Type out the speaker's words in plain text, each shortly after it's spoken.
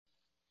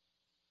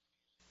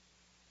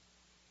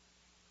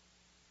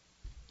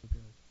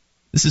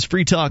This is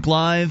Free Talk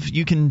Live.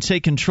 You can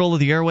take control of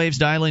the airwaves.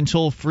 Dial in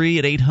toll-free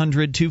at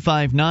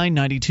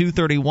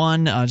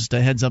 800-259-9231. Just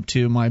a heads up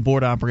to my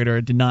board operator.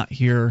 I did not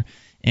hear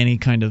any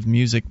kind of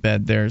music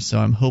bed there, so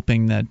I'm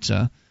hoping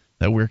that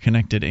we're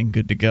connected and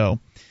good to go.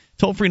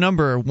 Toll-free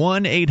number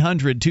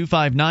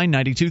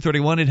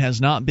 1-800-259-9231. It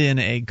has not been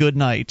a good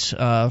night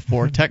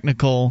for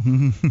technical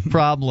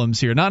problems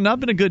here. Not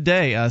been a good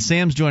day.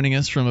 Sam's joining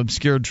us from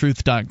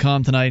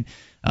obscuredtruth.com tonight.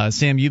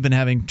 Sam, you've been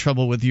having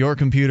trouble with your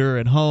computer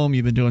at home.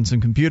 You've been doing some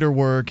computer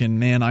work,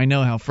 and man, I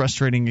know how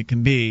frustrating it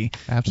can be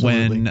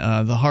when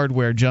the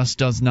hardware just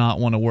does not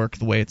want to work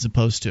the way it's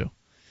supposed to.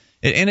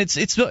 And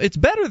it's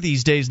better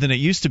these days than it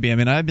used to be. I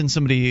mean, I've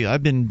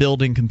been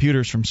building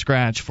computers from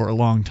scratch for a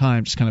long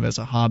time, just kind of as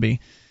a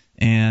hobby.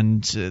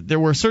 And there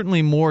were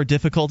certainly more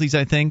difficulties,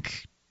 I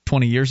think,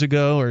 20 years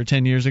ago or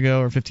 10 years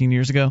ago or 15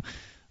 years ago.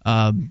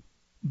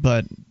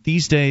 But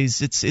these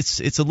days,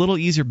 it's a little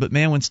easier. But,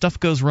 man, when stuff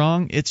goes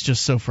wrong, it's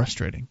just so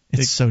frustrating.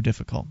 It's so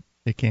difficult.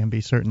 It can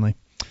be, certainly.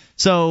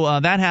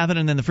 So that happened,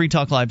 and then the Free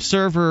Talk Live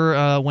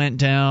server went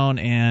down,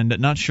 and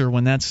not sure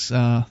when that's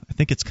I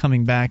think it's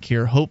coming back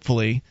here,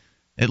 hopefully.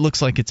 It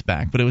looks like it's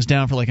back, but it was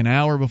down for like an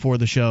hour before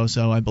the show,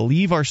 so I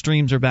believe our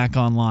streams are back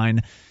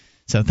online.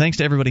 So thanks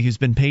to everybody who's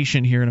been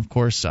patient here, and of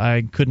course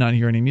I could not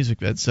hear any music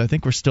beds, so I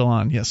think we're still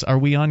on. Yes, are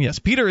we on? Yes.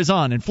 Peter is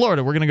on in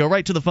Florida. We're going to go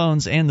right to the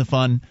phones and the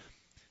fun.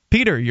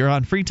 Peter, you're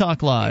on Free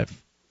Talk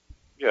Live.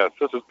 Yes,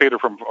 this is Peter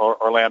from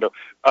Orlando.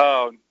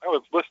 I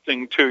was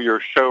listening to your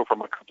show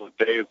from a couple of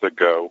days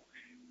ago,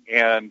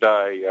 and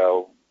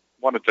I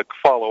wanted to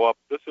follow up.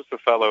 This is the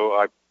fellow,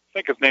 I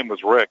think his name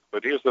was Rick,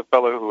 but he's the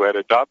fellow who had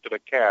adopted a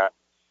cat,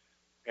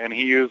 and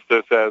he used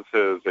this as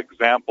his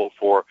example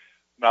for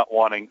not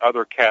wanting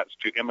other cats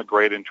to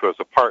immigrate into his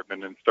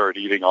apartment and start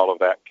eating all of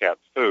that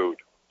cat's food.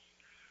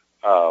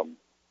 I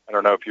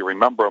don't know if you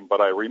remember him,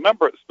 but I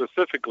remember it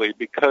specifically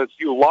because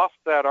you lost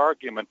that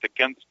argument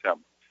against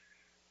him.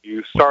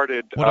 You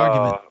started. What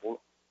argument?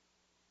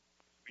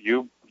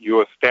 You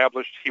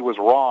established he was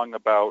wrong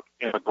about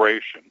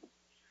immigration,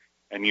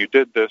 and you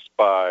did this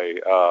by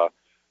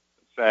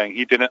saying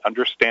he didn't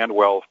understand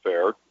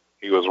welfare.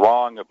 He was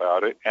wrong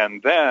about it,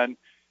 and then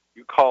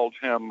you called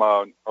him,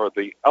 or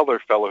the other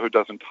fellow who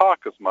doesn't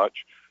talk as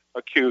much,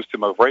 accused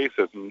him of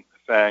racism,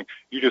 saying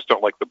you just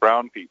don't like the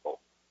brown people.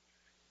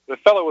 The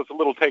fellow was a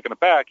little taken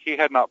aback. He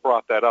had not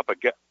brought that up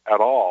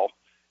at all.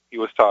 He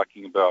was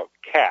talking about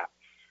cats.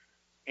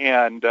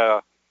 And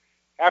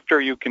after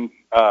you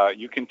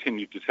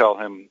continued to tell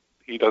him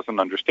he doesn't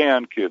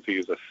understand because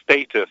he's a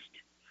statist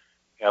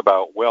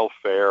about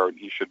welfare and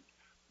he should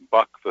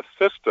buck the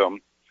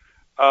system,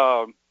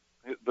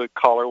 the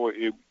caller,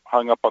 you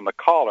hung up on the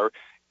caller,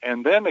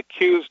 and then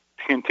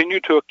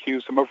continued to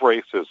accuse him of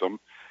racism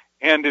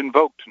and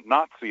invoked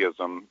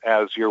Nazism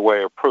as your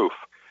way of proof.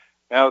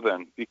 Now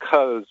then,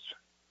 because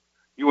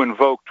you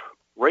invoked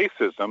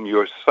racism,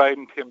 you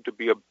assigned him to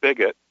be a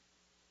bigot,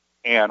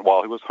 and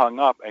while he was hung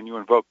up, and you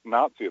invoked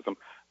Nazism,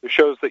 it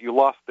shows that you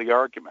lost the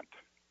argument.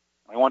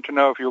 I want to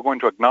know if you're going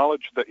to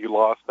acknowledge that you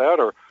lost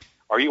that, or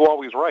are you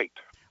always right?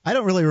 I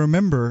don't really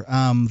remember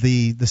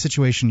the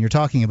situation you're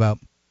talking about,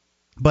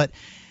 but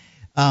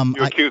you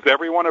accuse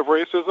everyone of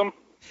racism,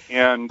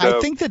 and I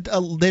think that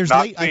there's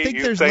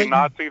you say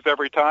Nazis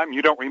every time.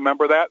 You don't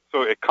remember that,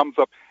 so it comes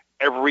up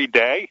every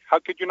day. How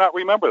could you not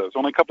remember this?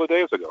 Only a couple of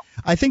days ago.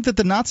 I think that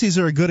the Nazis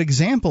are a good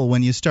example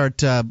when you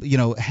start,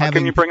 having. How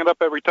can you bring it up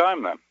every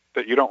time then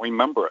that you don't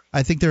remember it?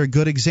 I think they're a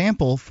good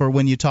example for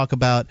when you talk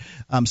about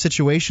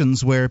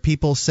situations where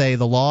people say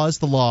the law is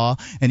the law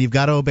and you've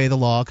got to obey the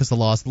law because the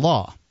law is the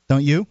law.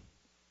 Don't you?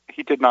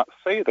 He did not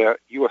say that.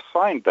 You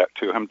assigned that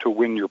to him to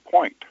win your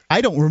point.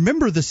 I don't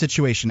remember the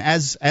situation.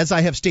 As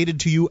I have stated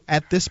to you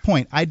at this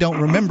point, I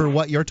don't remember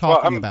what you're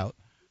talking about.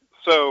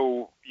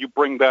 So you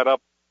bring that up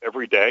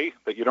every day,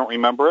 that you don't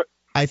remember it?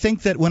 I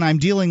think that when I'm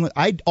dealing with,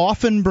 I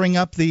often bring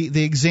up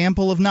the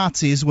example of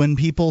Nazis when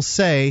people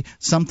say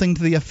something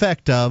to the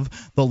effect of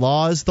the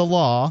law is the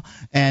law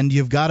and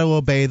you've got to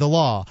obey the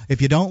law.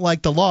 If you don't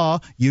like the law,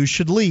 you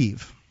should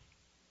leave.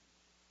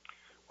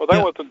 Well,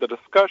 that wasn't the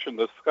discussion.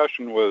 The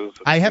discussion was...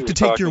 I have to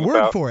take your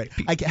word for it.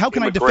 How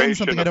can I defend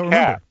something I don't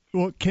remember?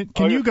 Well,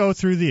 can you go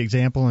through the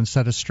example and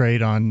set us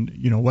straight on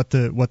what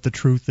the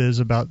truth is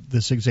about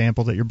this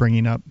example that you're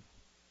bringing up?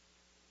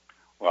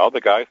 Well,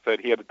 the guy said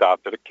he had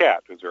adopted a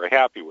cat. He was very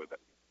happy with it.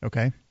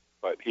 Okay.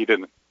 But he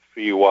didn't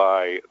see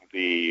why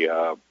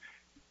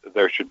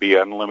there should be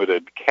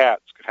unlimited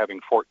cats, having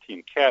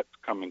 14 cats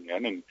coming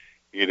in and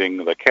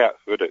eating the cat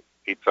food at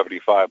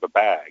 $8.75 a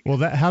bag. Well,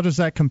 how does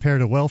that compare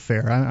to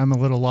welfare? I'm a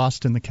little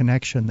lost in the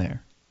connection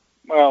there.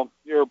 Well,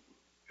 you're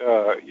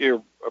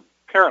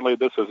apparently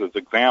this is his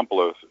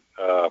example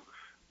of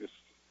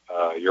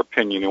your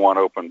opinion. You want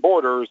open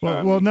borders.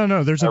 Well,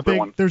 no. There's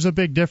a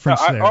big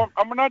difference there.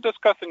 I'm not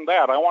discussing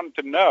that. I wanted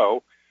to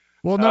know.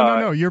 Well,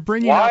 no. You're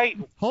bringing why?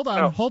 Hold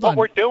on. What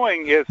we're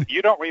doing is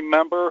you don't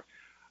remember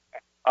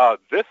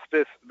This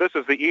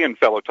is the Ian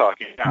fellow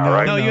talking now,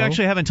 right? No, you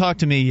actually haven't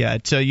talked to me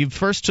yet. You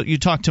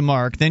talked to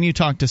Mark, then you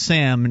talked to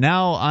Sam.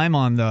 Now I'm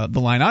on the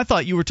line. I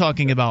thought you were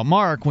talking about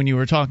Mark when you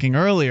were talking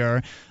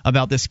earlier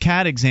about this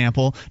cat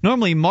example.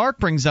 Normally, Mark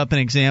brings up an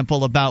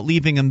example about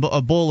leaving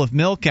a bowl of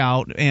milk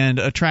out and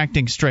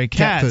attracting stray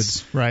cats.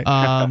 Cat food,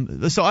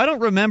 right? So I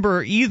don't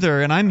remember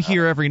either, and I'm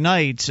here every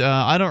night.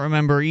 I don't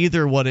remember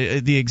either what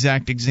the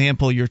exact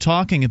example you're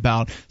talking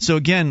about. So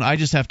again, I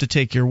just have to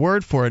take your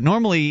word for it.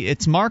 Normally,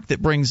 it's Mark that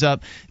brings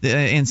up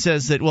and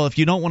says that, well, if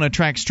you don't want to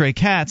attract stray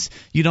cats,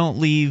 you don't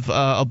leave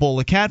a bowl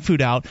of cat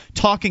food out,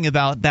 talking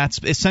about that's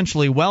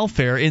essentially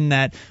welfare, in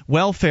that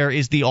welfare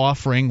is the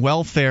offering,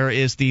 welfare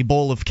is the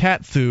bowl of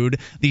cat food,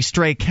 the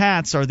stray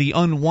cats are the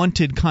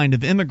unwanted kind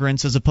of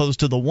immigrants as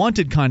opposed to the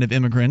wanted kind of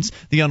immigrants,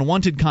 the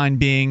unwanted kind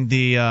being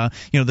the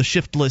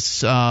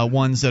shiftless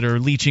ones that are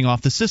leeching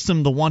off the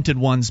system, the wanted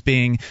ones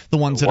being the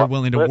ones that are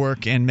willing to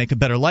work and make a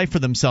better life for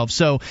themselves.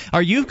 So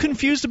are you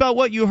confused about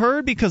what you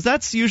heard? Because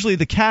that's usually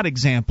the cat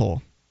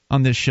example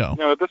on this show.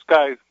 No, this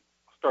guy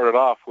started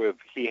off with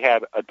he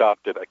had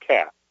adopted a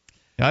cat.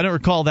 I don't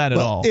recall that at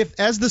all. If,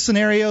 as the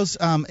scenarios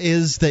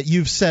is that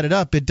you've set it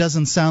up, it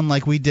doesn't sound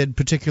like we did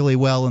particularly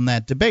well in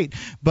that debate.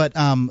 But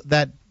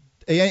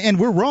and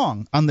we're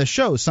wrong on the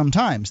show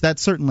sometimes. That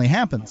certainly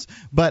happens.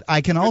 But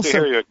I can also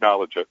hear you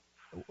acknowledge it.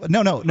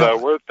 No.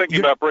 We're thinking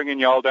about bringing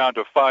you all down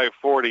to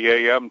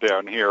 5:40 a.m.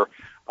 down here.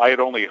 I had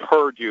only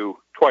heard you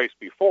twice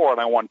before, and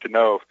I wanted to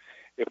know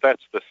if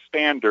that's the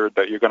standard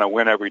that you're going to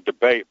win every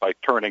debate by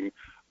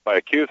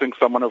accusing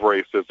someone of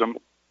racism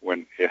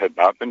when it had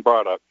not been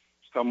brought up.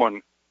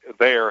 Someone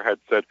there had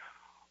said,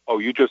 "Oh,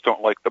 you just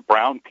don't like the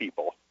brown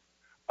people,"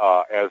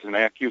 as an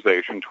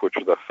accusation to which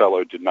the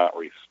fellow did not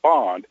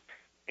respond.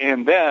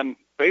 And then,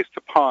 based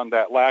upon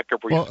that lack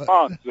of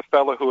response, the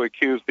fellow who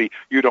accused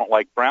 "you don't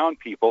like brown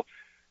people"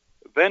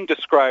 then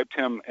described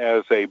him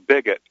as a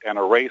bigot and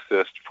a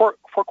racist for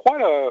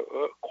quite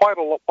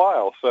a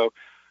while. So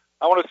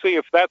I want to see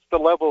if that's the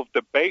level of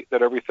debate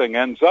that everything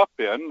ends up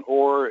in,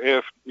 or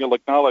if you'll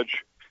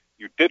acknowledge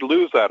you did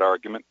lose that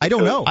argument. I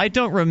don't know. I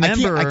don't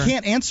remember. I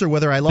can't answer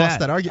whether I lost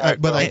that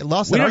argument, but I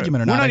lost that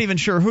argument or not. We're not even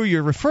sure who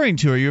you're referring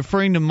to. Are you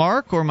referring to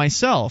Mark or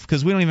myself?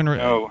 Because we don't even.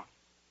 No.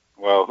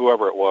 Well,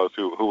 whoever it was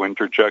who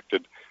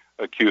interjected,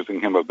 accusing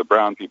him of the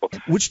brown people.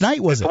 Which night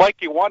was it? It's like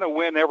you want to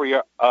win every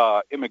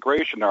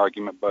immigration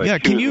argument by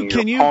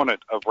accusing your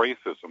opponent of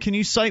racism. Can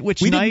you cite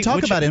which night? We didn't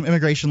talk about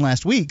immigration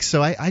last week,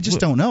 so I just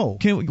don't know.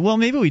 Well,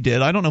 maybe we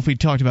did. I don't know if we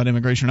talked about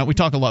immigration or not. We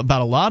talk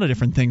about a lot of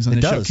different things on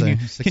this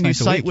show. Can you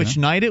cite which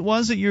night it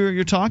was that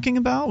you're talking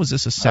about? Was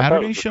this a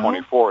Saturday show? The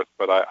 24th,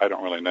 but I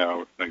don't really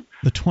know.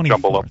 The 24th.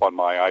 Jumble up on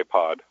my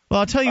iPod. Well,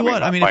 I'll tell you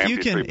what. I mean,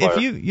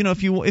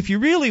 if you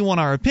really want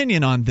our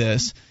opinion on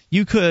this,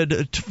 you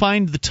could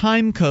find the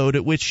time code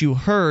at which you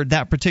heard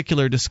that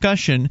particular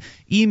discussion,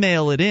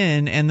 email it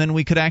in, and then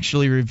we could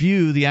actually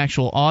review the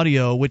actual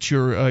audio which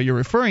you're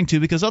referring to,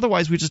 because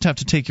otherwise we just have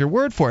to take your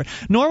word for it.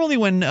 Normally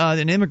when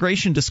an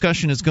immigration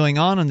discussion is going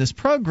on this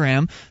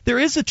program, there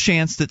is a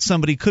chance that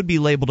somebody could be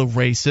labeled a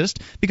racist,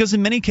 because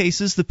in many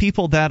cases the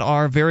people that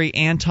are very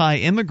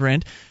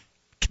anti-immigrant,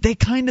 they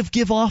kind of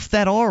give off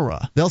that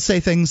aura. They'll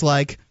say things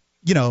like,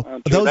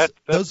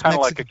 that's kind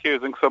of like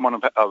accusing someone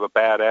of a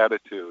bad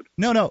attitude.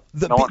 No.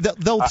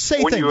 They'll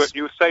say when things. When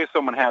you say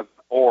someone has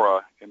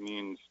aura, it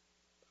means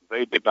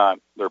they did not,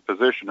 their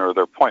position or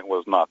their point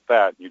was not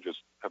that. You just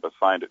have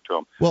assigned it to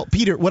them. Well,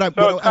 Peter,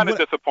 it's kind of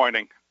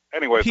disappointing.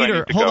 Anyways, Peter, I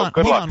need to go.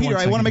 Good luck. Peter,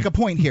 I want to make a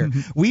point here.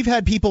 We've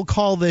had people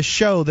call this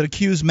show that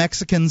accuse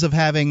Mexicans of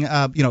having,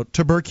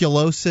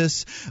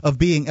 tuberculosis, of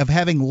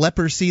having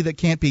leprosy that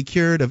can't be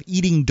cured, of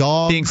eating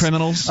dogs, being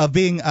criminals, of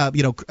being,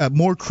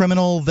 more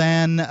criminal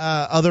than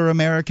other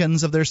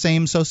Americans of their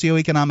same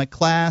socioeconomic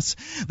class.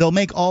 They'll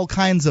make all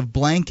kinds of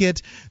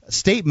blanket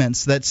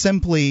statements that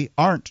simply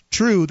aren't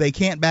true. They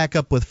can't back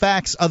up with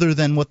facts other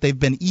than what they've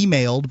been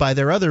emailed by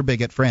their other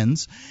bigot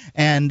friends,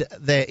 and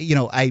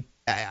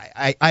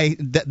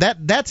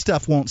that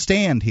stuff won't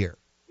stand here.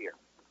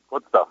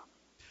 What stuff?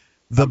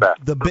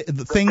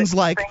 The things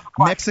like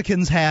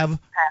Mexicans have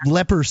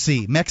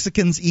leprosy,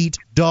 Mexicans eat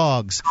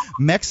dogs,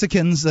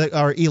 Mexicans that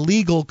are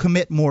illegal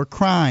commit more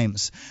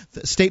crimes,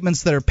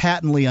 statements that are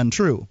patently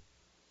untrue.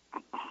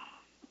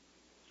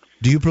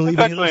 Do you believe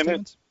any of those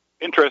statements?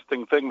 An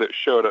interesting thing that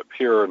showed up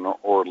here in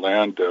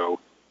Orlando,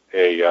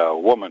 a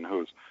woman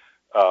who's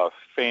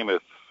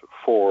famous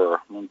for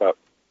about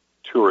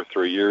 2 or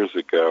 3 years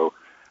ago.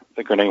 I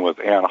think her name was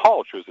Ann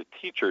Hall. She was a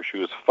teacher. She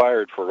was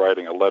fired for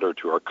writing a letter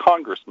to her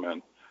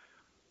congressman.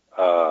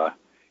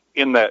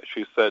 In that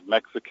she said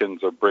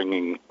Mexicans are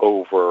bringing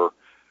over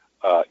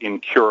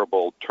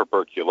incurable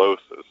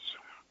tuberculosis.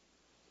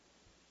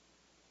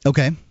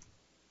 Okay.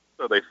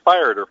 So they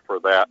fired her for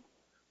that.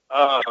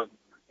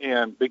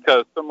 And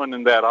because someone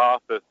in that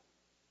office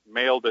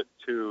mailed it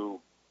to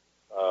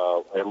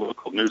a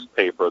local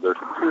newspaper. There's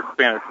 2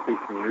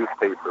 Spanish-speaking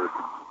newspapers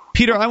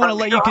Peter, I want to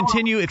let you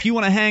continue. If you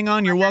want to hang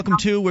on, you're welcome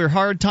to. We're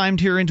hard timed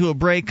here into a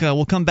break.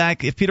 We'll come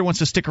back. If Peter wants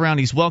to stick around,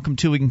 he's welcome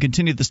to. We can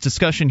continue this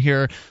discussion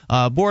here.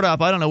 Board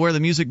Up, I don't know where the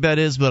music bed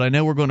is, but I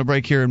know we're going to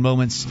break here in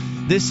moments.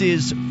 This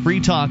is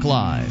Free Talk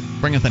Live.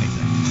 Bring up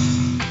anything.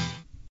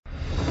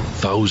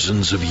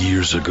 Thousands of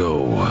years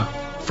ago,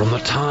 from the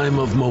time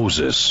of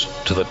Moses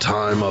to the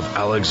time of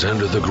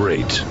Alexander the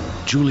Great,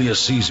 Julius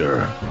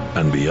Caesar,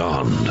 and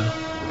beyond,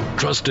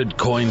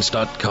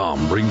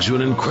 TrustedCoins.com brings you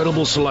an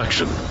incredible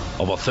selection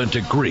of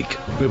authentic Greek,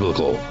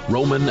 Biblical,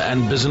 Roman,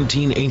 and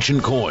Byzantine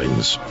ancient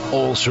coins,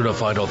 all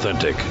certified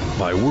authentic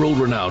by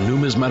world-renowned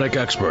numismatic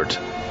expert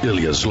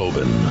Ilya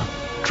Zlobin.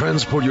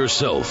 Transport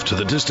yourself to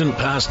the distant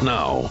past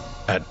now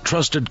at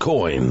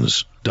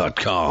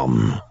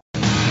TrustedCoins.com.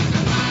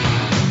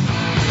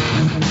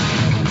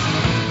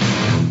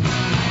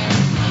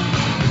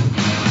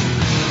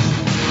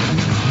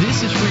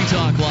 This is Free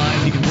Talk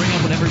Live. You can bring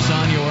up whatever's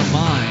on your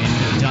mind.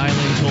 Dial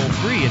in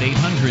toll-free at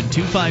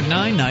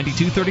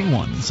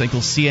 800-259-9231. The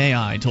SACL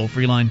CAI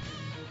toll-free line,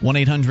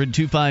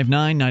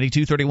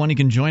 1-800-259-9231. You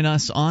can join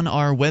us on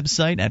our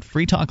website at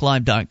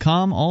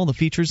freetalklive.com. All the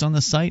features on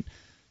the site,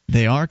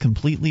 they are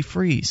completely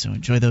free, so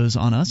enjoy those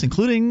on us,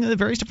 including the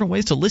various different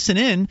ways to listen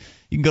in.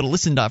 You can go to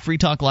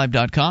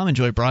listen.freetalklive.com,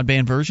 enjoy a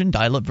broadband version,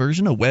 dial-up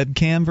version, a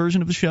webcam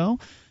version of the show.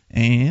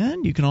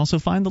 And you can also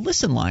find the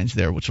listen lines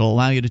there, which will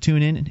allow you to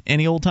tune in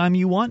any old time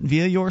you want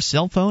via your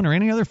cell phone or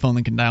any other phone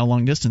that can dial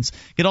long distance.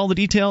 Get all the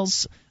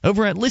details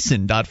over at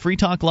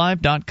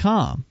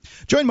listen.freetalklive.com.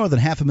 Join more than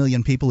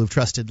 500,000 people who've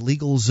trusted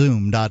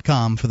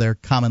LegalZoom.com for their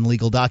common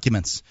legal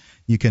documents.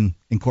 You can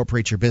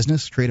incorporate your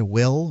business, create a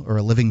will or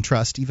a living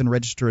trust, even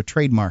register a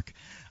trademark.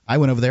 I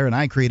went over there and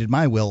I created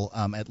my will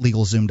at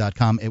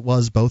LegalZoom.com. It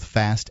was both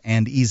fast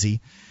and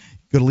easy.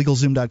 Go to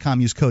LegalZoom.com,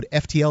 use code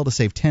FTL to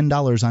save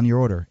 $10 on your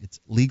order. It's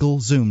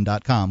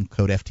LegalZoom.com,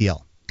 code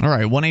FTL. All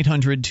right,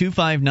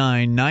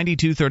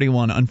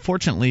 1-800-259-9231.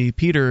 Unfortunately,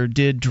 Peter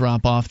did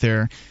drop off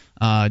there.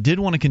 Did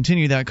want to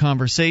continue that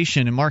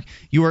conversation. And, Mark,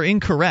 you are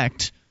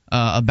incorrect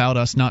about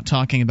us not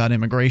talking about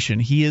immigration.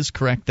 He is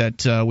correct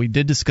that we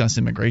did discuss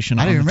immigration.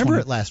 I didn't remember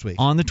it last week.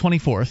 On the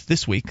 24th,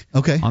 this week.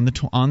 Okay. On the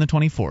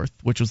 24th,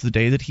 which was the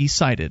day that he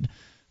cited.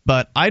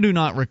 But I do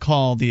not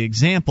recall the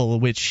example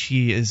which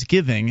he is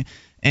giving.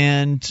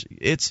 And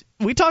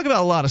we talk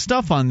about a lot of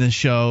stuff on this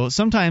show.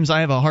 Sometimes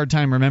I have a hard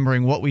time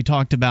remembering what we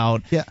talked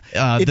about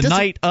the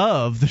night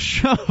of the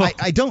show.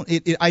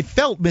 I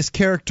felt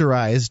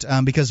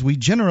mischaracterized because we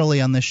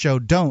generally on this show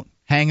don't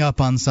hang up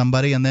on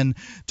somebody and then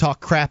talk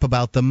crap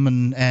about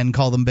them and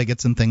call them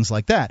bigots and things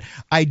like that.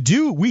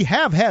 We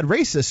have had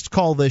racists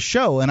call this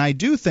show, and I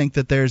do think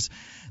that there's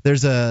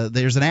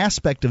an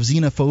aspect of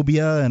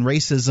xenophobia and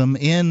racism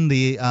in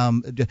the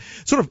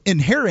sort of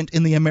inherent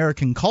in the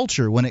American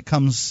culture when it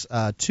comes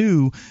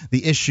to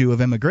the issue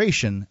of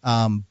immigration.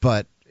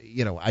 But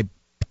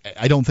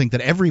I don't think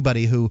that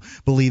everybody who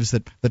believes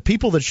that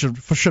people that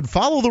should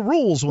follow the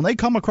rules when they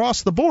come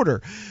across the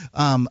border,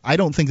 I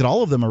don't think that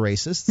all of them are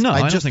racists. No,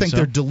 I just think so.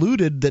 They're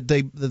deluded that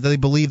they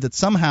believe that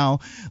somehow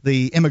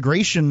the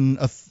immigration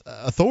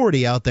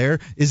authority out there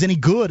is any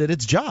good at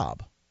its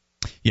job.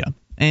 Yeah.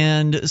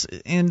 And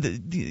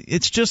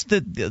it's just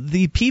that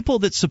the people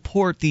that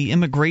support the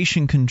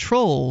immigration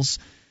controls,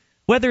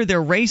 whether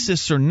they're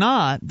racists or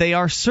not, they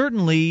are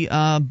certainly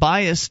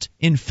biased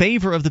in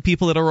favor of the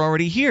people that are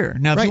already here.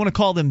 Now, if you want to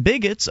call them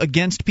bigots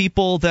against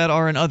people that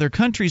are in other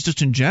countries,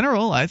 just in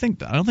general, I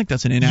don't think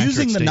that's an inaccurate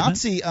statement.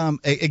 Using the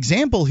Nazi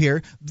example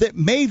here, that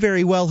may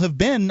very well have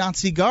been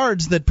Nazi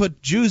guards that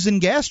put Jews in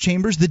gas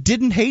chambers that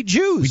didn't hate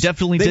Jews. We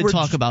definitely did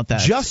talk about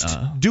that. Just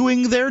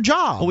doing their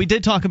job. Well, we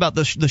did talk about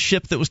the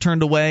ship that was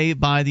turned away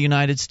by the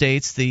United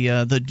States,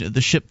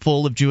 the ship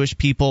full of Jewish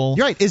people.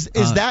 You're right. Is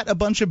that a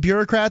bunch of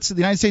bureaucrats, the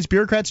United States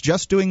bureaucrats,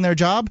 just doing their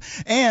job?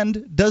 And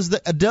or is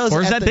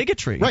that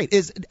bigotry? Right.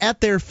 Is at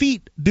their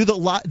feet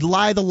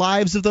lie the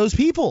lives of those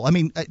people? I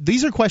mean,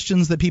 these are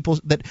questions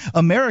that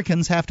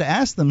Americans have to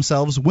ask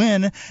themselves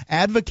when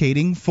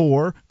advocating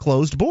for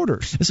closed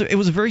borders. So it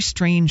was a very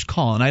strange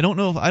call, and I don't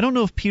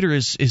know if Peter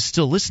is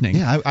still listening.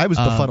 Yeah, I was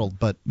befuddled,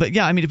 but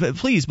yeah, I mean, but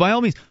please, by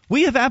all means,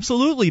 we have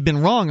absolutely been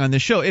wrong on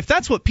this show. If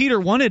that's what Peter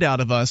wanted out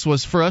of us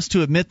was for us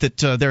to admit that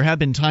there have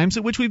been times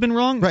at which we've been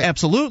wrong, right.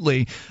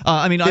 Absolutely.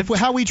 I mean,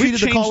 how we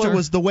treated the caller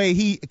was the way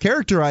he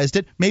characterized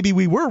it. Maybe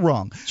we were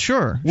wrong.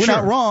 Sure, we're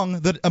not wrong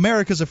that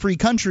America's a free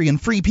country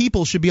and free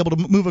people should be able to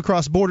move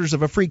across borders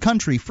of a free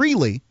country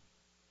freely.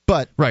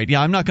 But right,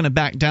 yeah, I'm not going to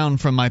back down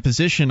from my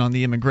position on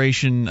the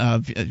immigration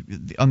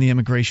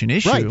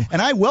issue. Right,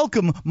 and I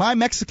welcome my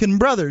Mexican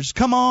brothers.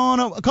 Come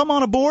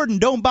on aboard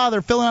and don't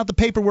bother filling out the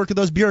paperwork of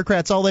those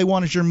bureaucrats. All they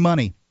want is your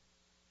money.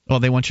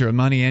 Well, they want your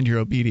money and your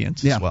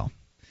obedience as well.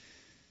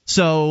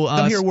 So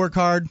come here, work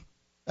hard.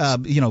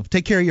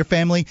 Take care of your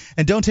family,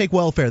 and don't take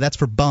welfare. That's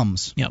for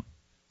bums. Yep.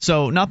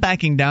 So not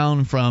backing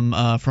down from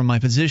my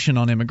position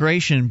on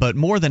immigration, but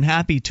more than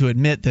happy to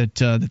admit that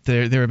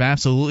there have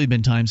absolutely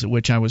been times at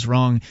which I was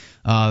wrong,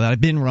 that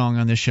I've been wrong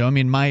on this show. I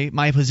mean,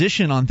 my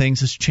position on things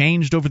has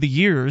changed over the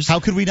years.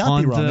 How could we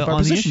not be wrong if our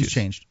position's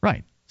changed?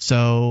 Right.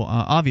 So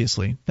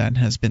obviously that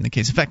has been the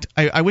case. In fact,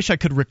 I wish I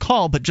could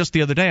recall, but just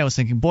the other day I was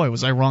thinking, boy,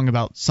 was I wrong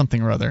about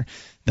something or other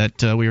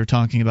that we were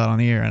talking about on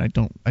the air,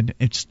 and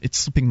it's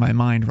slipping my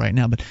mind right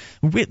now. But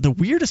the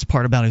weirdest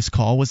part about his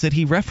call was that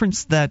he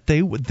referenced that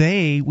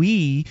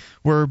we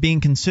were being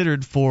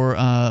considered for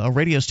a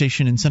radio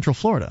station in Central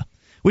Florida,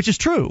 which is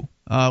true.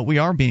 We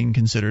are being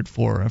considered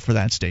for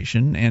that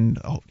station, and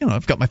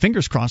I've got my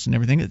fingers crossed and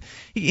everything.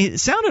 It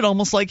sounded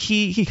almost like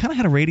he kind of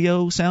had a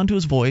radio sound to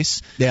his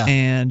voice,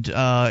 and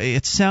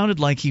it sounded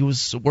like he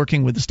was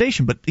working with the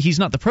station, but he's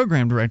not the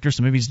program director,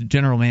 so maybe he's the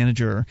general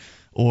manager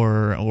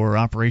or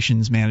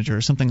operations manager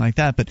or something like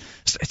that. But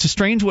it's a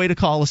strange way to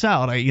call us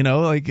out,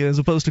 as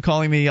opposed to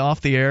calling me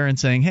off the air and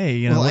saying,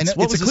 hey,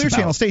 it's a Clear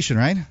Channel station,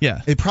 right?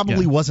 Yeah, it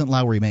probably wasn't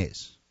Lowry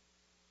Mays.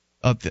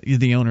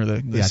 The owner,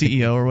 the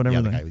CEO or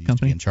whatever, the guy who used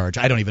to be in charge.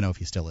 I don't even know if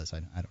he still is. I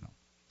don't know.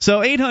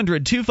 So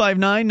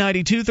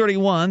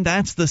 800-259-9231,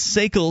 that's the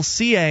SACL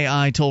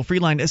CAI toll-free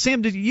line.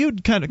 Sam,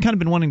 you'd kind of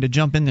been wanting to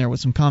jump in there with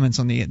some comments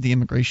on the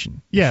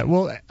immigration. Yeah,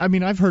 well, I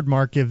mean, I've heard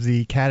Mark give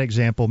the cat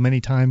example many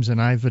times, and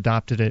I've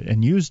adopted it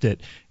and used it.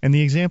 And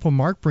the example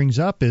Mark brings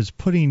up is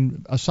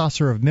putting a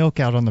saucer of milk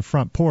out on the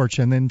front porch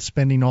and then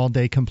spending all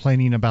day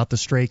complaining about the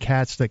stray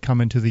cats that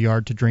come into the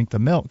yard to drink the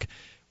milk.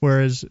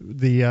 Whereas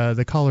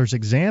the caller's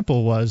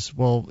example was,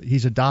 well,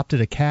 he's adopted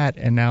a cat,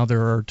 and now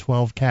there are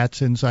 12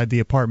 cats inside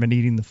the apartment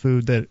eating the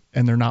food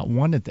and they're not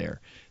wanted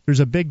there. There's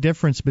a big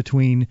difference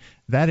between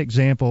that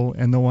example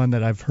and the one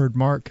that I've heard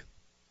Mark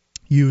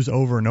use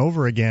over and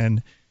over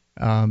again.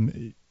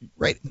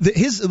 Right.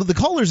 The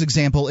caller's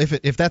example,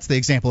 if that's the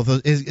example,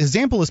 if his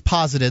example is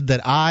posited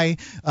that I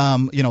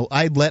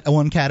let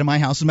one cat in my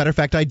house. As a matter of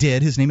fact, I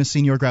did. His name is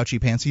Senor Grouchy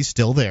Pants. He's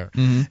still there.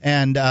 Mm-hmm.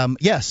 And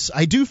yes,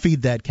 I do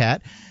feed that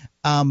cat.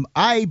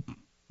 I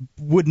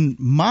wouldn't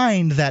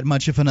mind that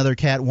much if another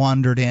cat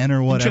wandered in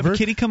or whatever. Did you have a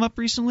kitty come up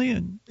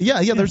recently?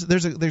 Yeah.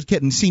 There's a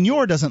kitten.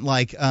 Senor doesn't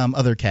like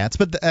other cats,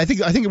 but I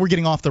think we're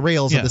getting off the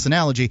rails of this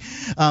analogy.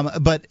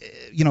 But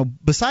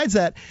besides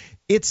that,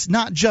 it's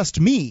not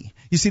just me.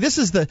 You see, this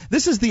is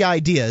the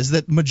idea, is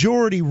that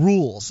majority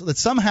rules, that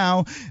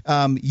somehow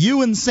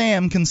you and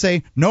Sam can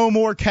say no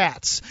more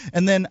cats,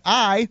 and then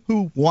I,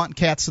 who want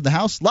cats in the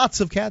house,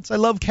 lots of cats, I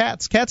love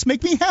cats, cats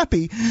make me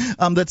happy,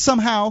 that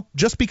somehow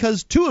just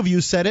because two of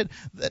you said it,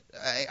 that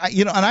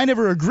and I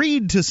never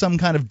agreed to some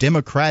kind of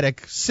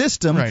democratic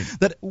system, right,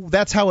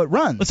 that's how it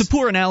runs. It's a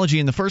poor analogy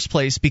in the first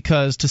place,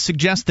 because to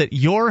suggest that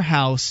your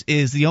house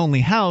is the only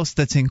house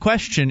that's in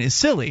question is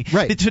silly.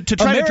 Right. To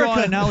try to draw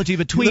an analogy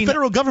between the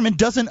federal government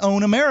doesn't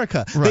own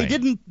America. Right.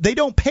 They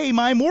don't pay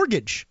my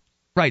mortgage.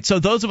 Right. So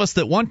those of us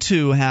that want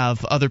to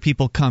have other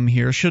people come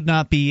here should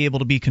not be able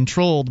to be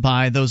controlled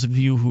by those of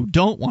you who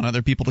don't want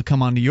other people to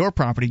come onto your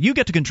property. You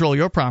get to control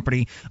your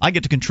property. I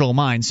get to control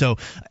mine. So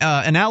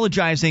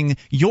analogizing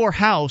your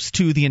house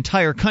to the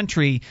entire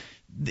country,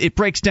 it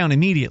breaks down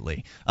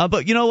immediately.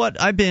 But you know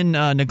what? I've been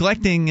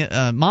neglecting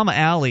Mama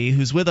Allie,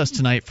 who's with us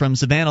tonight from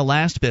Savannah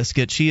Last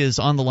Biscuit. She is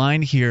on the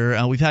line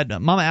here. We've had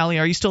Mama Allie.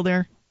 Are you still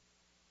there?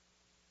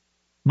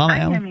 Mama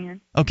Allie?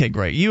 Okay,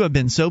 great. You have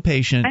been so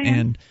patient,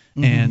 and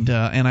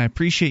I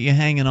appreciate you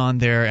hanging on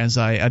there as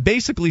I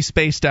basically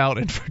spaced out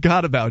and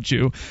forgot about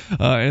you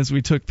as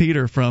we took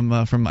Peter from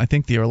I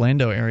think the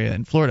Orlando area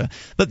in Florida.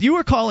 But you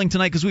were calling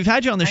tonight because we've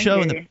had you on the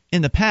show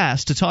in the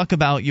past to talk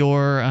about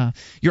your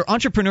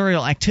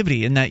entrepreneurial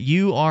activity, and that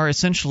you are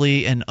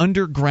essentially an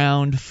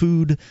underground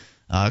food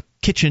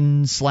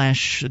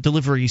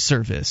kitchen/delivery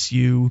service.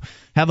 You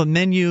have a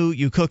menu,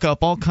 you cook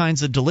up all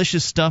kinds of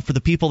delicious stuff for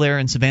the people there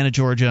in Savannah,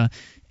 Georgia,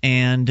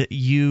 and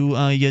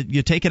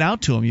you take it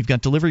out to them. You've got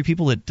delivery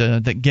people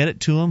that get it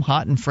to them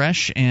hot and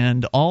fresh,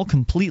 and all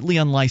completely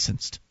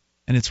unlicensed.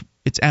 And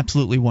it's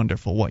absolutely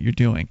wonderful what you're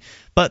doing.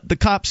 But the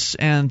cops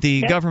and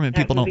the government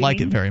people don't like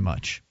it very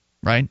much,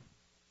 right?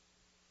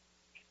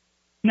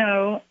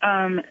 No.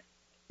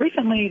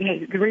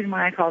 Recently, the reason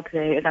why I called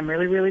today is I'm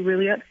really, really,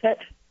 really upset.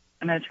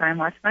 I'm going to try and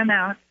watch my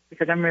mouth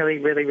because I'm really,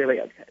 really, really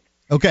upset.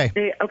 Okay.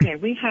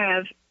 We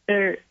have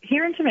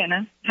here in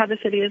Savannah, how the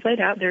city is laid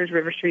out, there's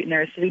River Street and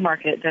there's City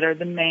Market that are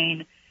the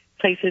main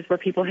places where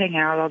people hang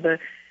out. All the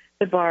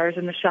bars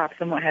and the shops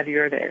and what have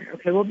you are there.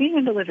 Okay, well, being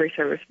a delivery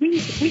service, we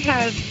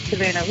have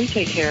Savannah. We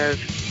take care of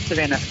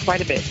Savannah quite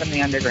a bit from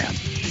the underground.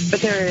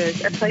 But there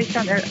is a place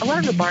down there. A lot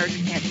of the bars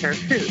can't serve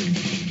food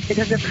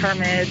because of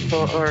permits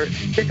or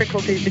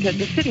difficulties, because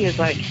the city is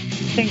like,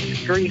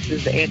 thinks Greece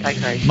is the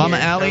Antichrist. Mama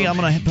Allie, I'm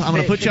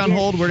gonna put you on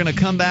hold. We're gonna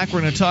come back. We're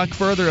gonna talk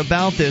further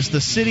about this.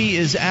 The city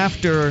is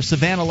after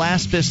Savannah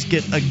Last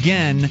Biscuit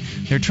again.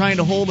 They're trying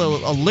to hold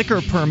a liquor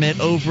permit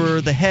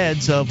over the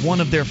heads of one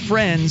of their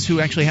friends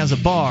who actually has a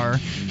bar.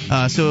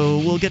 So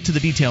we'll get to the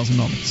details in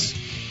moments.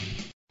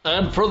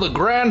 And for the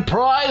grand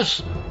prize,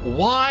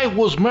 why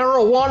was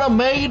marijuana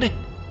made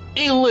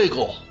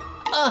illegal?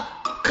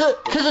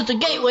 Cause it's a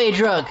gateway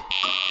drug.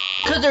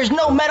 Cause there's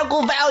no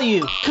medical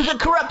value. Cause it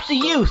corrupts the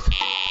youth.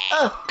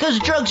 Cause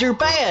drugs are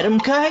bad,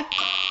 okay?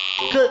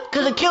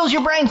 Cause it kills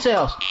your brain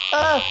cells.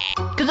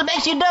 Cause it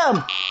makes you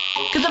dumb.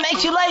 Cause it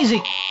makes you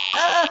lazy.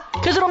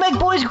 Because it'll make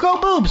boys grow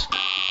boobs.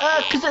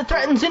 Because it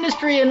threatens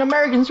industry and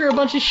Americans are a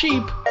bunch of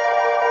sheep.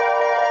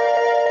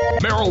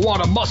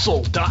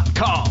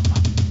 MarijuanaMuscle.com.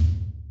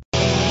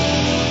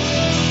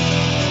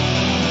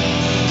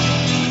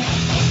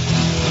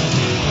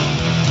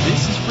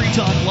 This is Free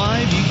Talk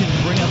Live. You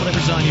can bring up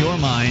whatever's on your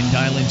mind.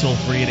 Dial in toll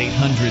free at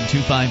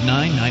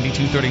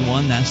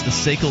 800-259-9231. That's the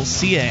SACL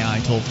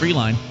CAI toll-free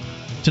line.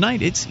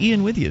 Tonight, it's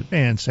Ian with you.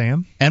 And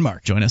Sam. And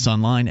Mark. Join us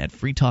online at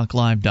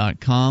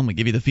freetalklive.com. We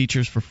give you the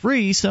features for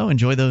free, so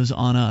enjoy those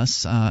on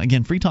us.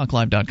 Again,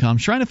 freetalklive.com.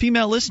 Shrine of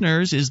Female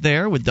Listeners is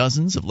there with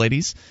dozens of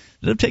ladies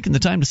that have taken the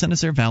time to send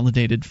us their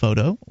validated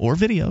photo or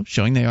video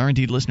showing they are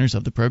indeed listeners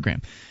of the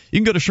program. You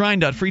can go to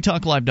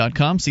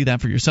shrine.freetalklive.com, see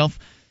that for yourself.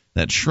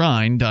 That's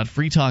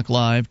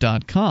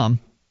shrine.freetalklive.com.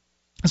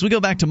 As we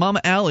go back to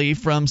Mama Allie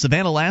from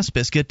Savannah Last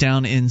Biscuit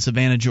down in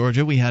Savannah,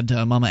 Georgia, we had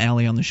Mama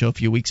Allie on the show a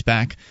few weeks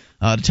back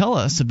to tell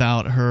us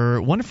about her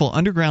wonderful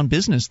underground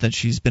business that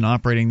she's been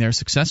operating there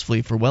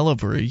successfully for well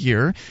over a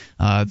year.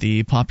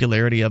 The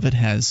popularity of it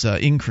has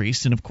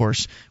increased, and of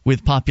course,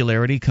 with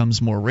popularity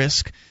comes more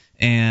risk.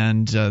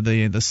 And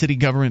the city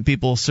government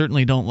people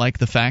certainly don't like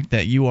the fact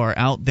that you are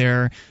out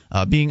there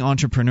being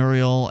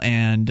entrepreneurial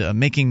and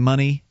making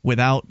money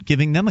without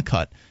giving them a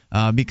cut.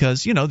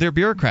 Because, you know, they're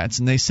bureaucrats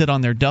and they sit on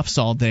their duffs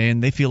all day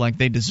and they feel like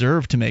they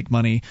deserve to make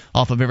money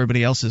off of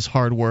everybody else's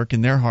hard work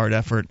and their hard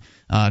effort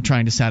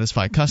trying to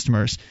satisfy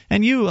customers.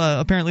 And you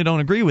apparently don't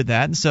agree with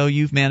that, and so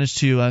you've managed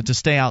to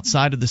stay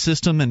outside of the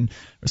system and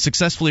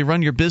successfully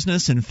run your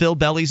business and fill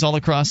bellies all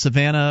across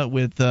Savannah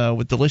with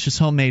delicious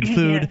homemade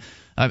food. Yes.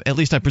 At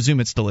least I presume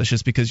it's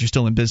delicious because you're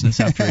still in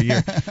business after a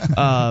year. We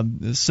have,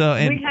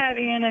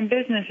 Ian, and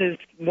business is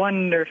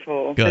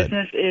wonderful. Good.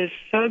 Business is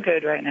so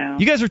good right now.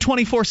 You guys are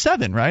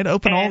 24/7, right?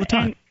 Open all the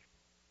time.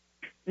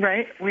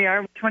 Right, we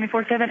are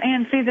 24/7.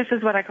 And see, this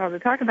is what I call to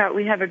talk about.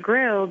 We have a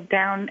grill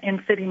down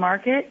in City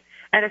Market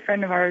at a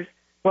friend of ours,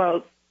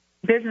 well,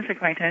 business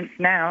acquaintance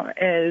now,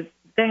 is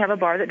they have a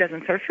bar that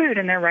doesn't serve food,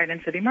 and they're right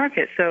in City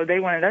Market. So they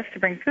wanted us to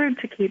bring food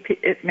to keep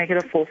it, make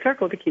it a full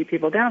circle to keep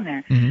people down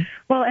there. Mm-hmm.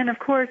 Well, and of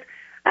course,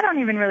 I don't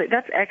even really,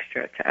 that's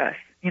extra to us,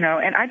 you know,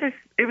 and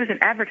it was an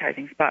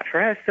advertising spot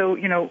for us. So,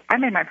 you know, I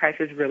made my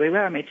prices really low.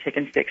 I made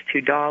chicken sticks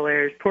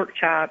 $2, pork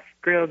chops,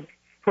 grilled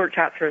pork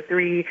chops for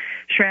 $3,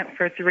 shrimp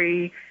for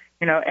 $3,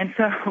 you know, and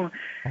so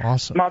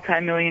Awesome.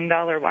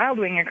 multi-million-dollar Wild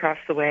Wing across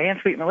the way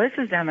and Sweet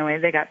Melissa's down the way,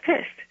 they got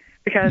pissed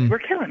because we're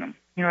killing them.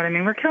 You know what I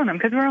mean? We're killing them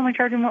because we're only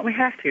charging what we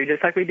have to,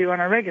 just like we do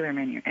on our regular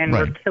menu, and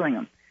Right. we're killing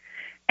them.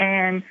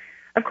 And,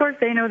 of course,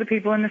 they know the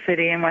people in the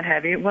city and what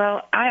have you.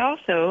 Well,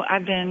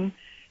 I've been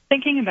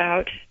thinking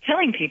about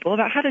telling people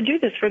about how to do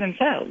this for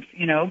themselves,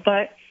 you know,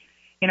 but,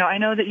 you know, I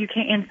know that you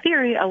can't, in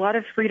theory, a lot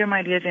of freedom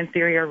ideas in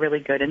theory are really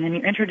good, and then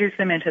you introduce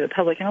them into the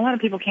public, and a lot of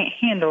people can't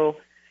handle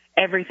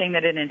everything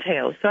that it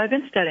entails. So I've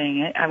been studying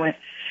it. I went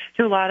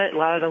to a lot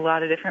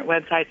of different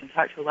websites and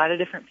talked to a lot of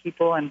different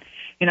people, and,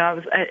 you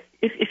know,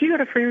 if you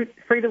go to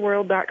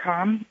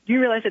freetheworld.com, do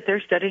you realize that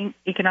they're studying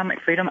economic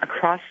freedom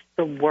across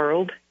the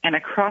world, and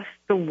across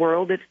the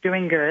world it's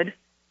doing good?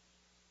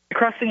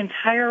 Across the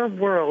entire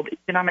world,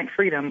 economic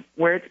freedom,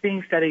 where it's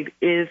being studied,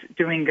 is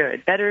doing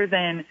good, better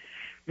than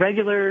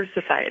regular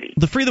society.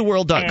 The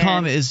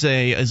freetheworld.com is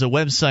a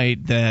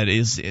website that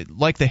is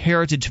like the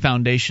Heritage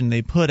Foundation.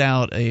 They put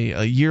out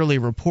a yearly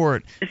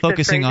report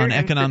focusing on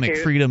economic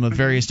freedom of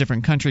various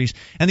different countries.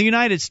 And the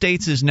United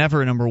States is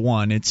never number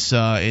one. It's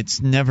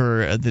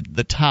never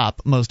the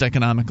top most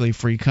economically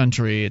free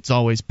country. It's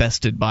always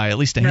bested by at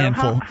least a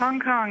handful. Hong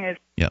Kong is.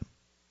 Yep.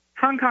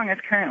 Hong Kong is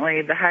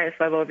currently the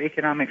highest level of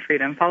economic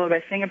freedom, followed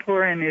by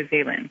Singapore and New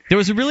Zealand. There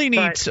was a really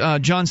neat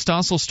John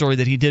Stossel story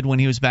that he did when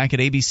he was back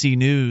at ABC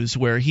News,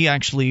 where he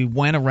actually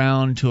went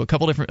around to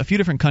a few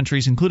different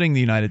countries, including the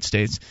United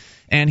States,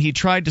 and he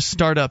tried to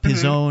start up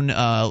his own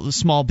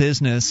small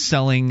business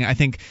selling, I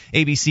think,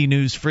 ABC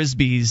News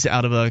Frisbees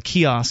out of a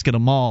kiosk at a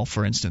mall,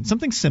 for instance,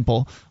 something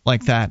simple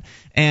like that.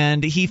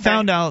 And he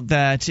found out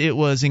that it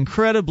was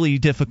incredibly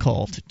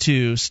difficult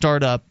to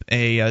start up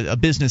a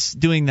business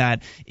doing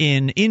that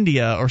in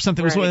India or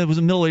something. Right. It was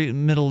a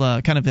middle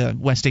kind of a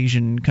West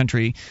Asian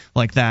country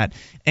like that.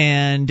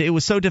 And it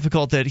was so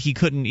difficult that he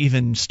couldn't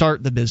even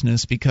start the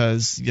business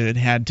because it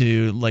had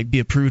to be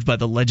approved by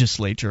the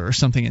legislature or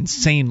something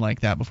insane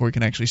like that before he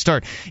could actually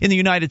start. In the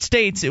United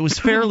States, it was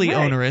fairly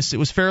onerous. It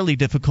was fairly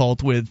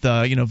difficult with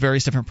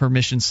various different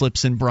permission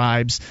slips and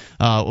bribes.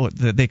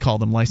 They call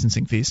them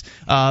licensing fees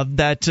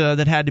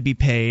that had to be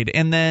paid.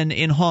 And then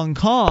in Hong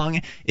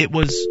Kong, it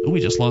was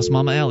we just lost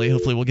Mama Allie.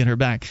 Hopefully we'll get her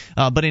back.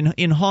 But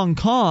in Hong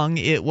Kong,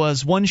 it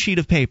was one sheet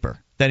of paper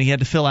that he had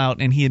to fill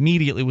out, and he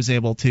immediately was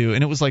able to,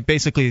 and it was like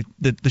basically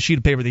the sheet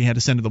of paper that he had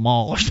to send to the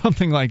mall or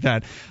something like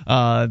that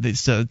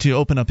to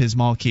open up his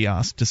mall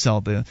kiosk to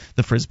sell the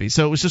Frisbee.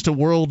 So it was just a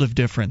world of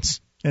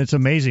difference. It's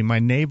amazing. My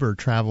neighbor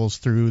travels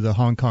through the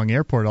Hong Kong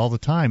airport all the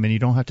time, and you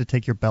don't have to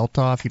take your belt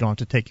off. You don't have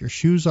to take your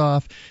shoes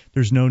off.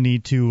 There's no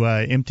need to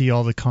empty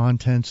all the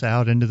contents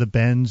out into the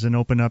bins and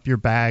open up your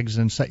bags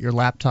and set your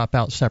laptop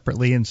out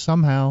separately, and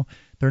somehow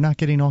they're not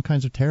getting all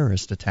kinds of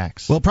terrorist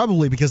attacks? Well,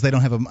 probably because they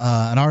don't have an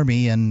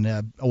army and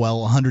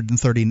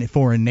 130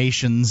 foreign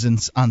nations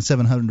and on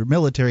 700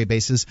 military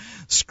bases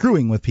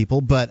screwing with people.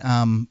 But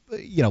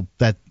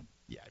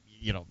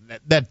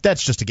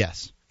that's just a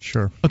guess.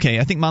 Sure. Okay,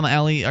 I think Mama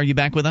Allie, are you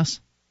back with us?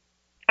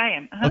 I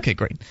am. Uh-huh. Okay,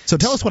 great. So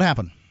tell us what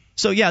happened.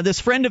 So yeah, this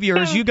friend of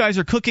yours, you guys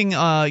are cooking.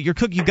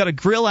 You've got a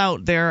grill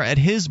out there at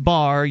his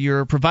bar.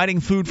 You're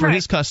providing food for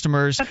his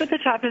customers. Up at the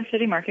top of the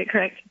city market,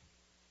 correct?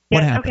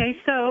 What happened? Okay,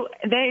 so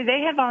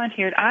they have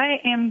volunteered. I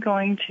am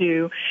going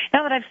to,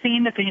 now that I've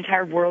seen that the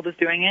entire world is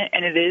doing it,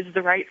 and it is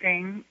the right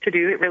thing to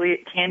do,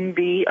 it can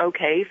be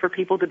okay for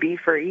people to be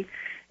free,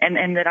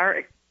 and that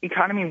our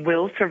economy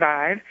will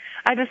survive,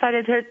 I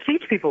decided to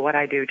teach people what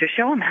I do, to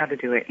show them how to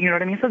do it, you know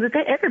what I mean, so that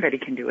everybody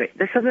can do it,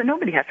 so that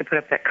nobody has to put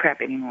up that crap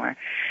anymore.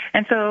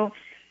 And so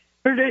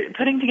we're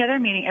putting together a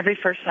meeting every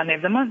first Sunday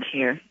of the month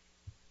here,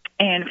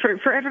 and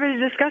for everybody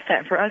to discuss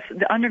that, for us,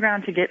 the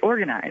underground, to get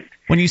organized.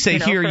 When you say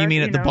here, you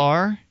mean at the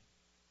bar?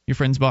 Your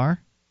friend's bar?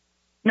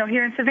 No,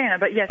 here in Savannah,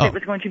 but yes, it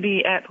was going to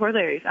be at Poor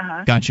Larry's.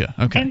 Gotcha,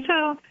 okay. And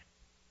so,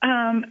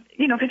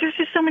 because there's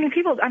just so many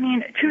people. I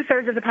mean,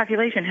 2/3 of the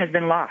population has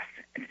been lost.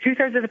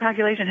 2/3 of the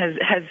population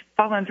has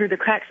fallen through the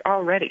cracks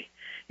already.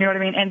 You know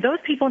what I mean? And those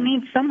people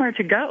need somewhere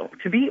to go,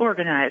 to be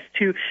organized,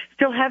 to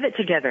still have it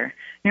together.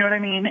 You know what I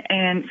mean?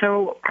 And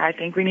so I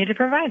think we need to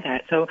provide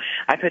that. So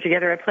I put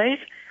together a place.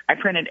 I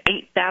printed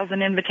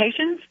 8,000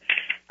 invitations.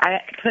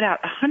 I put out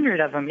 100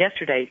 of them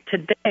yesterday.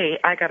 Today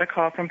I got a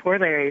call from Poor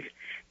Larry's.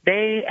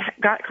 They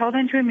got called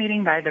into a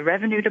meeting by the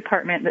revenue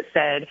department that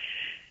said,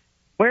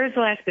 "Where's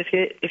the last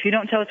biscuit? If you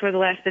don't tell us where the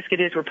last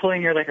biscuit is, we're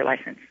pulling your liquor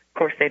license." Of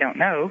course, they don't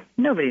know.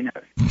 Nobody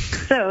knows.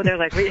 So they're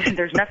like,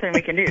 there's nothing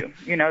we can do.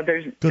 You know,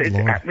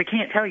 we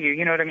can't tell you.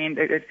 You know what I mean?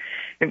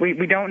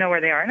 We don't know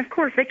where they are. And, of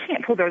course, they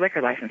can't pull their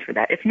liquor license for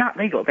that. It's not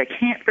legal. They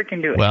can't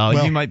freaking do it.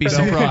 Well, you might be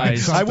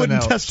surprised. I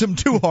wouldn't test them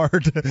too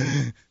hard.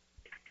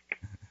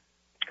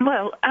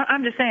 Well,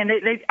 I'm just saying,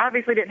 they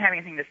obviously didn't have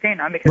anything to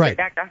stand on because they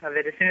backed off of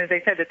it as soon as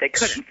they said that they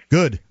couldn't.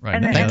 Good. Right.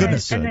 And then, Thank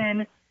goodness.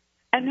 And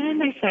then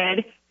they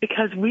said,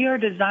 because we are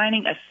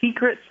designing a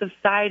secret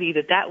society,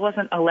 that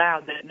wasn't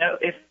allowed. That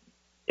if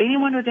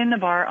anyone was in the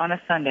bar on a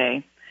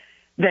Sunday,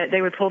 that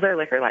they would pull their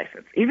liquor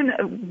license.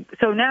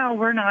 So now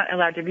we're not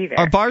allowed to be there.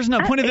 Are bars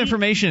not? Point of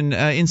information,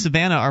 in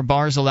Savannah, are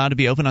bars allowed to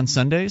be open on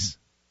Sundays?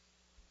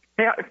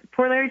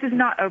 Poor Larry's is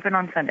not open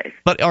on Sundays.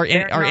 But are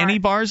any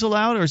bars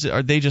allowed, or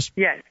are they just?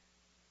 Yes.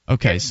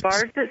 Okay. Yes,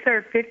 bars that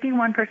serve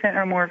 51%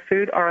 or more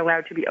food are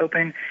allowed to be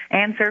open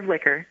and serve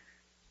liquor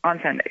on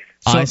Sundays.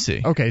 I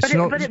see. Okay, but it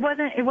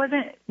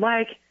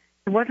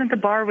wasn't the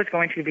bar was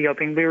going to be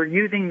open. We were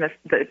using the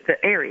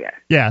area.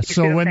 Yeah.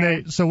 So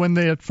when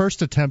the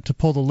first attempt to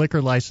pull the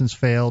liquor license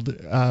failed,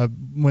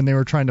 when they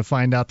were trying to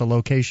find out the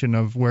location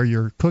of where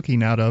you're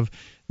cooking out of,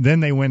 then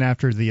they went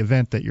after the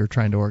event that you're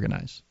trying to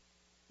organize.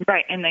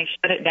 Right, and they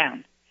shut it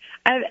down.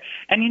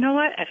 And you know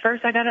what? At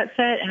first I got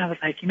upset, and I was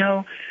like,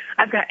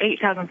 I've got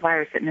 8,000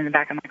 flyers sitting in the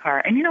back of my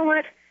car. And you know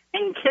what? They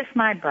can kiss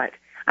my butt.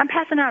 I'm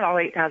passing out all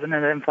 8,000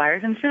 of them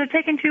flyers. Instead of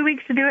taking 2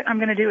 weeks to do it, I'm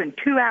going to do it in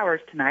 2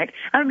 hours tonight.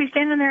 I'm going to be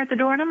standing there at the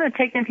door, and I'm going to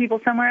take them people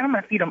somewhere, and I'm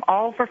going to feed them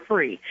all for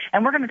free.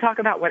 And we're going to talk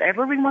about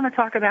whatever we want to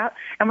talk about,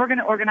 and we're going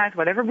to organize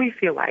whatever we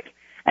feel like.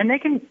 And they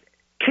can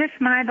kiss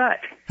my butt.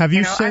 Have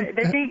you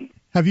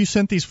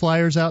sent these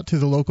flyers out to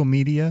the local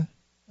media?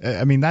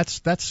 I mean,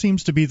 that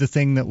seems to be the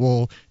thing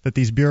that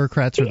these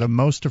bureaucrats are the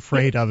most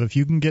afraid of. If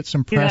you can get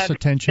some press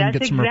attention,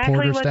 get some reporters down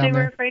there. That's exactly what they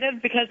were afraid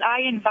of, because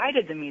I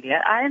invited the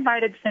media. I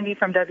invited Cindy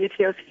from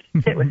WTO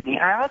to sit with me.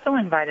 I also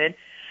invited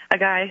a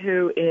guy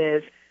who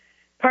is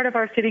part of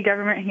our city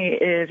government. He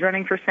is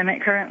running for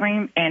Senate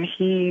currently, and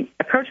he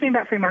approached me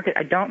about free market.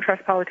 I don't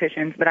trust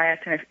politicians, but I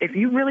asked him if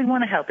you really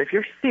want to help, if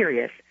you're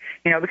serious,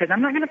 because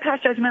I'm not going to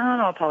pass judgment on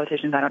all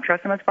politicians. I don't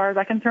trust them as far as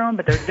I can throw them,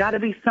 but there's got to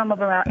be some of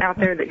them out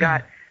there that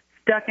got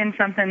stuck in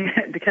something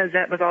because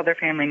that was all their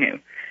family knew,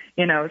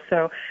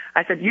 So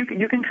I said,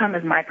 you can come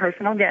as my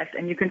personal guest,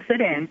 and you can sit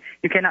in.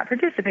 You cannot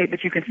participate,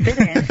 but you can sit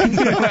in.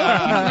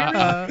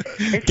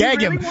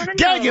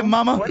 Gag him,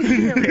 Mama.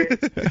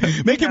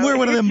 Make him wear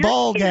one of them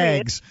ball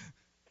gags.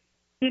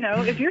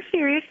 If you're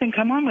serious, then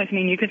come on with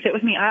me, and you can sit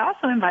with me. I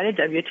also invited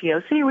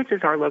WTOC, which is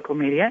our local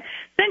media,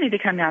 Cindy, to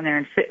come down there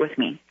and sit with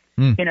me.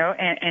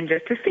 And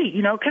just to see,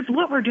 because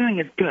what we're doing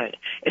is good.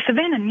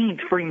 Savannah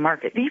needs free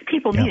market. These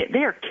people need it. They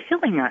are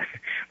killing us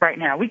right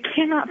now. We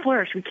cannot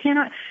flourish.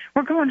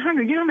 We're going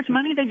hungry. You know how much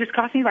money they just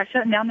cost me by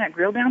shutting down that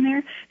grill down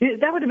there?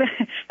 That would have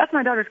been, that's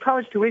my daughter's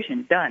college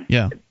tuition, done.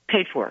 Yeah.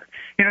 Paid for.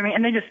 You know what I mean?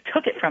 And they just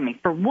took it from me.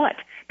 For what?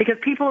 Because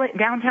people at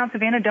downtown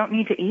Savannah don't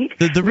need to eat?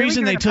 The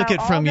reason they took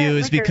it from you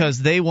is because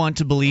they want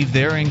to believe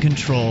they're in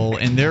control,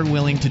 and they're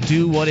willing to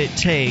do what it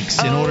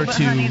takes in order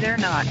to... honey, they're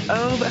not.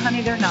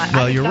 They're not.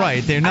 Well, you're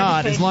right. They're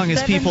not, as long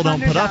as people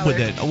don't put up with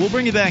it. We'll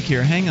bring you back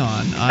here. Hang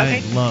on.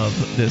 I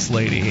love this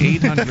lady.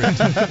 800.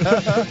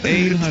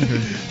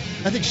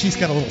 I think she's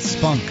got a little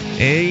spunk.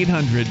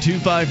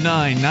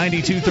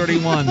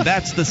 800-259-9231.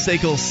 That's the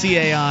SACL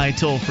CAI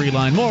toll-free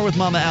line. More with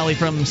Mama Allie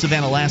from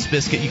Savannah Last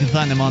Biscuit. You can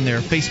find them on their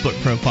Facebook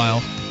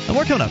profile. And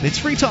we're coming up. It's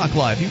Free Talk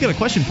Live. If you've got a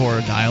question for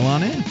her, dial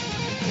on in.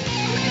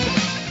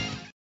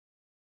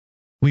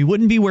 We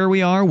wouldn't be where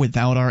we are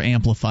without our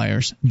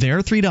amplifiers. Their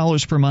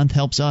 $3 per month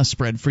helps us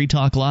spread Free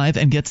Talk Live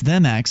and gets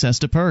them access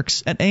to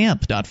perks at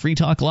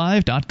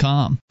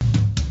amp.freetalklive.com.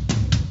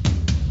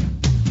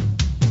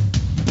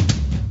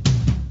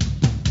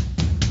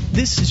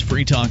 This is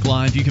Free Talk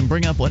Live. You can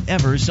bring up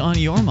whatever's on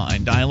your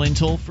mind. Dial in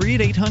toll-free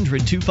at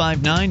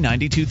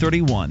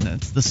 800-259-9231.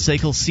 That's the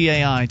SACL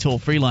CAI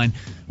toll-free line.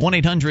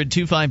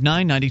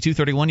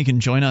 1-800-259-9231. You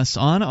can join us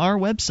on our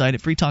website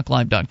at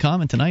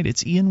freetalklive.com. And tonight,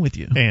 it's Ian with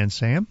you. And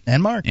Sam.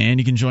 And Mark. And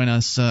you can join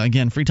us,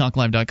 again,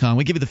 freetalklive.com.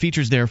 We give you the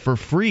features there for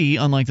free,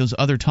 unlike those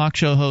other talk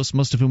show hosts,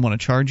 most of whom want to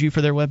charge you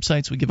for their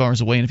websites. We give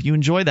ours away. And if you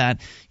enjoy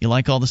that, you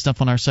like all the stuff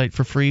on our site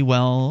for free,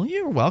 well,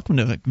 you're welcome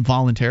to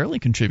voluntarily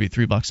contribute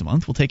 $3 a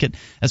month. We'll take it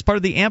as part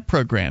of the AMP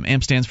program.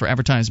 AMP stands for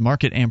Advertise,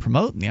 Market, and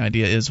Promote. And the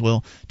idea is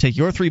we'll take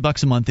your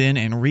 $3 a month in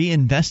and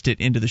reinvest it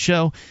into the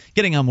show,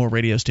 getting on more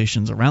radio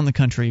stations around the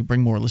country,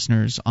 bring more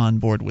listeners on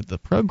board with the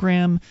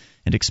program,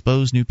 and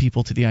expose new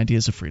people to the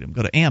ideas of freedom.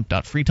 Go to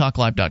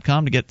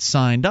amp.freetalklive.com to get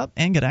signed up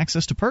and get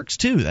access to perks,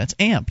 too. That's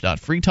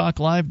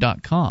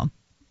amp.freetalklive.com.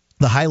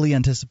 The highly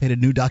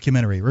anticipated new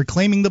documentary,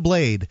 Reclaiming the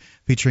Blade,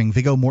 featuring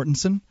Viggo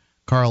Mortensen,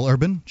 Carl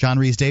Urban, John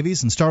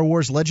Rhys-Davies, and Star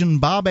Wars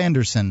legend Bob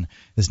Anderson,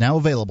 is now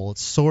available at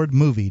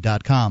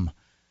swordmovie.com.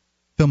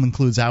 Film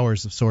includes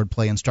hours of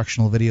swordplay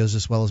instructional videos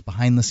as well as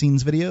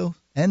behind-the-scenes video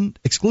and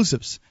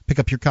exclusives. Pick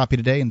up your copy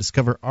today and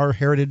discover our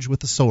heritage with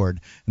the sword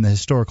and the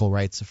historical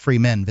rights of free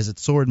men. Visit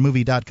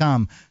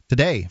swordmovie.com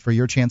today for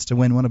your chance to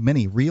win one of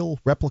many real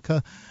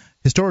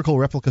historical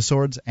replica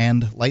swords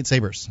and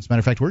lightsabers. As a matter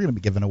of fact, we're going to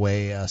be giving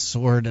away a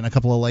sword and a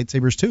couple of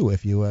lightsabers too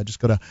if you just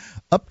go to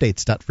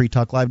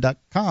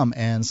updates.freetalklive.com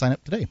and sign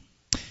up today.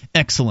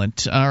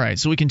 Excellent. All right,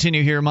 so we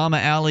continue here. Mama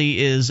Allie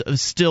is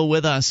still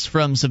with us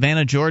from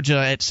Savannah, Georgia,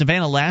 at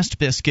Savannah Last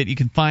Biscuit. You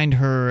can find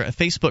her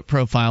Facebook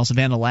profile,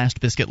 Savannah Last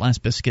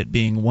Biscuit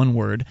being one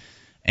word.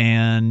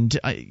 And,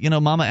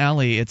 Mama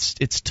Allie,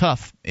 it's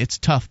tough. It's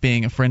tough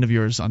being a friend of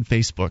yours on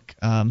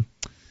Facebook.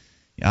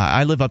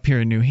 I live up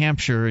here in New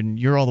Hampshire, and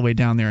you're all the way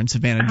down there in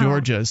Savannah,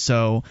 Georgia,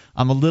 so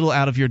I'm a little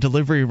out of your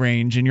delivery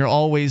range, and you're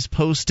always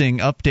posting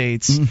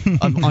updates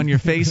on your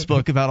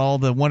Facebook about all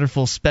the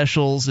wonderful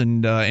specials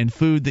and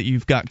food that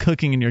you've got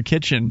cooking in your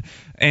kitchen,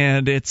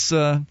 and it's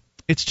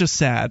just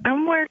sad.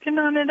 I'm working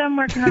on it.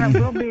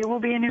 We'll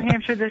be in New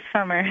Hampshire this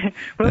summer.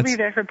 We'll be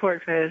there for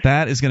Pork Fest.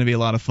 That is going to be a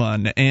lot of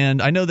fun.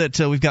 And I know that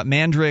we've got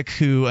Mandrick,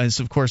 who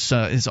is, of course,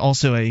 is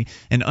also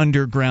an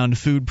underground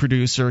food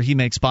producer. He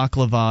makes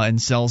baklava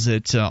and sells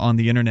it on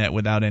the internet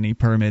without any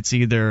permits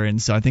either.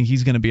 And so I think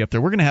he's going to be up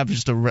there. We're going to have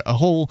just a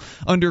whole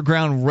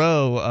underground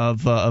row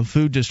of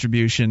food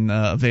distribution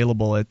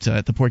available at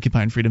the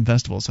Porcupine Freedom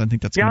Festival. So I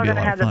think that's going to be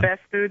a lot of fun. Y'all going to have the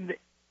best food.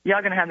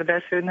 Y'all going to have the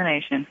best food in the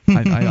nation.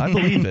 I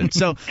believe it.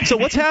 So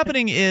what's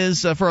happening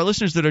is, for our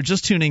listeners that are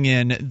just tuning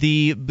in,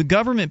 the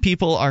government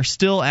people are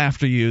still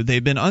after you.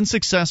 They've been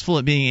unsuccessful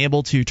at being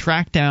able to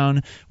track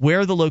down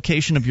where the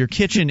location of your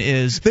kitchen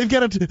is. They've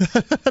got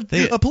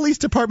a police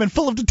department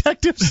full of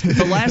detectives.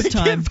 The last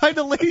time, can't find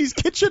a lady's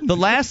kitchen. The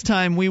last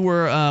time we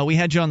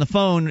had you on the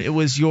phone, it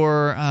was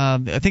I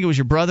think it was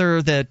your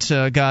brother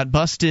that got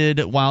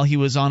busted while he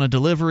was on a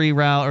delivery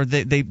route, or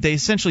they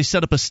essentially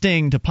set up a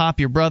sting to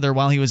pop your brother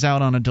while he was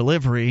out on a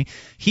delivery.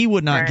 He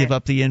would not give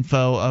up the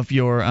info of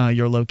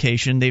your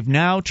location. They've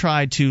now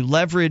tried to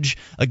leverage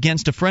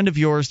against a friend of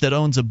yours that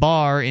owns a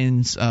bar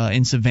in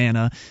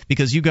Savannah,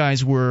 because you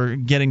guys were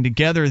getting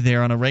together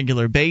there on a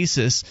regular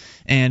basis,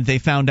 and they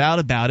found out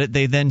about it.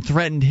 They then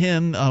threatened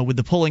him with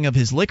the pulling of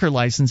his liquor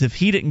license if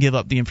he didn't give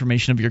up the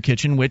information of your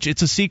kitchen, which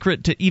it's a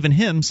secret to even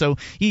him, so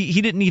he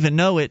didn't even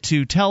know it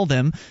to tell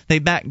them. They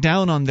backed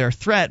down on their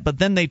threat, but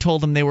then they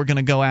told him they were going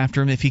to go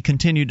after him if he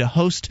continued to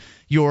host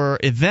your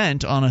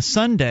event on a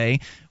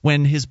Sunday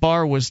when his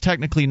bar was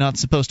technically not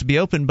supposed to be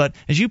open. But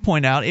as you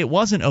point out, it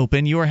wasn't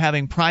open. You were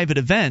having private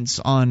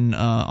events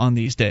on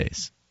these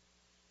days.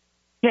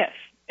 Yes,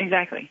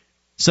 exactly.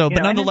 So,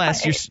 but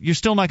nonetheless, you're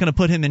still not going to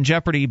put him in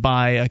jeopardy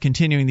by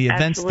continuing the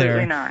events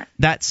there. Absolutely not.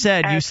 That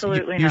said,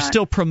 you're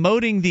still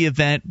promoting the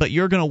event, but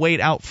you're going to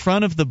wait out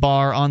front of the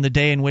bar on the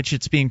day in which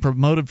it's being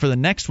promoted for the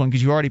next one,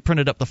 because you already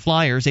printed up the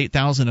flyers,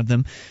 8,000 of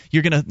them.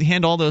 You're going to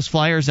hand all those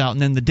flyers out, and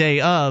then the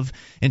day of,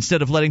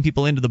 instead of letting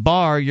people into the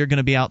bar, you're going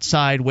to be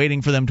outside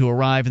waiting for them to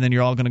arrive, and then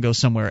you're all going to go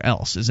somewhere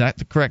else. Is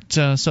that correct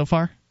so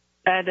far?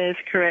 That is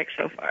correct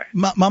so far.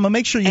 Mama,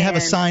 make sure you have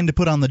a sign to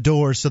put on the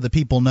door so that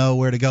people know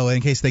where to go in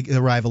case they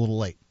arrive a little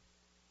late.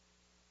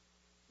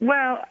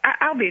 Well,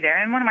 I'll be there,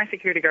 and one of my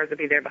security guards will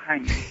be there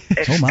behind me.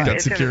 That's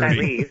as soon as I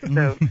leave.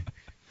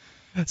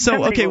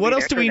 So okay, what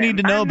else do we need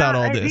to know about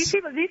all this?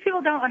 These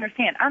people don't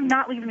understand. I'm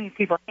not leaving these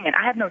people hanging.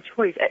 I have no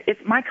choice.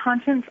 It's my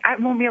conscience. I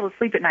won't be able to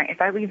sleep at night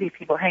if I leave these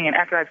people hanging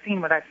after I've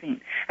seen what I've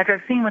seen, after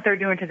I've seen what they're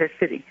doing to this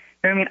city.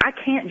 You know what I mean? I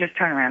can't just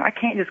turn around. I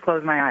can't just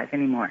close my eyes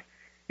anymore.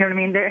 You know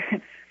what I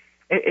mean?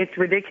 It's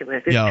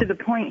ridiculous. It's to the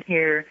point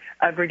here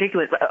of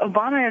ridiculous.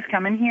 Obama is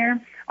coming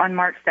here on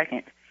March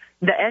 2nd.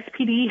 The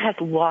SPD has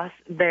lost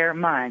their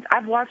minds.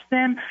 I've watched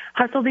them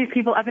hustle these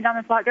people up and down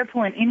the block. They're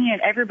pulling any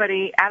and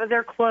everybody out of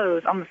their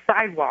clothes on the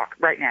sidewalk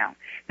right now.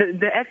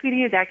 The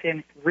SPD is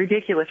acting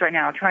ridiculous right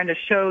now, trying to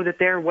show that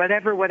they're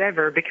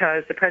whatever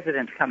because the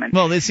president's coming.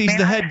 Well, he's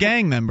the head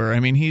gang member. I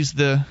mean, he's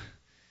the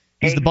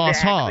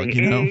boss hog,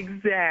 you know.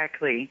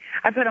 Exactly.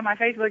 I put on my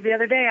Facebook the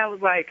other day, I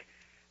was like,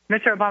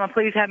 Mr. Obama,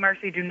 please have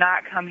mercy. Do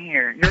not come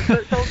here. Your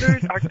foot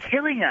soldiers are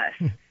killing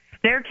us.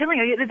 They're killing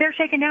us. They're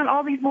shaking down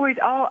all these boys.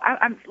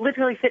 I'm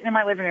literally sitting in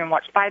my living room and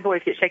watched 5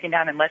 boys get shaken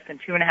down in less than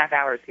 2.5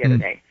 hours the other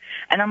day.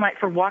 And I'm like,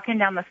 for walking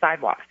down the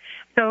sidewalk.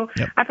 So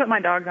I put my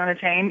dogs on a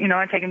chain. You know,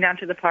 I take them down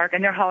to the park,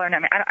 and they're hollering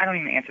at me. I don't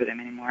even answer them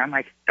anymore. I'm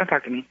like, don't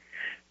talk to me.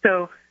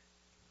 So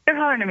they're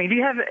hollering at me. Do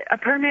you have a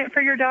permit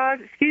for your dog?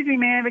 Excuse me,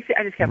 man.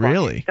 I just kept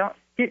really? Walking.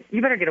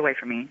 You better get away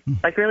from me.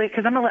 Like, really?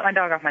 Because I'm going to let my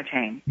dog off my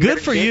chain. Good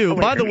for you.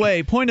 By the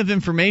way, point of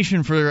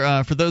information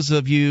for those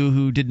of you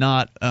who did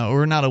not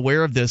or are not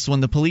aware of this, when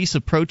the police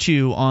approach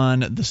you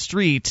on the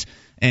street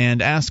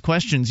and ask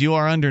questions, you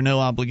are under no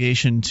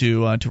obligation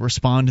to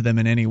respond to them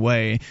in any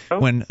way.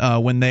 When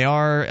they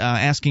are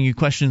asking you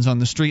questions on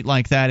the street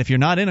like that, if you're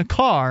not in a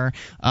car,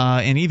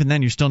 and even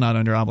then you're still not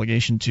under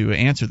obligation to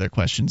answer their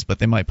questions, but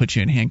they might put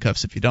you in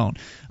handcuffs if you don't.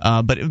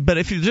 But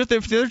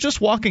if they're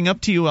just walking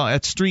up to you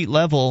at street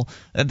level,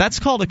 that's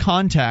called a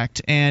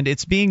contact, and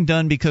it's being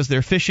done because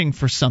they're fishing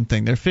for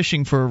something. They're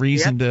fishing for a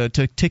reason to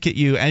ticket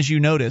you, as you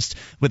noticed,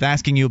 with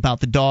asking you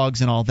about the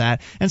dogs and all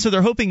that. And so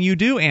they're hoping you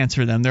do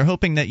answer them. They're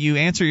hoping that you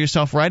answer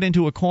yourself right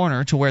into a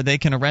corner to where they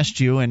can arrest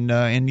you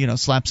and you know,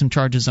 slap some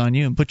charges on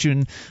you and put you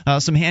in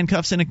some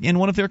handcuffs in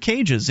one of their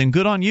cages. And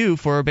good on you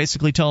for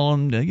basically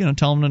telling them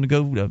to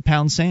go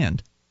pound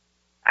sand.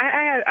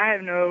 I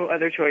have no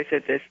other choice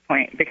at this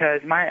point,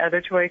 because my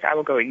other choice, I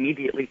will go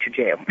immediately to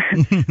jail.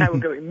 I will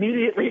go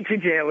immediately to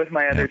jail with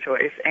my other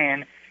choice,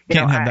 and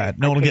can't have that.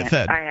 No one will get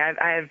fed.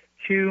 I have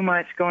too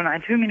much going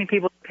on. Too many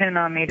people depend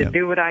on me to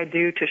do what I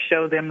do to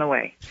show them the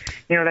way.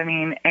 You know what I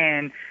mean?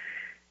 And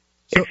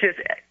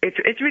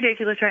it's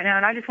ridiculous right now,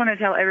 and I just want to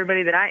tell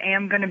everybody that I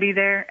am going to be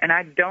there, and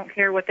I don't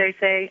care what they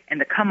say, and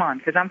to come on,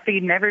 because I'm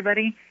feeding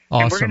everybody,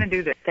 awesome. And we're going to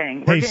do this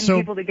thing. We're getting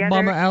people together.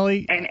 Mama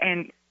Allie,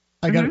 and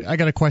I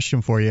got a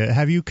question for you.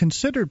 Have you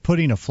considered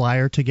putting a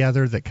flyer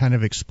together that kind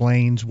of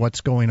explains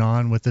what's going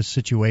on with this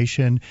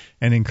situation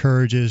and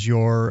encourages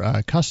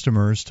your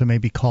customers to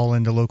maybe call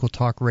into local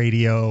talk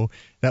radio?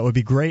 That would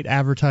be great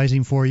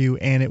advertising for you,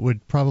 and it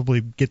would probably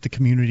get the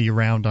community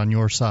around on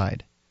your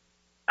side.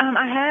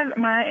 I have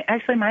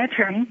my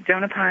attorney,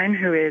 Jonah Pine,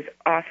 who is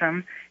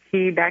awesome.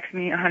 He backs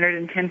me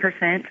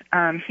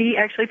 110%. He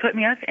actually put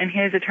me up, and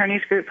his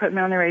attorney's group put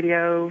me on the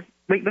radio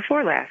week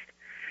before last.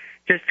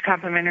 Just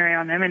complimentary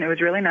on them, and it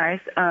was really nice.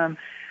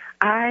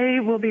 I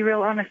will be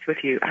real honest with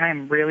you. I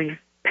am really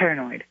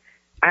paranoid.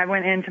 I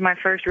went into my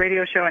first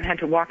radio show and had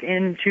to walk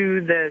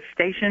into the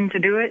station to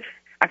do it.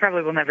 I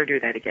probably will never do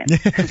that again.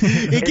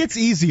 It gets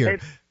easier.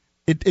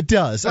 It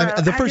does.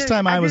 The first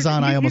time I was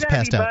on, I almost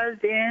passed out. You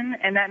buzzed in,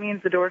 and that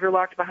means the doors are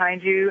locked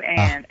behind you,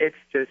 and it's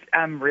just,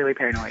 I'm really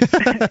paranoid.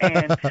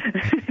 And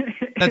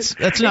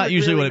that's not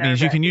usually what it means.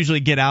 You can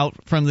usually get out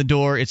from the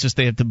door. It's just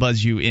they have to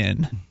buzz you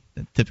in.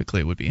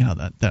 Typically, it would be how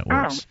that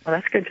works. Oh, well,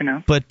 that's good to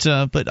know. But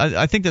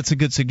I think that's a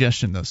good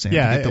suggestion, though, Sam, to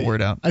get the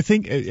word out. I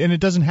think, and it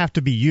doesn't have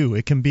to be you.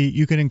 It can be,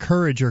 you can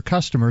encourage your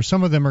customers.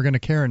 Some of them are going to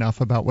care enough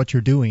about what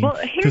you're doing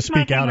to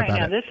speak out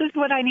about it. This is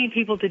what I need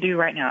people to do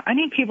right now. I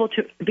need people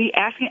to be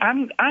asking.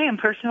 I am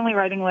personally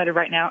writing a letter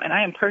right now, and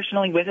I am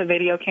personally with a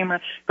video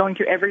camera going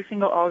to every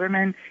single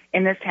alderman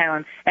in this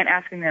town and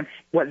asking them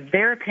what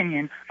their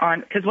opinion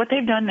on, because what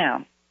they've done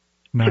now.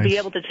 Nice. To be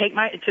able to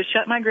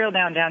shut my grill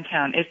down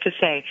downtown is to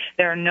say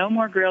there are no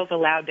more grills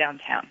allowed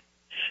downtown.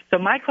 So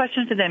my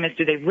question to them is,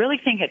 do they really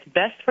think it's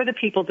best for the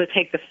people to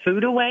take the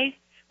food away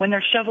when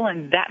they're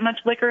shoveling that much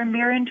liquor and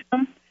beer into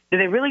them? Do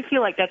they really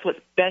feel like that's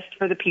what's best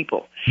for the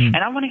people? And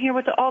I want to hear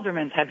what the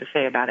aldermen have to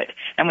say about it.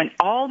 And when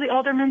all the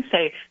aldermen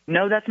say,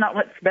 no, that's not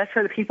what's best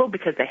for the people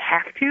because they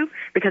have to,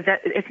 because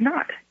it's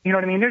not. You know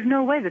what I mean? There's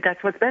no way that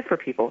that's what's best for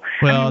people.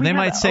 Well, they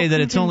might say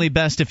that it's only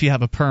best if you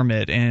have a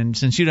permit, and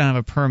since you don't have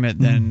a permit,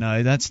 then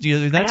that's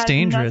dangerous. It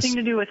has nothing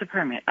to do with a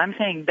permit. I'm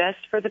saying best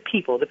for the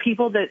people. The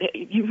people that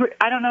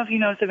I don't know if you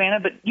know,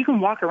 Savannah, but you can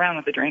walk around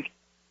with a drink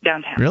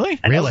downtown. Really?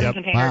 Really?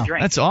 Wow.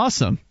 That's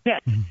awesome. Yeah.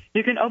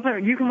 You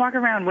can walk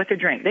around with a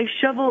drink. They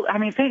shovel. I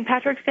mean, St.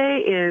 Patrick's Day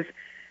is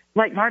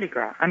like Mardi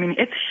Gras. I mean,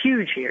 it's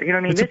huge here. You know what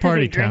I mean? It's a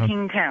party is a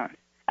drinking town,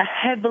 a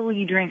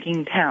heavily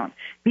drinking town.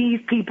 These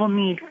people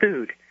need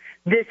food.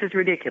 This is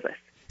ridiculous.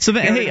 So,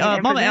 hey,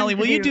 Mama Allie,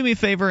 will you do me a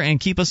favor and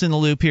keep us in the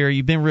loop here?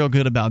 You've been real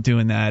good about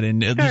doing that.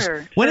 And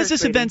when is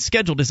this event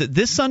scheduled? Is it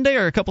this Sunday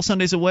or a couple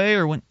Sundays away,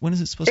 or when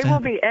is it supposed to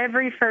happen? It will be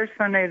every first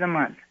Sunday of the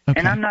month,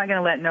 and I'm not going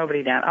to let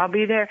nobody down. I'll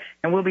be there,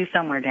 and we'll be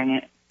somewhere, dang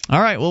it.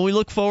 All right, well, we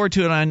look forward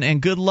to it, and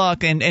good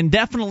luck, and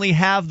definitely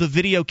have the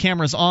video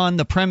cameras on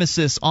the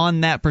premises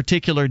on that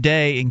particular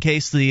day in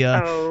case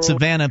the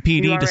Savannah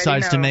PD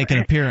decides to make an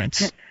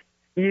appearance.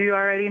 You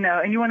already know.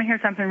 And you want to hear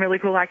something really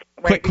cool? I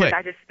can't wait because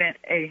I just spent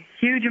a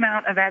huge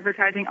amount of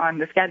advertising on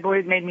the Scat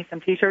Boys made me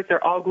some T-shirts.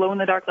 They're all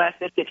glow-in-the-dark Last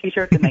Biscuit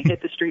T-shirts, and they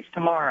hit the streets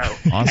tomorrow.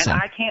 Awesome.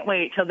 And I can't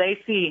wait till they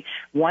see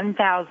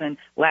 1,000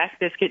 Last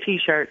Biscuit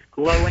T-shirts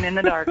glowing in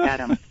the dark at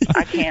them.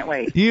 I can't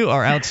wait. You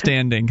are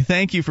outstanding.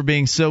 Thank you for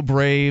being so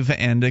brave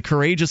and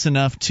courageous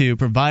enough to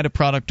provide a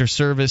product or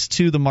service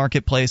to the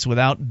marketplace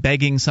without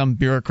begging some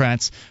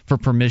bureaucrats for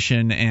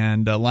permission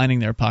and lining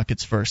their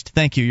pockets first.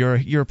 Thank you.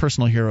 You're a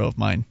personal hero of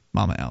mine,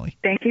 Mama Allie.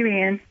 Thank you,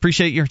 Ian.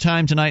 Appreciate your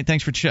time tonight.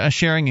 Thanks for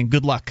sharing, and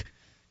good luck.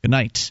 Good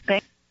night.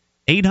 Thanks.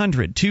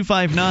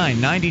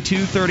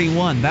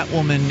 800-259-9231. That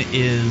woman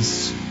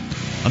is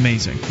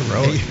amazing.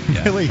 Heroic.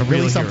 Yeah, really, a real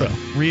really hero. something.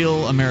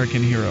 Real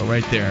American hero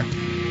right there.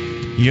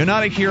 You're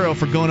not a hero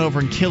for going over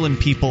and killing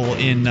people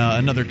in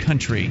another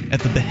country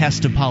at the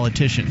behest of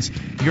politicians.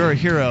 You're a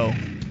hero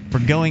for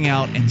going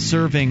out and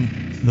serving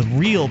the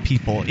real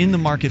people in the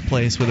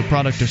marketplace with a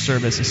product or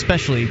service,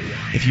 especially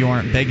if you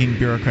aren't begging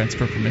bureaucrats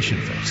for permission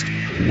first.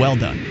 Well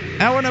done.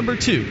 Hour number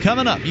 2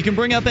 coming up. You can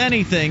bring up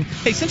anything.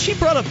 Hey, since she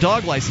brought up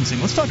dog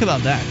licensing, let's talk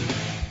about that.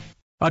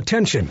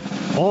 Attention,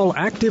 all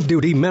active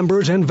duty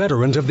members and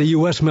veterans of the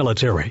U.S.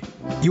 military.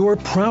 Your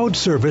proud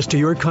service to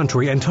your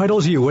country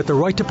entitles you with the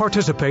right to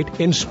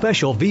participate in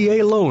special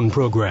VA loan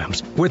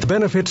programs with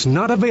benefits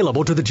not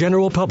available to the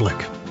general public,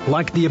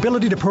 like the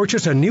ability to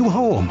purchase a new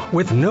home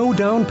with no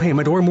down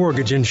payment or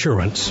mortgage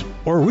insurance,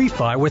 or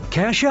refi with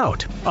cash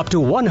out, up to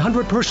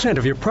 100%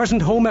 of your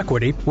present home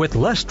equity with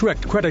less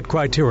strict credit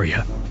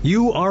criteria.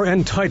 You are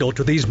entitled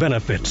to these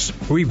benefits.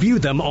 Review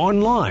them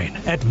online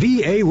at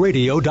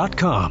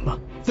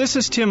varadio.com. This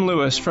is Tim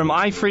Lewis from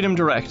iFreedom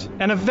Direct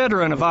and a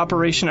veteran of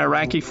Operation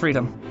Iraqi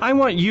Freedom. I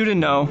want you to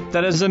know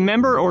that as a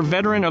member or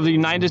veteran of the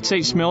United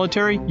States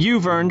military,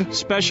 you've earned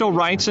special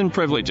rights and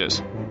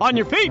privileges. On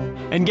your feet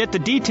and get the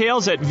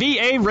details at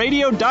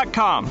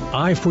varadio.com.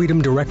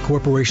 iFreedom Direct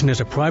Corporation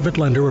is a private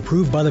lender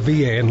approved by the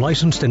VA and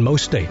licensed in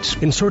most states.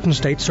 In certain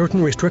states,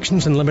 certain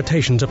restrictions and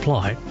limitations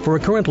apply. For a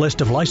current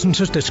list of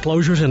licenses,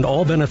 disclosures, and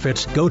all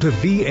benefits, go to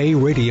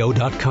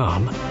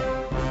varadio.com.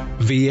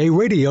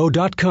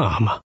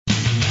 varadio.com.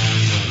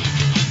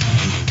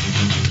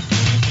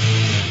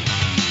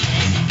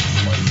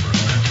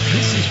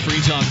 This is Free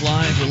Talk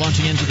Live. We're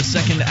launching into the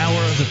second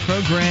hour of the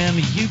program.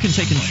 You can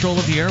take control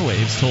of the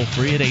airwaves toll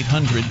free at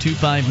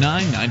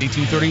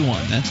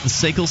 800-259-9231. That's the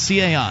SACL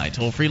CAI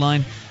toll free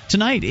line.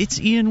 Tonight, it's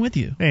Ian with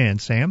you.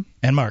 And Sam.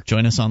 And Mark.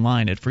 Join us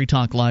online at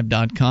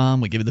freetalklive.com.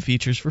 We give you the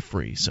features for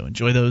free, so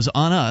enjoy those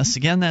on us.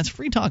 Again, that's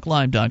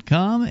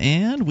freetalklive.com.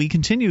 And we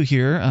continue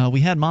here. We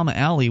had Mama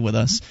Allie with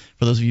us,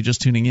 for those of you just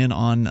tuning in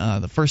on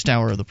the first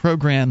hour of the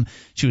program.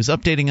 She was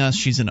updating us.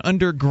 She's an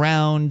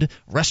underground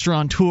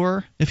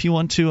restaurateur, if you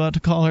want to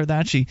call her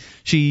that. She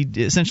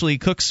essentially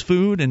cooks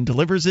food and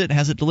delivers it,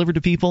 has it delivered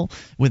to people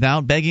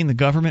without begging the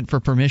government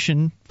for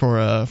permission for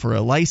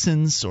a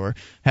license or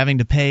having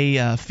to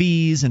pay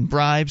fees and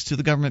bribes to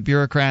the government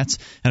bureaucrats.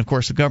 And of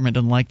course, the government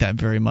doesn't like that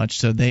very much,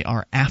 so they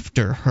are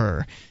after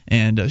her.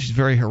 And she's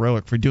very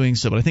heroic for doing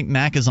so. But I think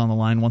Mac is on the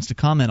line, wants to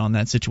comment on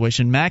that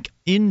situation. Mac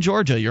in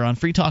Georgia, you're on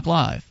Free Talk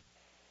Live.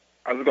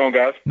 How's it going,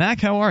 guys?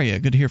 Mac, how are you?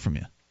 Good to hear from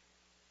you.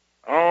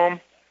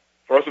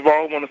 First of all,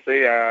 I want to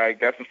say I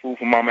got some food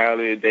from Mama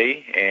Allie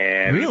today,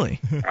 and really,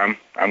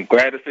 I'm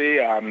glad to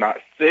say I'm not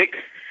sick.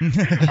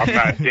 I'm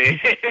not dead.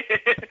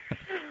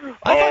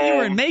 I thought you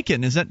were in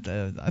Macon. Is that?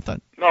 I thought.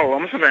 No,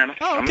 I'm in Savannah.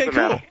 Oh, okay,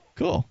 Savannah.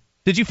 Cool.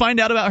 Did you find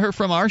out about her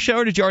from our show,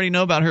 or did you already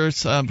know about her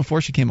before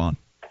she came on?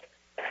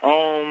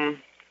 On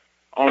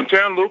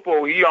Chan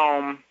Lupo, he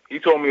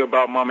told me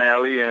about Mama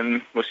Allie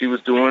and what she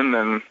was doing,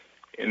 and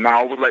I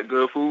always like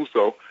good food,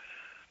 so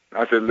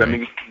I said, I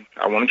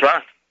want to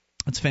try.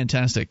 That's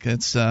fantastic.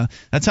 That's how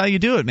you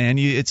do it, man.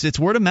 It's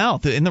word of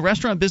mouth. In the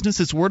restaurant business,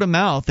 it's word of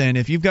mouth. And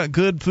if you've got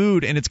good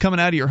food and it's coming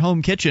out of your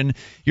home kitchen,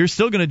 you're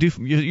still going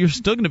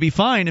to be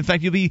fine. In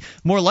fact, you'll be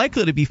more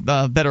likely to be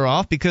better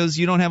off because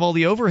you don't have all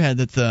the overhead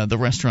that the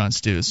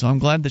restaurants do. So I'm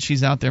glad that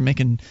she's out there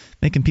making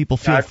people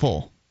feel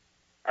full.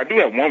 I do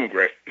have one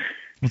regret.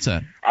 What's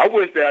that? I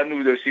wish that I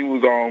knew that she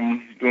was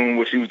doing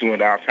what she was doing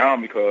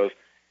downtown because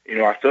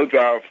I still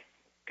drive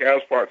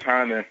cabs part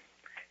time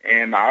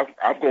and I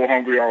go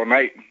hungry all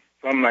night.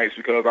 Some nights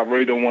because I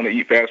really don't want to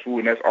eat fast food,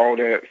 and that's all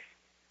that's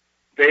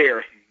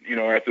there,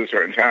 after a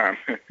certain time.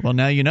 Well,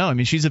 now you know. I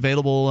mean, she's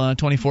available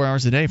 24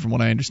 hours a day, from what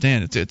I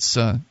understand.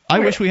 I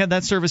wish we had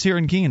that service here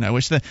in Keene. I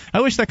wish that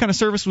kind of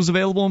service was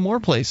available in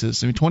more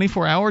places. I mean,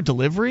 24-hour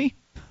delivery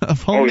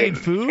of homemade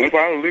food.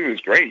 24-hour delivery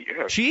is great.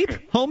 Yeah.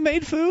 Cheap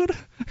homemade food.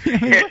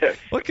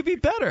 What could be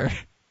better?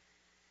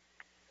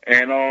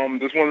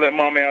 And just want to let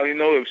Mama Allie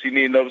know if she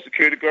needs another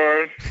security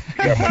guard, you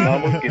got my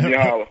number. Give me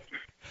a holler.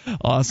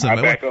 Awesome.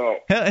 I'll back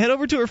up. Head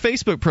over to her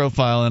Facebook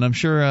profile, and I'm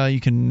sure you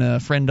can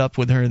friend up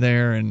with her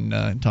there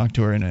and talk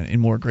to her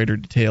in more greater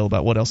detail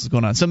about what else is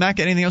going on. So,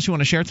 Mac, anything else you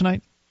want to share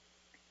tonight?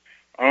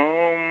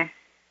 I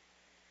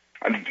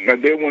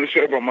did want to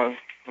share about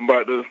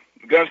the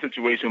gun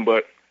situation,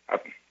 but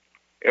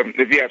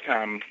if you have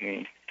time,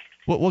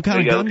 what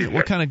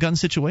kind of gun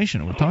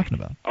situation are we talking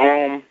about?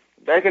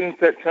 back in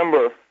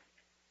September,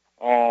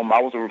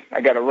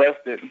 I got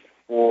arrested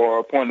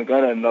for pointing a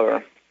gun at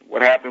another.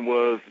 What happened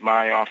was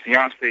my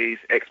fiance's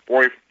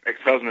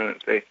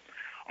ex-husband,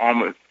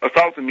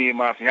 assaulted me and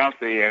my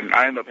fiance, and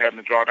I ended up having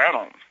to draw down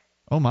on him.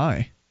 Oh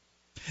my!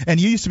 And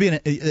you used to be an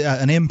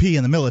MP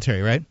in the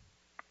military, right?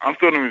 I'm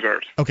still in the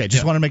reserves. Okay,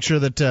 just want to make sure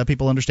that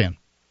people understand.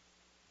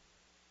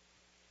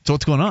 So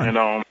what's going on? And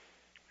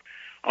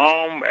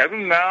as of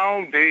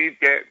now, they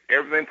got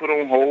everything put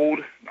on hold.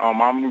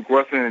 I'm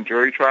requesting a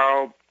jury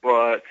trial,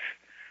 but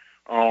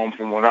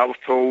from what I was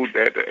told,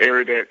 that the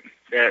area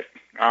that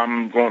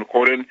I'm going to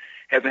court in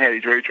hasn't had a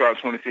jury trial in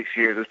 26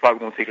 years. It's probably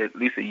going to take at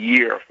least a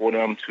year for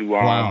them to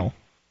wow.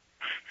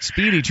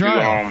 Speedy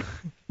trial.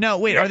 Now,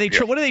 wait,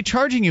 yeah, what are they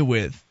charging you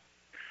with?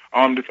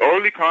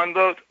 Disorderly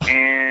conduct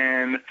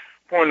and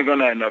pointing a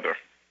gun at another.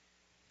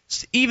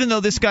 Even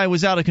though this guy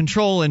was out of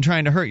control and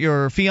trying to hurt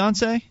your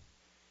fiance?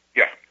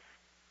 Yeah.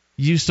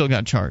 You still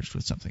got charged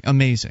with something.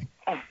 Amazing.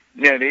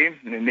 Yeah,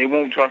 they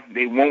won't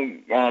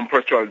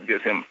press charges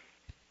against him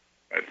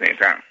at the same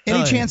time.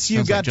 Any chance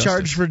you got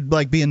charged for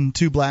being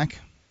too black?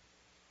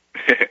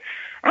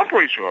 I'm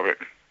pretty sure of it.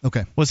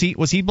 Okay. Was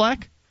he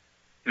black?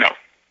 No.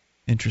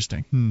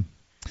 Interesting.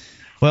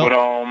 Well, but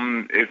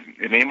if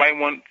anybody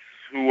wants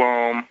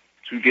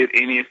to get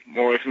any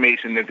more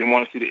information, if they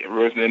want to see the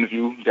original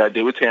interview that I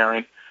did with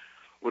Taryn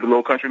with the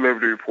Low Country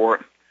Liberty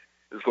Report,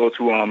 just go to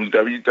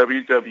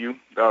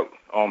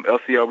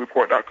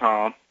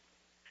www.lclreport.com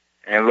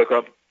and look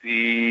up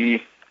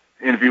the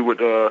interview with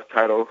the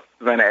title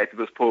 "Savannah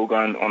Activist Pull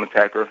Gun on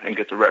Attacker and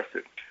Gets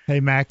Arrested." Hey,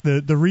 Mac,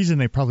 the reason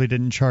they probably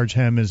didn't charge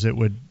him is it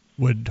would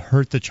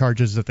hurt the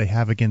charges that they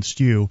have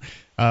against you.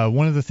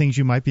 One of the things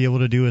you might be able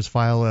to do is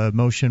file a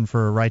motion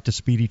for a right to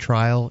speedy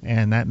trial,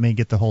 and that may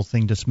get the whole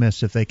thing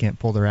dismissed if they can't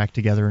pull their act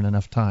together in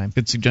enough time.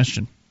 Good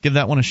suggestion. Give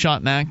that one a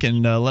shot, Mac,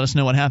 and let us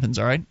know what happens,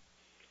 all right?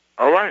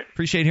 All right.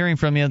 Appreciate hearing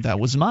from you. That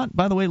was not,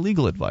 by the way,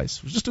 legal advice.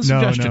 It was just a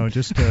suggestion. No,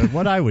 just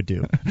what I would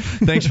do.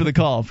 Thanks for the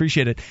call.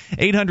 Appreciate it.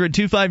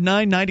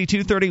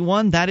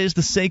 800-259-9231. That is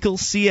the SACL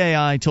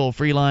CAI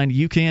toll-free line.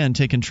 You can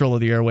take control of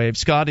the airwaves.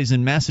 Scott is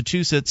in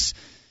Massachusetts.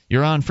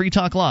 You're on Free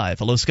Talk Live.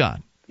 Hello,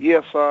 Scott.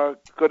 Yes,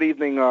 good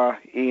evening,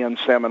 Ian,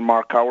 Sam, and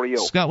Mark. How are you?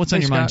 Scott, what's on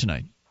your mind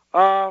tonight?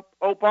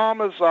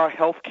 Obama's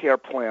health care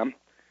plan,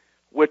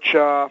 which,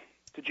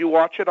 did you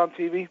watch it on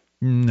TV?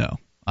 No.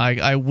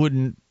 I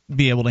wouldn't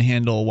be able to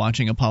handle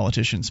watching a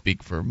politician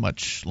speak for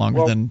much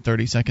longer than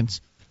 30 seconds.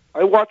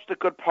 I watched a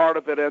good part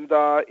of it, and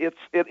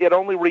it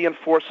only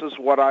reinforces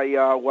what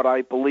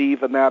I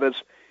believe, and that is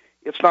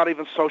it's not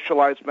even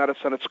socialized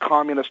medicine, it's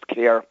communist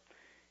care.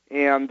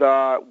 And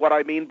what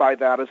I mean by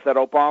that is that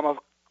Obama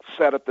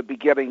said at the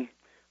beginning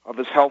of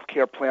his health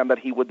care plan that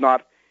he would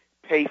not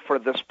pay for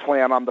this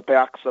plan on the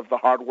backs of the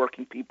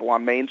hardworking people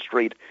on Main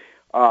Street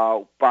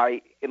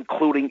by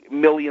including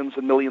millions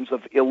and millions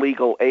of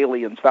illegal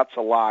aliens. That's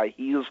a lie.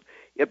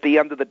 At the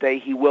end of the day,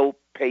 he will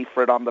pay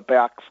for it on the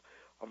backs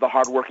of the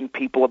hardworking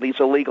people, and these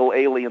illegal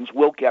aliens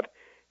will get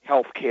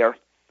health care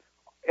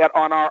at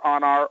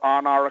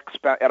our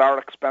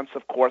expense,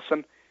 of course.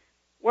 And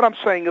what I'm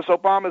saying is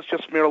Obama is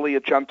just merely a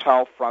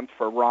Gentile front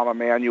for Rahm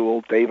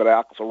Emanuel, David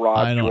Axelrod,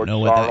 I don't George know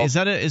what Soros.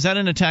 that is. Is that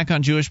an attack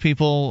on Jewish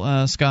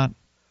people, Scott?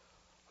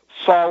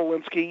 Saul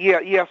Alinsky,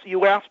 yes.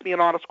 You asked me an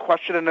honest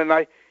question, and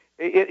then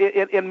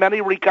in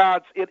many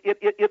regards,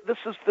 this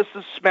is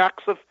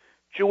smacks of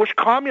Jewish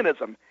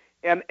communism.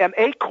 And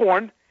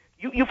Acorn,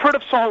 you've heard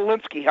of Saul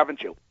Alinsky,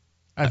 haven't you?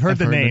 I've heard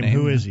the name.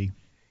 Who is he?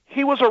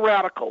 He was a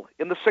radical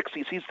in the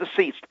 60s. He's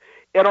deceased.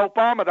 And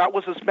Obama, that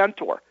was his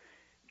mentor.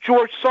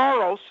 George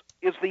Soros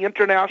is the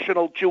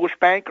international Jewish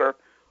banker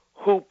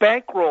who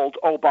bankrolled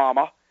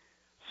Obama.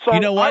 So you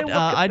know what?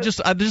 I'd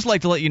just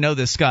like to let you know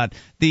this, Scott.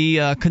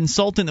 The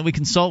consultant that we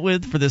consult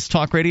with for this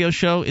talk radio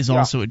show is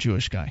also a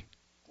Jewish guy.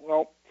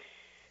 Well,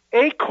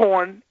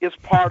 Acorn is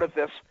part of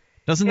this.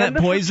 Doesn't that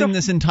poison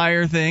this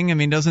entire thing? I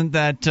mean, doesn't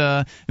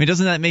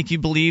that make you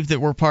believe that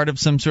we're part of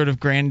some sort of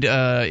grand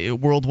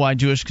worldwide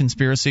Jewish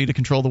conspiracy to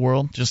control the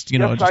world? Yes,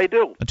 I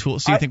do. A tool.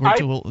 So you think we're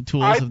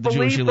tools of the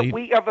Jewish elite? I believe that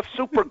we have a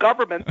super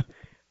government,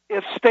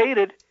 is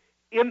stated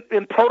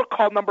in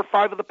Protocol Number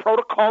 5 of the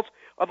Protocols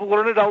of the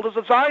Learned Elders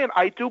of Zion.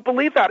 I do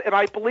believe that, and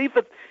I believe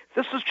that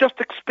this is just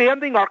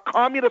expanding our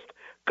communist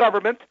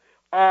government,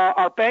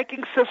 our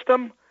banking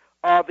system,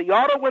 the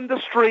auto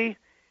industry.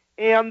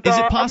 And, is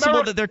it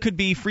possible that there could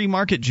be free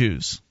market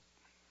Jews?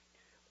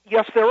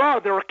 Yes, there are.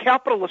 There are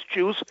capitalist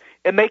Jews,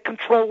 and they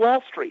control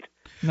Wall Street.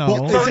 No.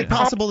 Well, is it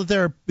possible that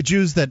there are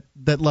Jews that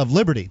love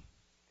liberty,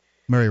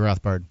 Murray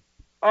Rothbard?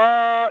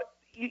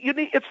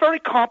 It's very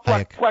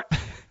complex.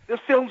 There's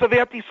films of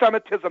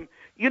anti-Semitism.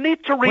 You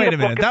need to read a book.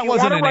 Minute. That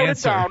wasn't an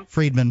answer.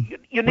 Friedman.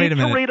 You need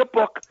to read a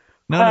book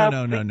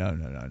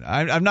No.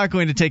 I'm not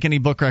going to take any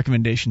book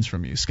recommendations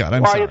from you, Scott.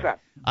 I'm Why sorry. is that?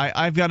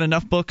 I've got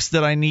enough books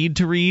that I need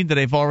to read that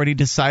I've already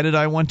decided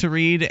I want to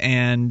read,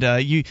 and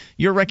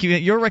your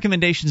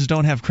recommendations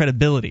don't have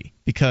credibility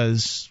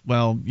because,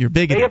 well, you're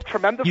bigoted. They have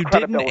tremendous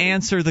credibility. You didn't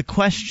answer the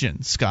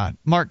question, Scott.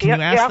 Mark, can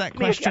you ask that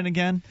question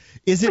again?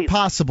 Is it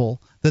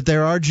possible that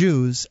there are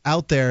Jews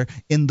out there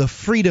in the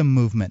freedom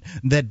movement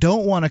that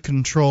don't want to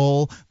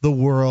control the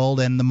world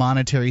and the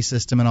monetary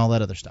system and all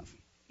that other stuff?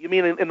 You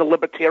mean in the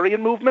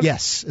libertarian movement?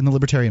 Yes, in the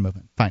libertarian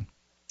movement. Fine.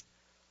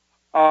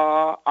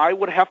 I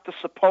would have to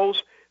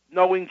suppose,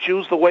 knowing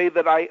Jews the way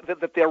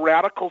that they're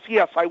radicals,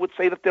 yes, I would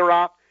say that there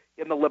are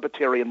in the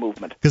libertarian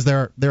movement. Because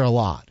there are a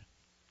lot.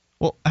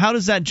 Well, how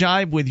does that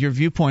jibe with your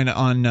viewpoint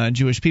on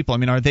Jewish people? I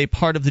mean, are they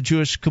part of the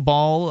Jewish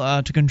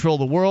cabal to control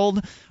the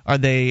world? Are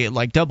they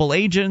like double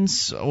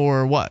agents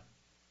or what?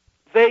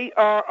 They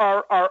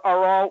are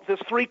all.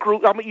 There's three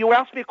groups. I mean, you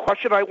asked me a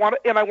question, I want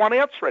to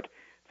answer it.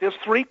 There's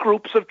three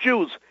groups of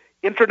Jews: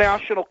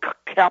 international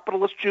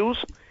capitalist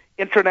Jews,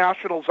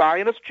 international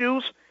Zionist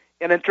Jews,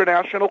 and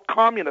international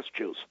communist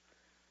Jews.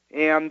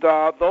 And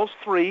those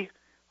three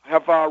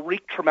have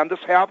wreaked tremendous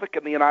havoc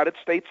in the United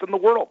States and the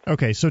world.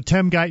 Okay, so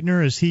Tim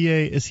Geithner, is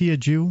he a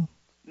Jew?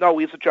 No,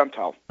 he's a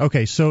Gentile.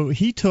 Okay, so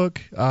he took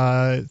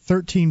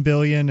 $13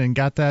 billion and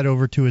got that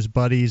over to his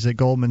buddies at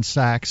Goldman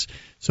Sachs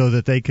so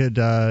that they could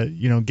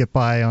get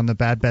by on the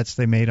bad bets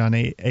they made on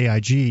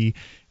AIG.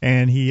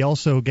 And he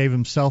also gave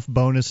himself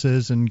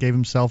bonuses and gave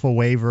himself a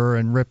waiver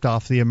and ripped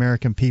off the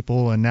American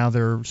people, and now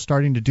they're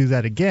starting to do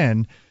that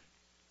again.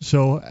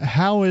 So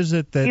how is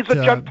it that... He's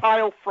a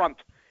Gentile front.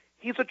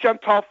 He's a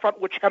Gentile front,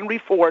 which Henry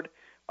Ford...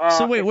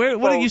 So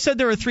wait, you said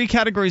there are three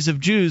categories of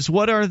Jews.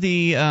 What are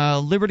the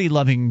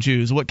liberty-loving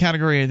Jews? What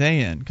category are they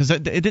in? Because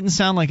it didn't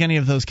sound like any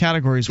of those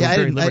categories were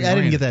very liberty-oriented. I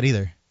didn't get that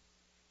either.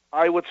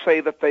 I would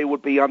say that they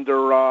would be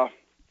under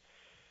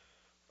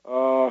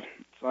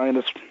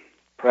Zionist,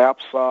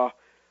 perhaps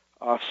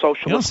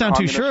socialist. You don't sound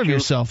too sure of Jews.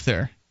 Yourself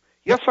there.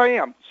 Yes, I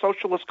am.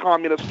 Socialist,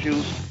 communist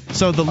Jews.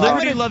 So the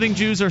liberty-loving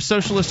Jews are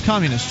socialist,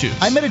 communist Jews.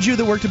 I met a Jew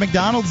that worked at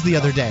McDonald's the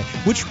other day.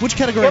 Which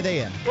category are they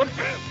in?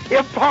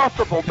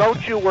 Impossible. No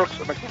Jew works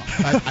at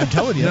McDonald's. I'm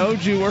telling you. No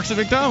Jew works at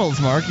McDonald's,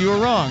 Mark. You were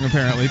wrong,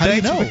 apparently. How do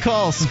you Thanks know? for the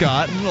call,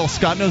 Scott. Well,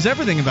 Scott knows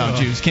everything about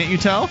Jews. Can't you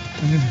tell?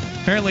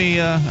 Apparently,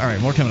 all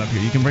right, more coming up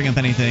here. You can bring up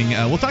anything.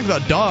 We'll talk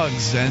about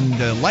dogs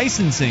and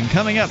licensing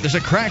coming up. There's a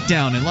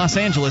crackdown in Los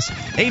Angeles.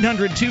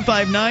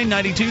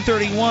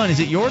 800-259-9231. Is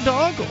it your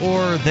dog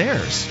or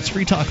theirs? It's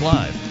Free Talk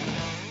Live.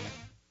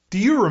 Do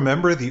you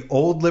remember the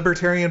old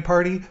Libertarian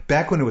Party,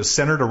 back when it was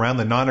centered around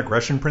the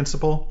non-aggression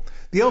principle?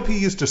 The LP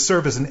used to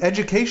serve as an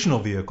educational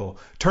vehicle,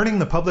 turning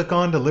the public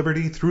on to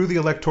liberty through the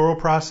electoral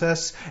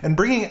process and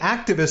bringing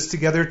activists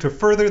together to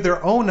further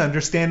their own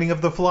understanding of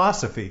the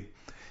philosophy.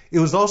 It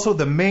was also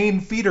the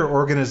main feeder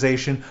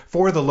organization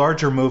for the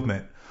larger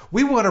movement.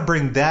 We want to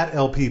bring that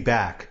LP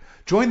back.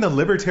 Join the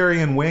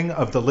Libertarian wing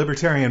of the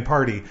Libertarian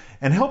Party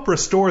and help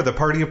restore the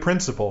party of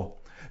principle.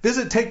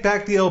 Visit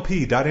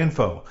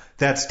TakeBackTheLP.info.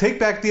 That's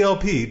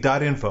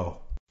TakeBackTheLP.info.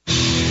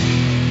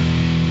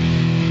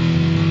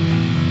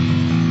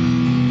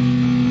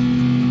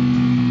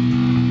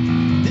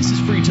 This is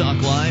Free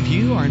Talk Live.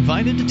 You are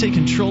invited to take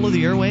control of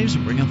the airwaves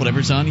and bring up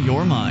whatever's on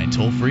your mind.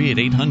 Toll free at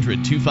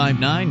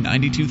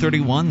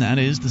 800-259-9231. That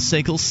is the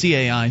SACL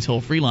CAI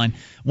toll free line.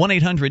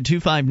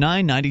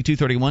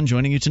 1-800-259-9231.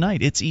 Joining you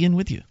tonight, it's Ian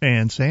with you.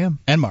 And Sam.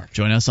 And Mark.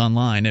 Join us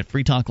online at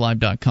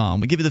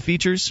freetalklive.com. We give you the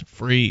features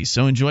free,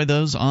 so enjoy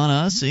those on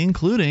us,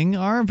 including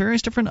our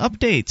various different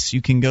updates.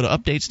 You can go to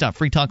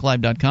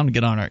updates.freetalklive.com to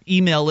get on our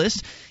email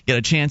list, get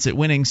a chance at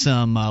winning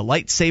some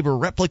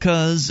lightsaber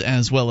replicas,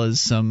 as well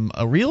as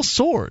a real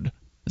sword,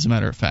 as a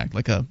matter of fact,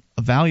 like a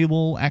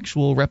valuable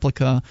actual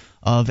replica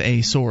of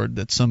a sword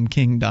that some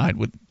king died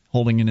with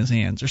holding in his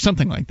hands or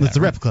something like that. It's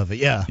a replica of it,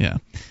 yeah. Yeah.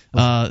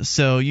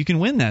 So you can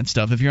win that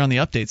stuff if you're on the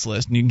updates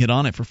list, and you can get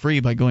on it for free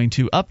by going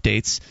to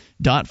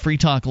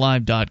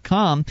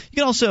updates.freetalklive.com. You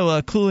can also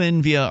clue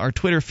in via our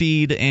Twitter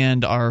feed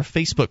and our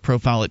Facebook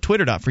profile at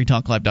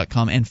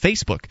twitter.freetalklive.com and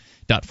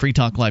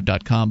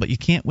facebook.freetalklive.com, but you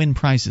can't win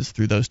prizes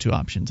through those two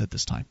options at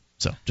this time.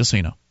 So just so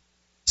you know.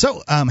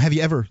 So, have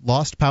you ever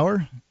lost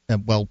power?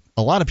 Well,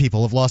 a lot of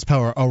people have lost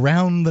power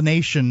around the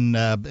nation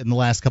in the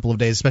last couple of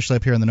days, especially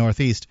up here in the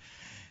Northeast.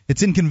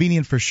 It's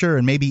inconvenient for sure,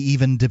 and maybe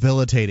even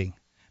debilitating.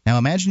 Now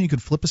imagine you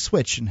could flip a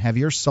switch and have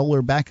your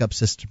solar backup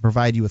system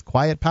provide you with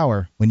quiet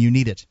power when you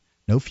need it.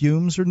 No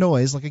fumes or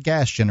noise like a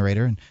gas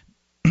generator, and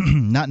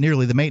not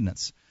nearly the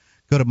maintenance.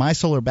 Go to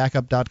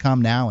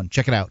mysolarbackup.com now and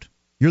check it out.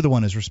 You're the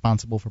one who's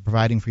responsible for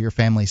providing for your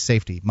family's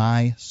safety.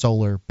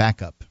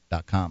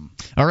 mysolarbackup.com.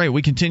 All right,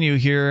 we continue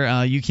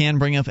here. You can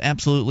bring up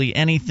absolutely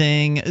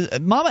anything.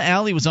 Mama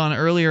Allie was on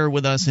earlier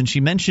with us, and she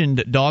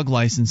mentioned dog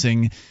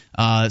licensing.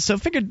 So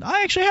figured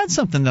I actually had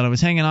something that I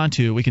was hanging on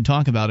to we can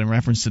talk about in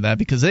reference to that,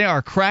 because they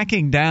are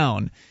cracking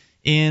down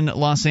in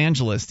Los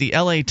Angeles. The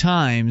LA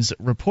Times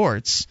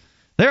reports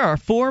there are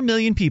 4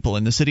 million people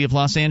in the city of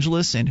Los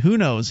Angeles and who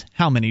knows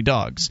how many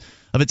dogs.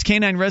 Of its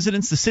canine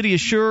residents, the city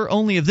is sure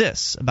only of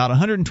this: about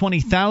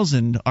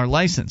 120,000 are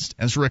licensed,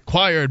 as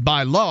required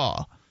by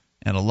law,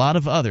 and a lot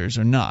of others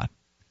are not.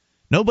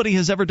 Nobody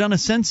has ever done a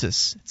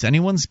census. It's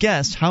anyone's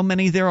guess how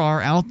many there are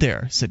out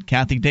there, said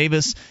Kathy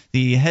Davis,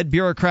 the head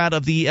bureaucrat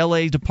of the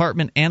L.A.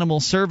 Department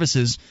Animal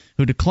Services,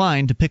 who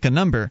declined to pick a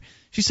number.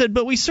 She said,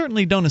 but we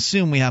certainly don't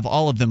assume we have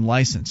all of them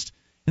licensed.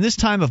 In this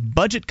time of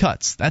budget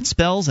cuts, that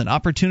spells an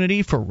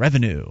opportunity for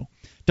revenue.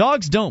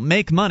 Dogs don't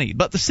make money,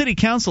 but the city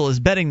council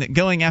is betting that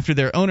going after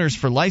their owners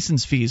for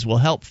license fees will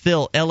help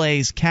fill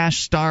L.A.'s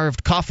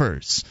cash-starved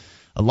coffers.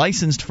 A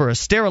licensed for a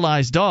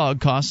sterilized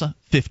dog costs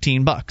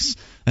 $15.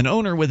 An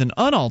owner with an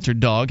unaltered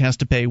dog has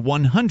to pay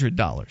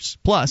 $100,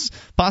 plus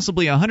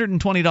possibly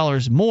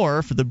 $120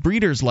 more for the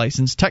breeder's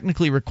license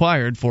technically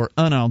required for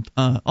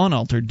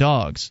unaltered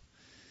dogs.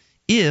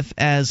 If,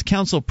 as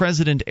Council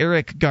President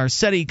Eric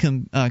Garcetti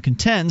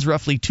contends,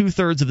 roughly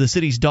two-thirds of the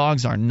city's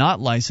dogs are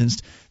not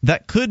licensed,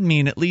 that could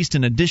mean at least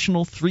an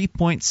additional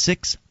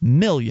 $3.6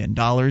 million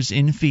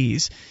in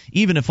fees,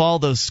 even if all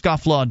those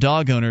scofflaw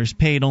dog owners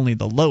paid only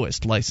the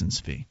lowest license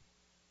fee.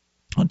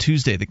 On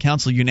Tuesday, the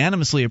council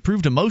unanimously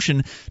approved a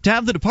motion to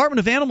have the Department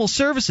of Animal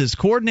Services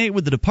coordinate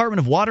with the Department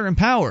of Water and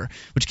Power,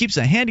 which keeps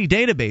a handy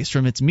database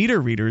from its meter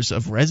readers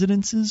of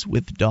residences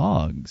with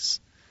dogs.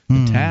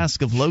 The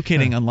task of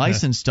locating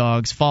unlicensed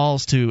dogs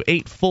falls to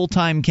 8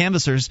 full-time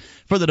canvassers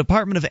for the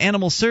Department of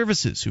Animal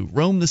Services who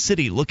roam the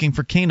city looking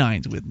for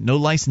canines with no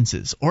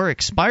licenses or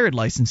expired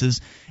licenses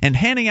and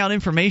handing out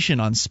information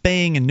on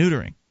spaying and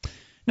neutering.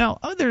 Now,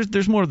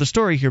 there's more of the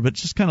story here, but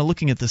just kind of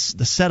looking at the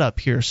setup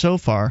here so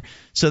far.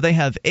 So they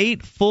have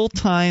 8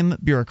 full-time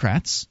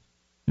bureaucrats.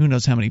 Who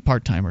knows how many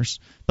part-timers?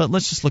 But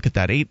let's just look at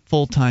that. 8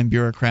 full-time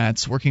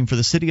bureaucrats working for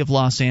the city of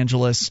Los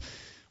Angeles.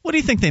 What do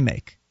you think they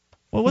make?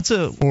 Well, what's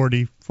a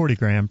 40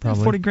 grand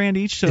probably. 40 grand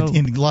each. So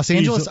in Los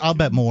Angeles, I'll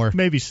bet more.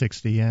 Maybe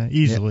 60, yeah,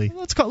 easily. Yeah.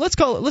 Let's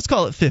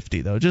call it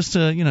 50 though, just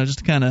to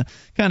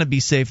kind of be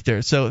safe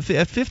there. So at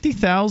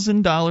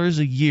 $50,000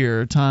 a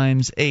year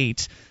times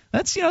 8,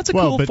 that's it's a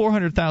cool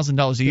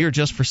 $400,000 a year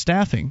just for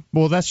staffing.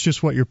 Well, that's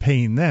just what you're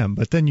paying them,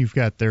 but then you've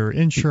got their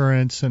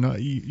insurance and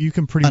you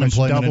can pretty much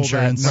double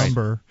insurance. that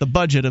number. Right. The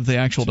budget of the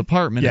actual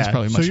department is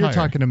probably much higher. So you're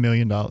talking $1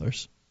 million.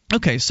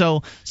 Okay,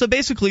 so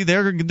basically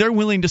they're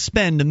willing to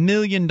spend $1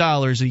 million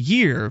a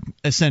year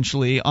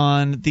essentially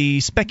on the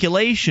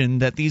speculation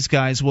that these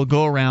guys will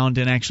go around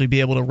and actually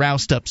be able to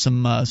roust up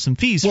some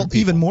fees. Well,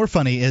 even more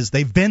funny is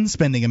they've been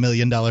spending $1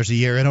 million a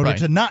year in order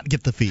to not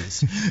get the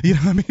fees.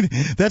 I mean,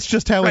 that's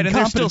just how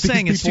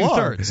incompetent these people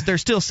are. They're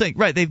still saying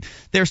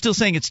they're still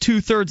saying it's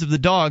 2/3 of the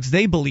dogs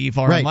they believe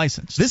are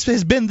unlicensed. This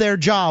has been their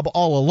job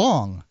all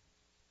along.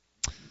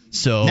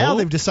 So now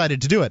they've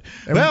decided to do it.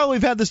 Well,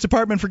 we've had this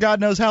department for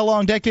God knows how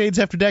long, decades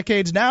after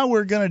decades. Now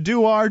we're going to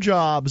do our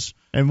jobs.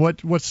 And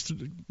what's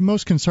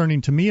most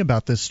concerning to me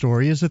about this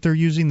story is that they're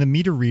using the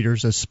meter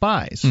readers as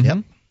spies. Mm-hmm. Yep.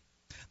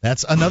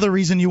 That's another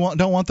reason you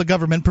don't want the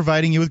government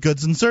providing you with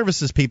goods and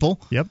services, people.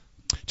 Yep.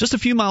 Just a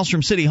few miles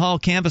from City Hall,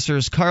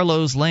 canvassers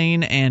Carlos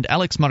Lane and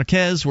Alex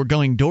Marquez were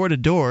going door to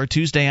door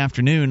Tuesday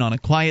afternoon on a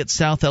quiet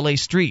South LA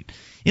street.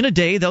 In a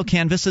day, they'll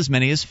canvass as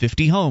many as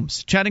 50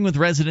 homes, chatting with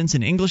residents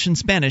in English and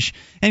Spanish,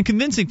 and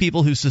convincing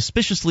people who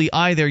suspiciously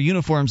eye their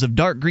uniforms of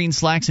dark green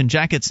slacks and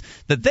jackets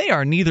that they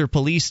are neither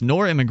police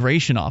nor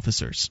immigration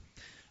officers.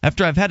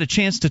 After I've had a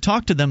chance to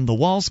talk to them, the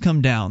walls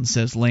come down,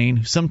 says Lane,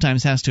 who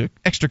sometimes has to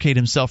extricate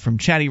himself from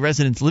chatty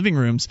residents' living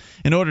rooms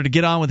in order to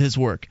get on with his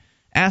work.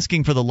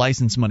 Asking for the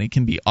license money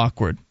can be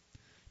awkward.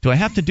 Do I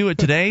have to do it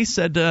today?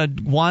 Said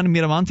Juan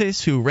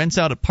Miramontes, who rents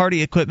out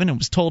party equipment and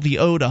was told he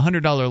owed a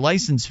 $100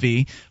 license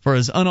fee for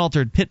his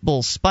unaltered pit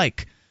bull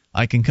Spike.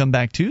 I can come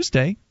back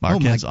Tuesday,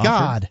 Marquez offered. Oh, my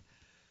God.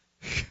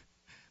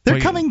 They're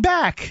coming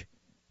back.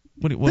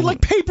 They're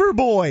like paper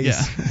boys.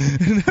 Yeah.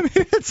 I mean,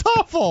 it's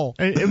awful.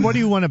 And what do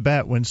you want to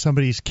bet when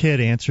somebody's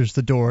kid answers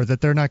the door that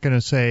they're not going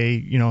to say,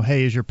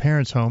 hey, is your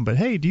parents home? But,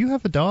 hey, do you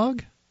have a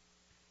dog?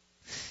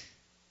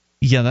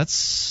 Yeah,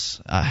 that's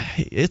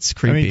it's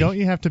creepy. I mean, don't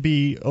you have to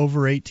be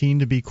over 18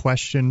 to be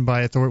questioned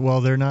by authority?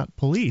 Well, they're not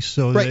police,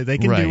 so they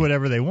can do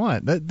whatever they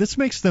want. This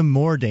makes them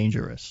more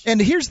dangerous.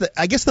 And here's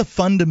I guess the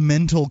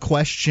fundamental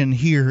question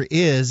here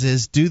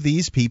is do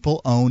these people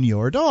own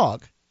your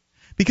dog?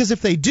 Because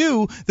if they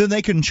do, then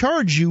they can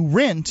charge you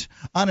rent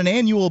on an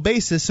annual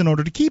basis in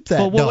order to keep that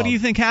dog. Well, what do you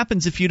think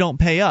happens if you don't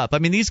pay up? I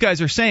mean, these guys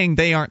are saying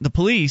they aren't the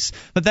police,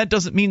 but that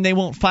doesn't mean they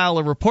won't file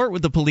a report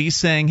with the police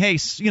saying, hey,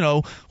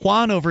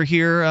 Juan over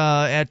here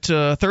at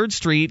 3rd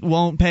Street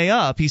won't pay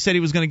up. He said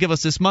he was going to give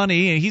us this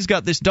money, and he's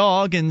got this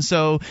dog, and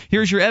so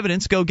here's your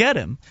evidence. Go get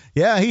him.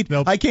 Yeah,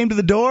 I came to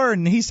the door,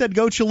 and he said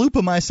go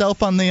chalupa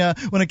myself on the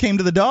when it came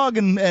to the dog,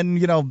 and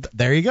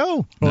there you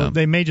go. Well,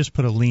 they may just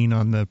put a lien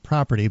on the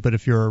property, but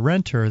if you're a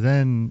renter,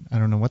 then I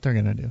don't know what they're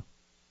going to do.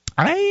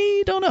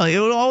 I don't know. It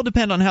would all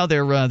depend on how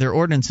their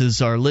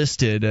ordinances are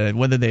listed,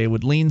 whether they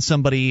would lien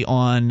somebody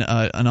on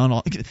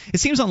It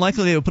seems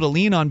unlikely they would put a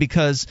lien on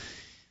because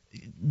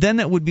then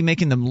that would be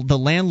making the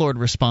landlord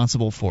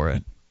responsible for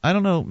it. I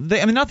don't know.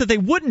 Not that they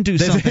wouldn't do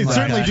something. They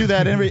certainly do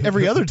that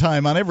every other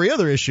time on every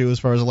other issue as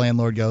far as a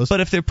landlord goes. But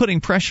if they're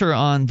putting pressure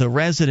on the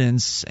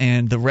residents,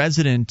 and the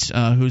resident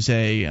who's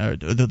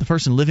the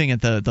person living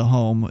at the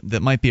home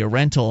that might be a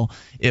rental,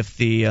 if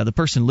the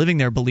person living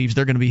there believes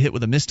they're going to be hit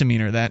with a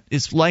misdemeanor, that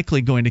is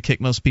likely going to kick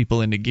most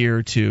people into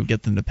gear to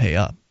get them to pay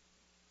up.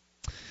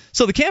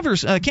 So the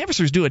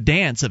canvassers do a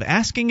dance of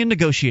asking and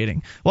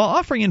negotiating while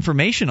offering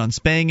information on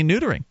spaying and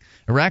neutering.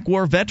 Iraq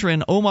War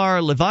veteran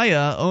Omar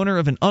Levaya, owner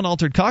of an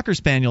unaltered Cocker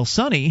Spaniel,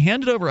 Sonny,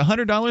 handed over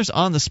 $100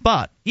 on the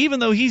spot, even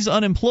though he's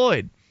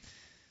unemployed.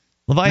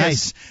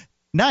 Levaya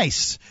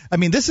Nice. I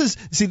mean, this is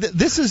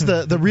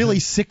the really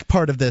sick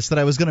part of this that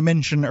I was going to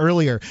mention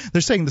earlier.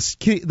 They're saying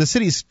the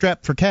city's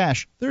strapped for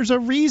cash. There's a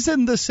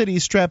reason the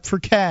city's strapped for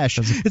cash.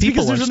 It's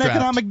because there's an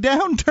economic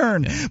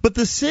downturn. Yeah. But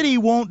the city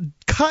won't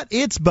cut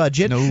its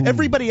budget. No.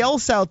 Everybody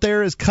else out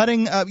there is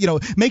cutting,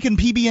 making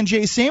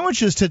PB&J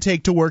sandwiches to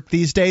take to work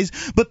these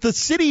days. But the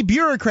city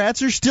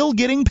bureaucrats are still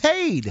getting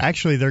paid.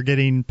 Actually, they're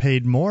getting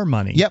paid more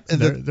money. Yep.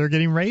 They're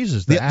getting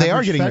raises. They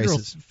are getting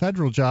raises.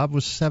 Federal job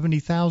was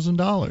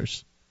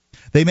 $70,000.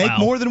 They make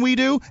more than we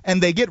do,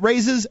 and they get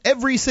raises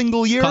every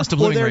single year. Cost of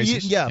living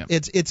raises. Yeah,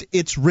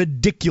 it's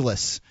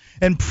ridiculous.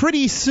 And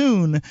pretty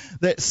soon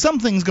that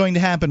something's going to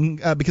happen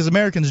because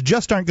Americans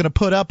just aren't going to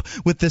put up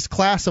with this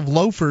class of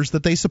loafers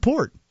that they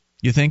support.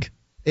 You think?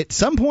 At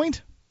some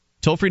point.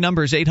 Toll-free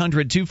number is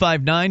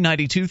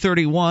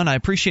 800-259-9231. I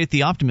appreciate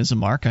the optimism,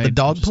 Mark. The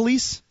dog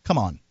police? Come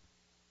on.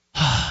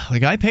 The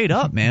guy paid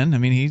up, man. I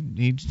mean, he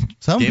gave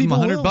him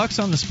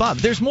 $100 on the spot.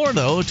 There's more,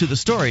 though, to the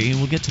story.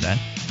 We'll get to that.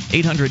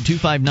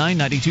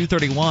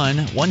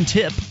 800-259-9231. One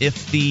tip: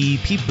 if the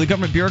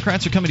government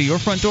bureaucrats are coming to your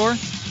front door,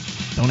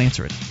 don't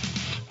answer it.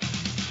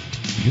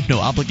 You have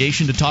no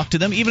obligation to talk to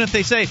them, even if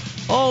they say,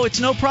 "Oh, it's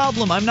no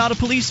problem. I'm not a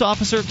police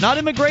officer, not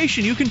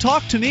immigration. You can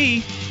talk to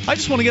me. I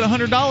just want to get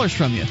 $100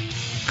 from you."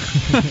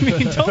 I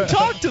mean, don't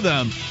talk to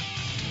them.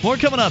 More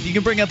coming up. You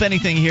can bring up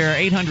anything here.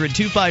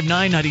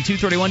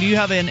 800-259-9231. Do you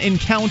have an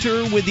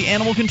encounter with the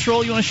animal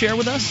control you want to share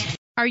with us?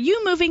 Are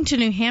you moving to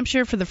New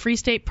Hampshire for the Free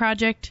State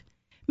Project?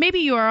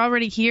 Maybe you are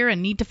already here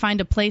and need to find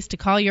a place to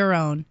call your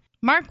own.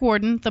 Mark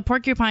Warden, the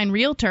Porcupine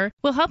Realtor,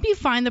 will help you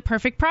find the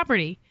perfect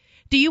property.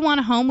 Do you want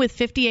a home with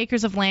 50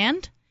 acres of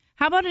land?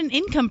 How about an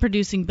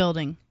income-producing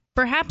building?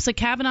 Perhaps a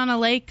cabin on a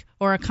lake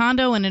or a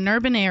condo in an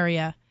urban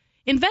area.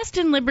 Invest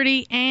in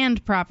liberty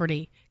and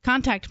property.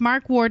 Contact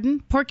Mark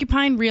Warden,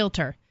 Porcupine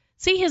Realtor.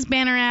 See his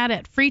banner ad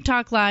at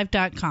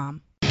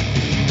freetalklive.com.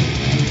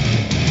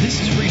 This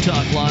is Free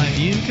Talk Live.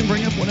 You can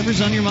bring up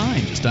whatever's on your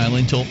mind. Just dial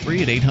in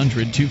toll-free at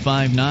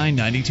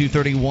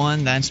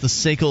 800-259-9231. That's the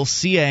SACL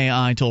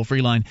CAI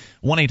toll-free line,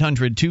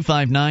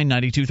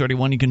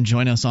 1-800-259-9231. You can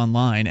join us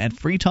online at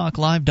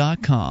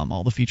freetalklive.com.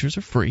 All the features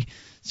are free,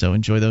 so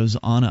enjoy those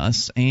on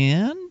us.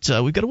 And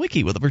we've got a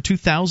wiki with over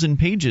 2,000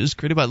 pages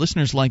created by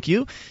listeners like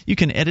you. You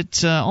can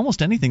edit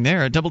almost anything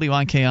there at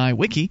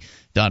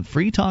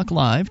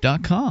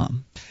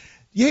wikiwiki.freetalklive.com.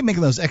 You hate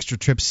making those extra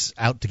trips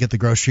out to get the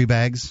grocery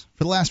bags?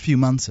 For the last few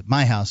months at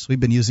my house, we've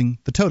been using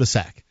the Tote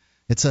Sack.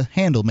 It's a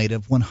handle made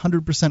of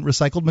 100%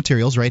 recycled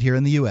materials right here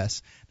in the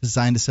U.S.,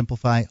 designed to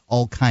simplify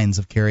all kinds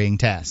of carrying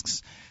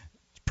tasks.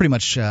 It's pretty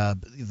much, I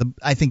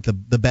think,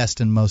 the best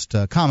and most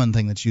common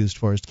thing that's used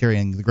for is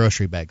carrying the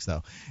grocery bags,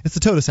 though. It's the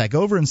Tote Sack.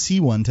 Go over and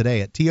see one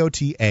today at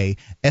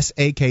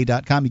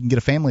TOTASAK.com. You can get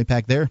a family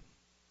pack there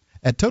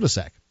at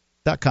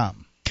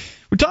totasack.com.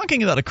 We're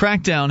talking about a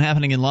crackdown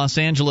happening in Los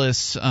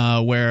Angeles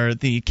where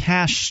the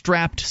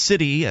cash-strapped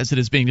city, as it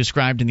is being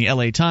described in the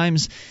LA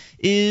Times,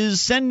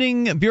 is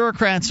sending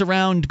bureaucrats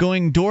around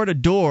going door to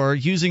door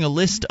using a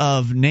list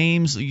of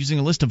names, using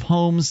a list of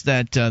homes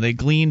that they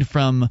gleaned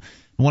from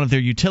one of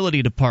their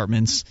utility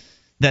departments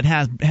that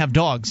have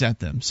dogs at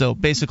them. So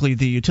basically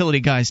the utility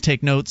guys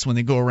take notes when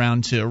they go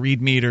around to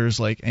read meters,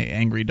 like hey,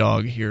 angry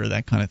dog here,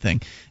 that kind of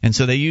thing. And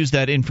so they use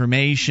that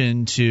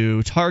information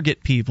to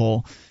target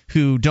people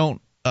who don't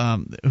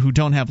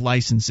have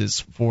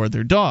licenses for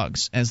their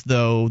dogs, as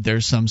though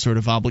there's some sort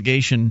of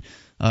obligation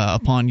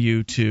upon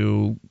you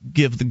to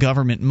give the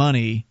government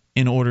money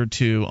in order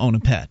to own a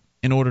pet,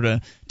 in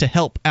order to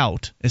help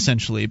out,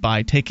 essentially,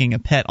 by taking a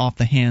pet off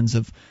the hands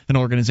of an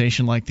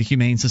organization like the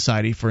Humane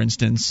Society, for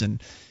instance,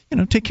 and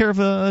take care of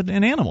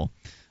an animal.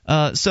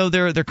 So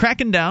they're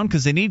cracking down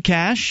because they need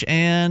cash,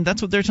 and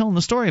that's what they're telling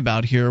the story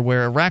about here,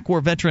 where Iraq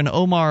War veteran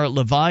Omar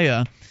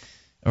Leva,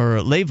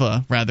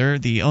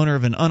 the owner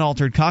of an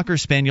unaltered Cocker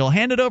Spaniel,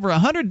 handed over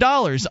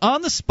 $100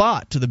 on the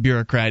spot to the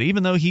bureaucrat,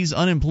 even though he's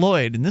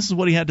unemployed. And this is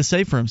what he had to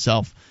say for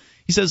himself.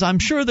 He says, "I'm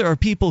sure there are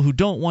people who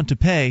don't want to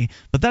pay,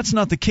 but that's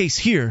not the case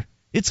here.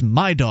 It's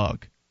my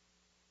dog."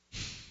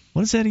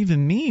 What does that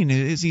even mean?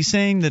 Is he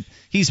saying that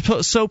he's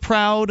so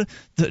proud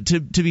to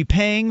be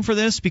paying for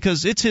this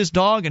because it's his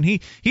dog and he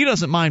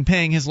doesn't mind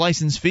paying his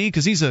license fee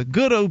because he's a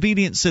good,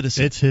 obedient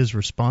citizen? It's his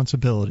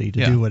responsibility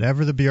to do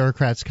whatever the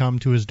bureaucrats come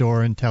to his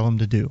door and tell him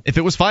to do. If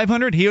it was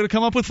 500, he would have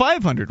come up with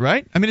 500,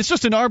 right? I mean, it's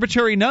just an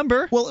arbitrary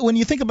number. Well, when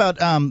you think about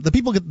the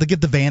people that get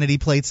the vanity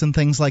plates and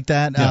things like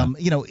that,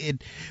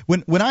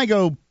 when I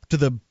go to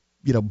the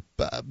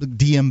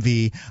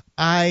DMV,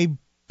 I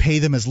pay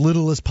them as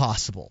little as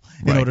possible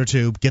in order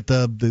to get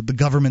the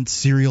government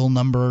serial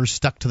number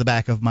stuck to the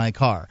back of my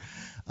car.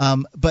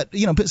 But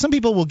some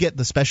people will get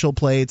the special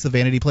plates, the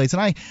vanity plates,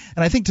 and I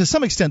think to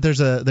some extent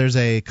there's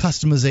a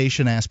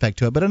customization aspect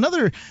to it. But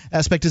another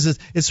aspect is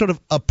it's sort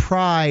of a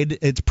pride.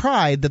 It's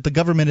pride that the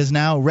government is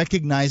now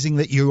recognizing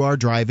that you are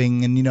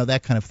driving, and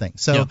that kind of thing.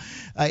 So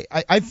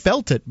I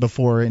felt it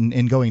before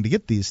in going to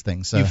get these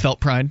things. You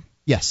felt pride?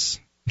 Yes,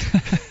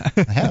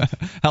 I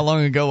have. How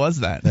long ago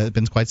was that? It's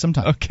been quite some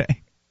time.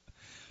 Okay.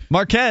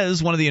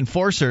 Marquez, one of the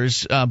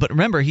enforcers, but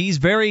remember, he's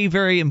very,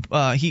 very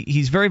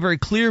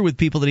clear with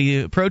people that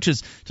he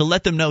approaches to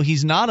let them know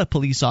he's not a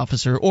police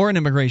officer or an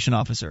immigration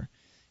officer.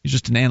 He's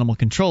just an animal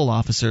control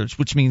officer,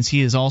 which means he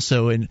is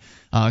also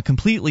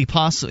completely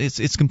possible.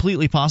 It's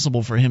completely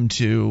possible for him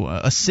to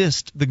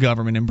assist the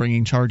government in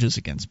bringing charges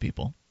against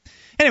people.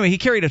 Anyway, he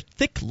carried a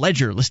thick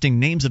ledger listing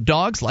names of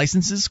dogs,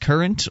 licenses,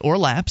 current or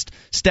lapsed,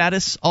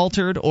 status,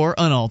 altered or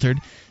unaltered.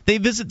 They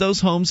visit those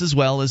homes as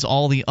well as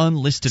all the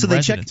unlisted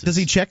residences. Does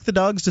he check the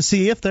dogs to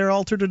see if they're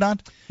altered or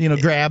not?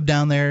 Grab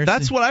down there.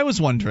 That's what I was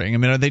wondering. I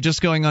mean, are they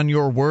just going on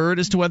your word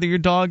as to whether your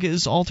dog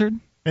is altered?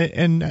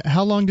 And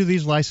how long do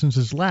these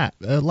licenses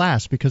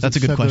last? Because that's a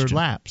good question. They're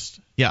lapsed.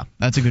 Yeah,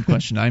 that's a good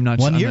question. I'm not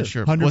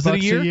sure. $100 a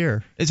year? a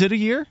year? Is it a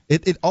year?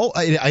 It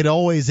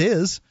always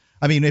is.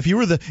 I mean, if you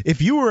were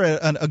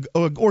an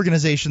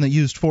organization that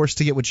used force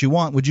to get what you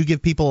want, would you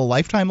give people a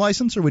lifetime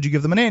license or would you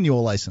give them an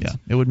annual license? Yeah,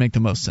 it would make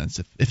the most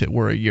sense if it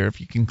were a year. If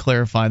you can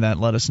clarify that,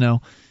 let us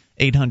know.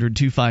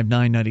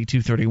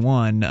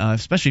 800-259-9231,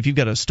 especially if you've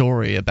got a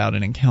story about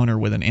an encounter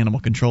with an animal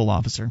control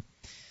officer.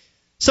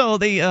 So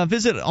they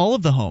visit all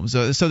of the homes.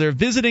 So they're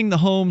visiting the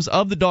homes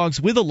of the dogs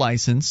with a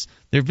license.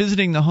 They're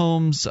visiting the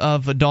homes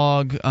of a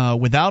dog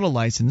without a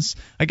license.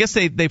 I guess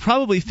they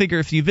probably figure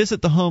if you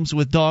visit the homes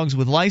with dogs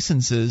with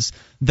licenses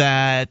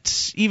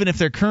that even if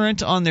they're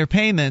current on their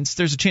payments,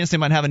 there's a chance they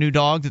might have a new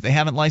dog that they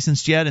haven't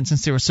licensed yet. And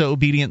since they were so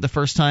obedient the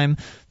first time,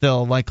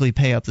 they'll likely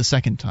pay up the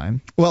second time.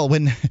 Well,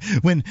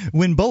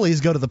 when bullies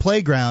go to the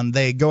playground,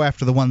 they go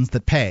after the ones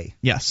that pay.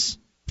 Yes.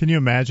 Can you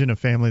imagine a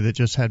family that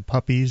just had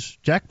puppies?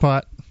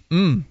 Jackpot.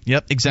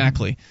 Yep,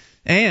 exactly.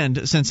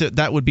 And since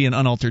that would be an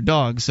unaltered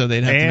dog, so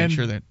they'd have to make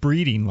sure that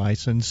breeding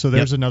license. So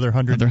there's another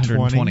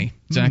 120.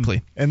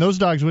 Exactly. And those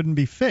dogs wouldn't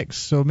be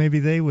fixed, so maybe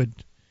they would.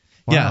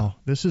 Wow,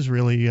 this is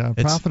really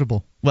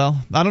profitable.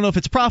 Well, I don't know if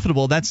it's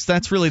profitable.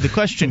 That's really the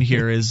question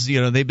here. Is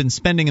they've been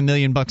spending $1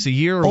 million a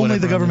year. Or only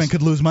the government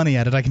could lose money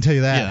at it. I can tell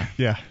you that.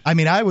 Yeah. I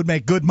mean, I would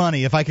make good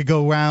money if I could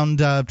go around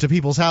to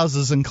people's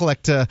houses and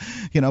collect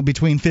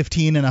between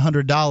 $15 and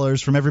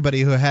 $100 from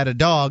everybody who had a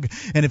dog.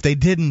 And if they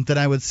didn't, then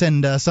I would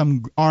send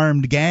some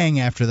armed gang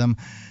after them.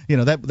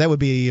 That would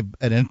be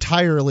an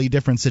entirely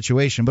different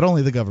situation, but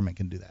only the government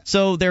can do that.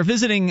 So they're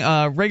visiting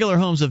regular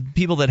homes of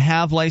people that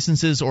have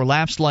licenses or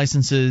lapsed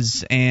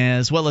licenses,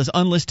 as well as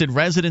unlisted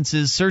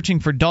residences, searching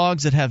for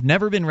dogs that have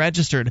never been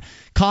registered.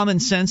 Common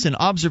sense and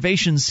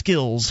observation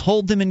skills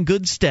hold them in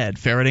good stead,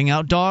 ferreting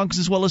out dogs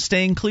as well as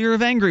staying clear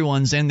of angry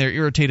ones and their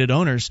irritated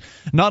owners.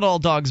 Not all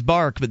dogs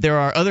bark, but there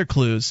are other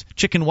clues.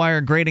 Chicken wire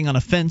grating on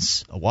a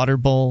fence, a water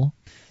bowl.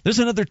 There's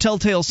another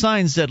telltale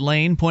sign, said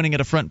Lane, pointing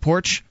at a front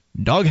porch.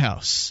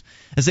 Doghouse.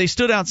 As they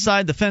stood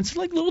outside the fence,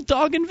 like little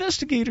dog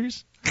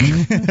investigators.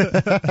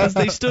 As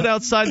they stood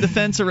outside the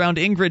fence around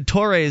Ingrid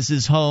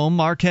Torres' home,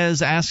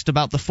 Marquez asked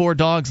about the 4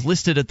 dogs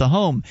listed at the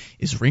home.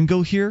 Is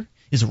Ringo here?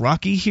 Is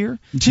Rocky here?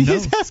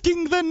 She's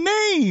asking the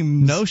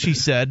names. No, she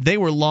said. They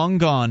were long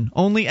gone.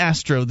 Only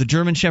Astro, the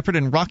German Shepherd,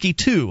 and Rocky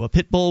II, a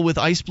pit bull with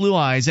ice blue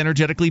eyes,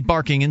 energetically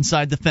barking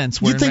inside the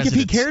fence. You'd think if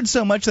he cared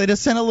so much, they'd have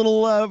sent a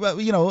little,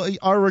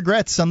 our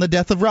regrets on the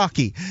death of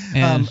Rocky.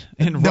 And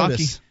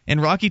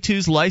Rocky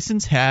II's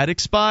license had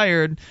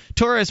expired.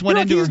 Torres went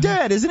into her... Rocky's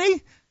dead, isn't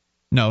he?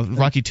 No,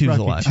 Rocky II's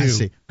alive. I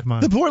see. Come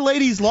on. The poor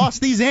lady's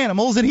lost these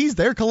animals, and he's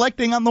there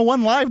collecting on the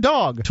one live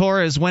dog.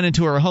 Torres went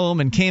into her home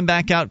and came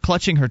back out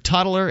clutching her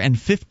toddler and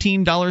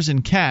 $15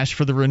 in cash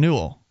for the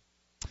renewal.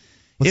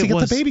 What's he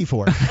got the baby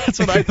for? That's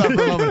what I thought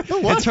for a moment.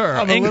 It's her.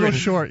 I'm Ingrid. A little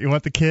short. You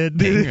want the kid?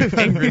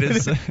 Ingrid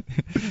is.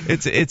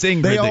 It's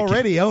Ingrid. They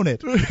already own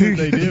it.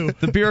 They do.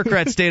 The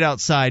bureaucrat stayed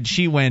outside.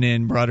 She went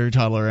in, brought her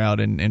toddler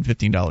out, and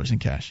 $15 in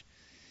cash.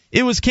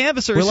 It was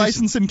canvassers. We're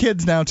licensing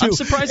kids now, too. I'm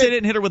surprised they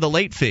didn't hit her with a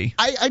late fee.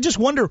 I just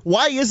wonder,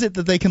 why is it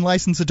that they can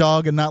license a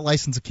dog and not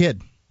license a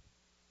kid?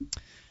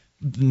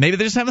 Maybe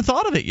they just haven't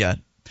thought of it yet.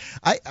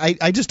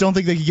 I just don't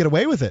think they could get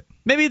away with it.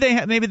 Maybe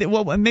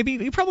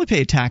you probably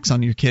pay a tax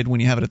on your kid when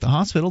you have it at the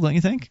hospital, don't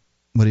you think?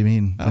 What do you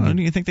mean?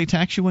 Do you think they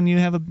tax you when you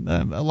have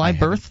a live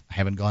birth? I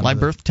haven't gone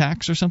live birth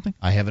tax or something.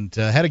 I haven't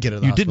had a kid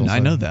at the hospital. You didn't. I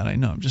know that. I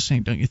know. I'm just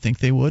saying. Don't you think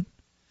they would?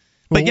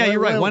 But yeah, you're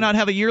right. Why not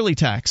have a yearly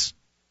tax?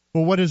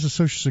 Well, what is a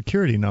Social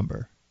Security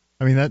number?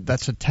 I mean,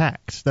 that's a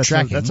tax. That's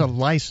a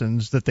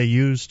license that they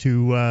use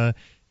to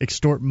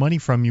extort money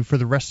from you for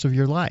the rest of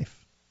your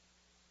life.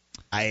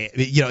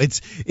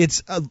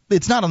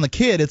 It's not on the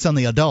kid, it's on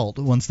the adult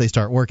once they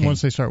start working.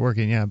 Once they start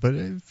working, yeah, but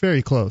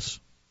very close.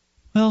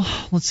 Well,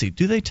 let's see.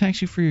 Do they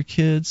tax you for your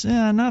kids?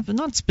 Yeah,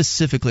 not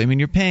specifically. I mean,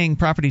 you're paying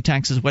property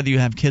taxes whether you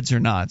have kids or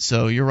not.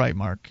 So you're right,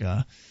 Mark.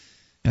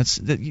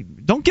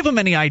 Don't give them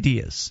any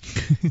ideas.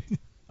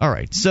 All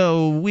right,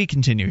 so we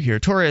continue here.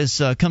 Torres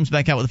comes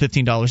back out with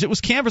 $15. It was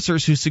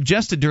canvassers who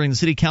suggested during the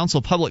city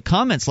council public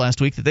comments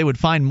last week that they would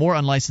find more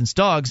unlicensed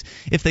dogs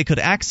if they could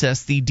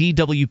access the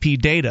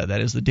DWP data.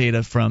 That is the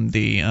data from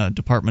the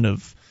Department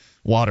of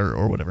Water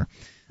or whatever.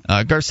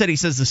 Garcetti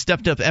says the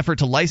stepped-up effort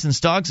to license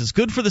dogs is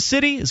good for the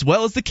city as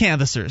well as the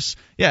canvassers.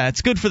 Yeah,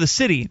 it's good for the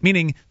city,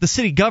 meaning the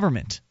city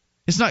government.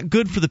 It's not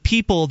good for the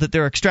people that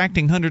they're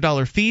extracting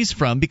 $100 fees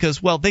from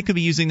because, well, they could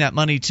be using that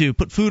money to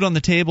put food on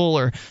the table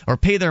or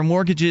pay their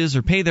mortgages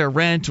or pay their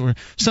rent or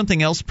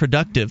something else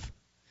productive.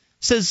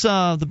 Says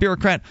the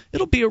bureaucrat,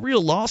 it'll be a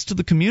real loss to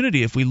the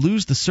community if we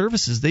lose the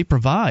services they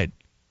provide.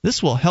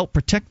 This will help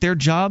protect their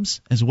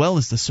jobs as well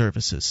as the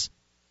services.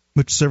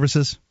 Which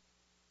services?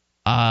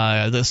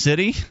 The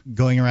city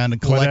going around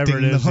and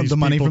collecting the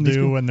money from these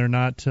people when they're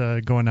not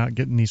going out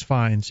getting these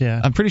fines.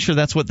 Yeah, I'm pretty sure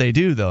that's what they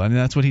do, though. I mean,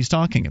 that's what he's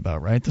talking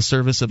about, right? The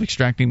service of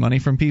extracting money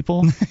from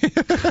people.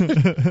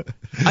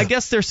 I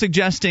guess they're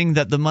suggesting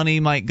that the money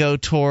might go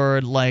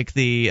toward like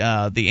the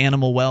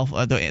animal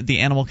the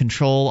animal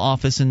control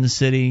office in the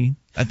city.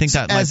 I think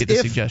that might be the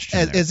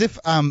suggestion. As if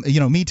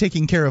me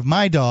taking care of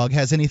my dog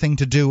has anything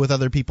to do with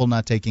other people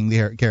not taking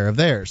care of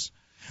theirs.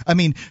 I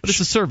mean, but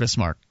it's a service,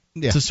 Mark.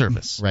 Yeah. It's a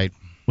service, right?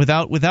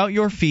 Without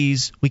your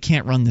fees, we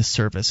can't run this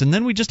service, and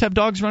then we just have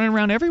dogs running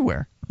around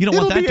everywhere. You don't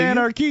want that, do you? It'll be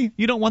anarchy.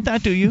 You don't want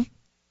that, do you?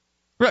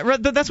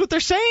 Right, that's what they're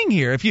saying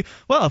here. If we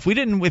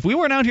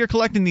weren't out here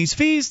collecting these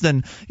fees,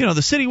 then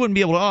the city wouldn't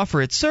be able to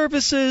offer its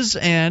services,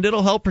 and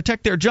it'll help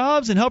protect their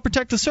jobs and help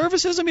protect the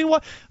services. I mean,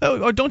 what?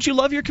 Or don't you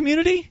love your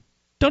community?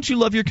 Don't you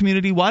love your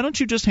community? Why don't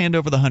you just hand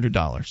over the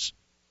 $100?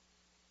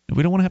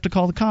 We don't want to have to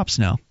call the cops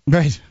now.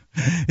 Right.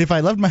 I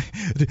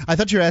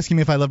thought you were asking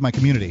me if I love my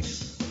community.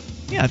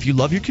 Yeah, if you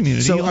love your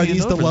community. So are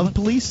these the love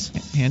police?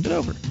 Hand it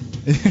over.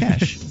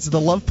 Cash. It's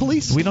the love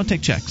police? We don't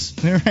take checks.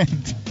 All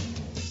right.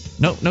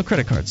 No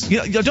credit cards.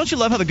 Don't you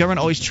love how the government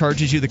always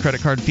charges you the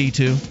credit card fee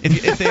too?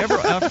 If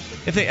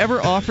they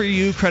ever offer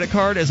you credit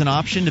card as an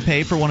option to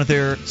pay for one of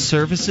their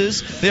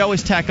services, they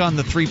always tack on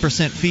the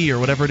 3% fee or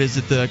whatever it is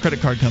that the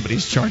credit card company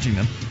is charging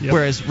them. Yep.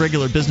 Whereas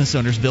regular business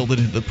owners build it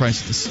into the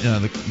price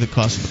of the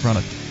cost of the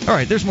product. All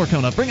right, there's more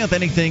coming up. Bring up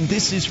anything.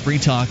 This is Free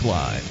Talk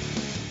Live.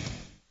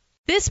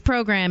 This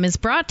program is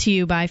brought to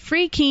you by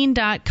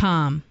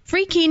FreeKeene.com.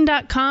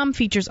 FreeKeene.com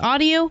features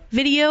audio,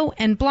 video,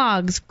 and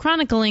blogs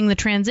chronicling the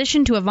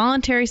transition to a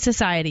voluntary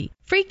society.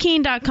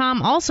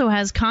 FreeKeene.com also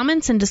has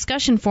comments and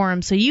discussion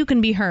forums so you can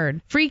be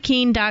heard.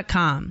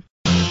 FreeKeene.com.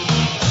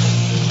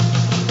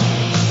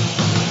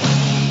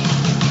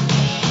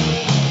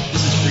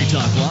 This is Free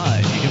Talk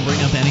Live. You can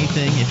bring up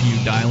anything if you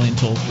dial in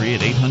toll-free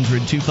at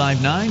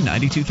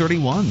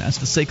 800-259-9231. That's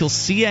the SACL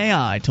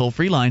CAI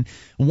toll-free line.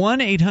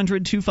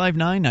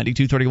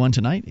 1-800-259-9231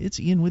 tonight. It's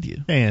Ian with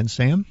you. And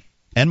Sam.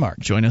 And Mark.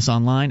 Join us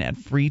online at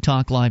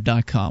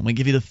freetalklive.com. We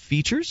give you the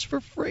features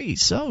for free,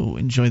 so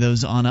enjoy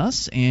those on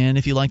us. And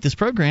if you like this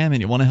program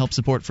and you want to help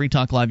support Free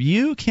Talk Live,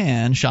 you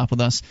can shop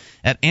with us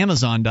at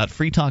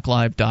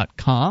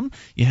amazon.freetalklive.com.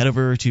 You head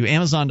over to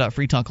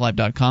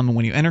amazon.freetalklive.com, and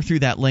when you enter through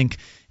that link,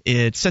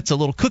 it sets a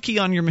little cookie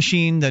on your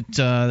machine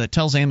that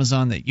tells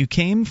Amazon that you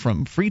came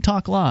from Free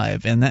Talk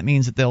Live, and that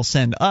means that they'll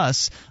send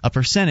us a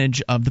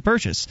percentage of the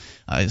purchase.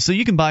 So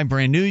you can buy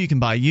brand new, you can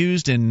buy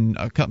used in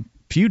a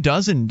few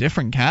dozen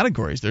different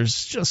categories.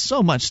 There's just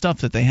so much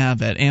stuff that they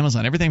have at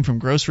Amazon. Everything from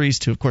groceries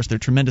to, of course, their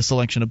tremendous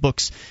selection of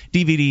books,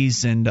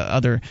 DVDs, and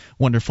other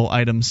wonderful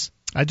items.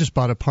 I just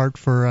bought a part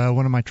for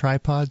one of my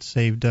tripods,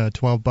 saved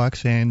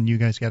 $12, and you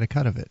guys got a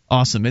cut of it.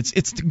 Awesome.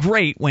 It's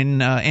great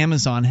when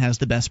Amazon has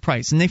the best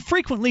price, and they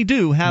frequently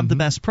do have the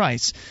best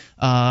price.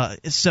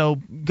 So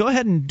go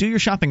ahead and do your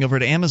shopping over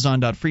at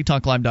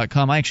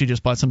amazon.freetalklive.com. I actually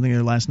just bought something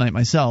there last night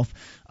myself.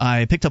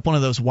 I picked up one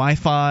of those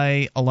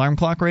Wi-Fi alarm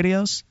clock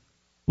radios.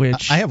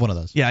 Which I have one of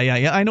those. Yeah.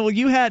 I know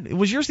you had.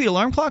 Was yours the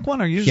alarm clock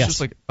one, or yours just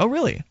like? Oh,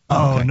 really?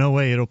 Oh, okay. No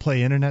way! It'll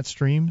play internet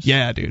streams.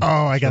 Yeah, dude.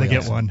 Oh, I gotta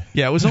get one.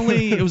 Yeah, it was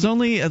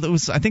only. I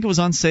think it was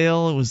on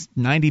sale. It was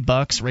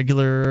 $90.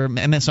 Regular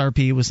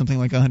MSRP was something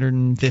like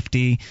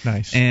 $150.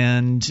 Nice.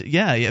 And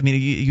yeah, I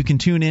mean, you can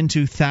tune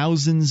into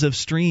thousands of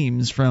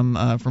streams from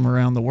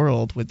around the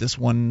world with this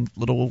one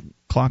little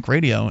clock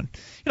radio. And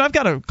I've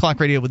got a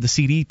clock radio with the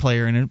CD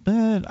player in it,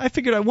 but I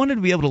figured I wanted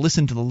to be able to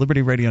listen to the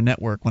Liberty Radio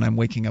Network when I'm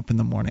waking up in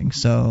the morning.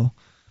 So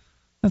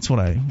that's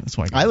why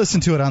I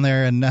listen to it on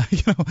there, and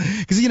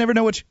because you never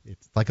know it's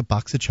like a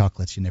box of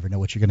chocolates. You never know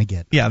what you're going to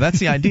get. Yeah, that's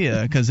the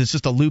idea, because it's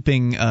just a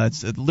looping.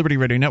 Liberty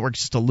Radio Network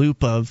is just a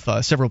loop of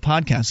several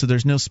podcasts, so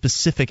there's no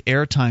specific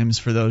air times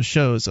for those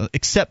shows,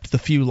 except the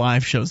few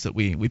live shows that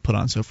we put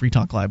on. So Free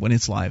Talk Live, when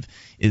it's live,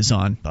 is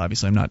on. But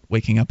obviously, I'm not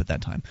waking up at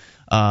that time.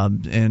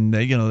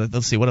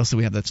 Let's see, what else do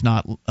we have that's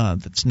not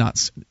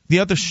the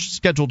other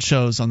scheduled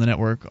shows on the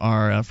network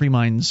are Free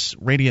Minds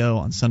Radio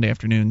on Sunday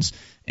afternoons,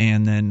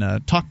 and then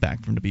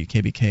Talkback from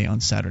WKBK on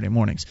Saturday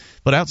mornings.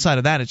 But outside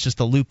of that, it's just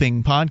a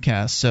looping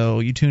podcast, so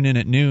you tune in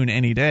at noon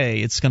any day,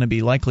 it's going to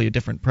be likely a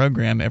different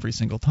program every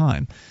single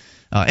time.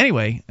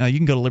 Anyway, you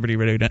can go to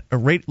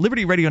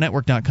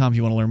LibertyRadioNetwork.com if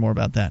you want to learn more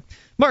about that.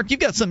 Mark, you've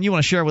got something you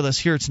want to share with us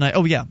here tonight.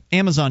 Oh, yeah,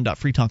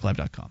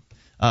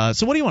 Amazon.freetalklive.com.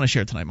 So what do you want to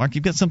share tonight, Mark?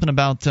 You've got something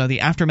about the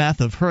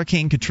aftermath of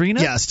Hurricane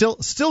Katrina? Yeah,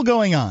 still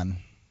going on.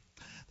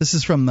 This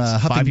is from the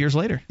 5 years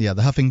later. Yeah,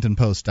 the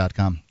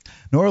HuffingtonPost.com.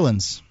 New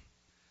Orleans.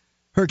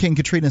 Hurricane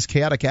Katrina's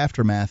chaotic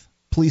aftermath.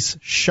 Police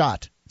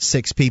shot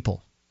 6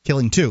 people,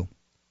 killing 2,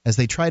 as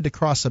they tried to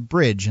cross a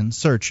bridge in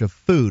search of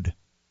food.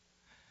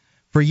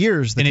 For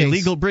years, the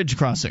illegal bridge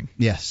crossing.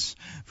 Yes.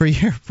 For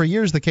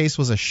years, the case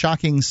was a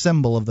shocking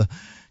symbol of the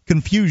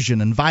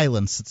confusion and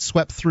violence that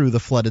swept through the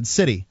flooded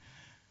city.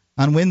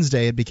 On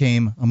Wednesday, it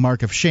became a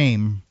mark of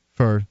shame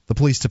for the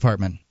police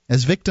department.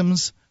 As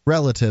victims'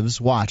 relatives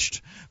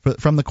watched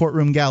from the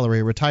courtroom gallery,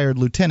 a retired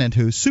lieutenant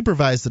who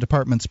supervised the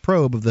department's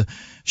probe of the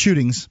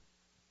shootings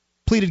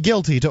pleaded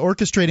guilty to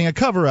orchestrating a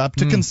cover-up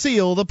to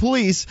conceal the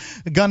police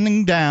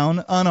gunning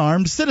down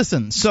unarmed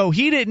citizens. So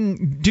he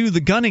didn't do the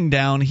gunning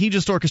down, he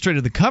just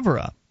orchestrated the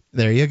cover-up.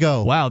 There you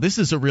go. Wow, this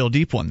is a real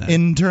deep one then.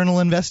 Internal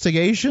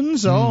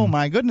investigations? Oh,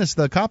 my goodness,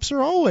 the cops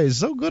are always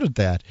so good at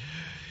that.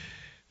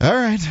 All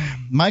right.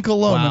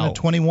 Michael Lohman, a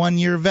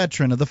 21-year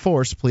veteran of the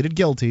force, pleaded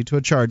guilty to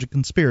a charge of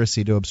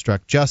conspiracy to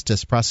obstruct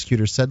justice.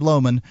 Prosecutors said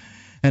Lohman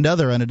and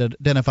other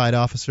unidentified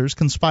officers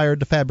conspired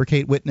to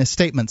fabricate witness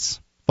statements,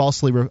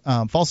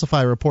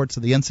 falsify reports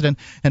of the incident,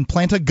 and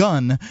plant a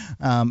gun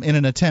in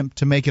an attempt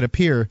to make it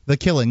appear the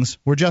killings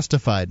were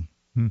justified.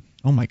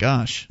 Oh, my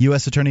gosh.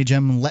 U.S. Attorney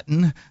Jim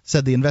Letton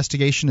said the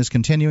investigation is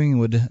continuing and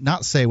would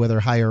not say whether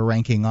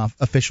higher-ranking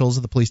officials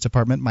of the police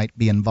department might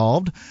be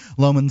involved.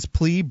 Lohman's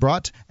plea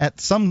brought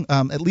at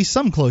least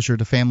some closure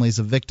to families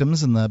of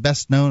victims and the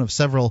best known of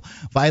several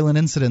violent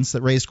incidents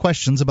that raised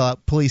questions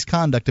about police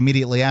conduct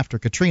immediately after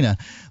Katrina.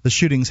 The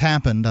shootings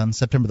happened on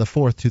September the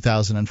 4th,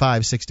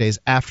 2005, 6 days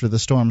after the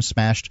storm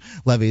smashed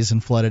levees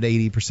and flooded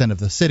 80% of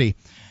the city.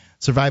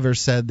 Survivors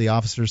said the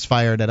officers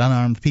fired at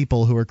unarmed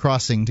people who were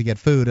crossing to get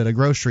food at a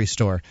grocery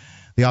store.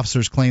 The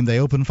officers claimed they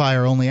opened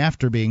fire only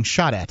after being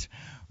shot at.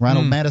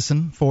 Ronald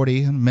Madison,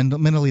 40,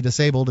 mentally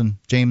disabled, and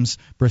James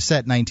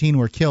Brissett, 19,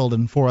 were killed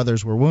and 4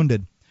 others were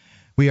wounded.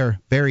 We are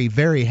very,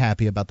 very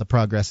happy about the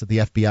progress that the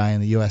FBI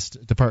and the U.S.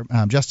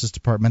 Justice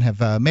Department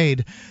have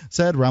made,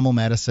 said Rommel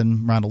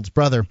Madison, Ronald's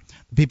brother.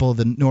 The people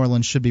of New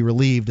Orleans should be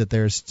relieved that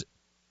there's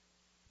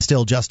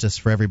still justice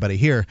for everybody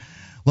here.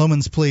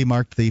 Lohman's plea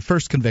marked the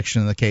first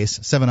conviction in the case.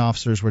 7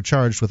 officers were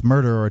charged with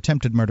murder or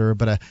attempted murder,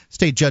 but a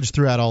state judge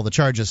threw out all the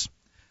charges.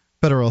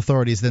 Federal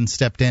authorities then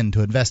stepped in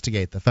to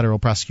investigate. The federal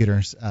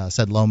prosecutors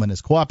said Lohman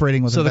is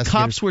cooperating with investigators. So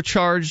the cops were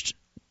charged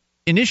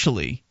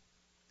initially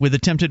with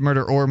attempted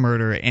murder or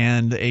murder,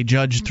 and a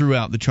judge threw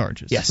out the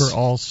charges. Yes. For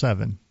all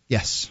 7.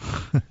 Yes.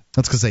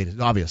 That's because they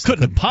obviously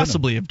couldn't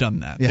possibly have done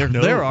that. Yeah.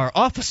 There are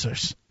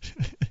officers.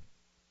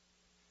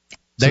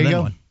 There you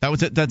go. That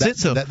was it. That's it.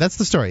 So that's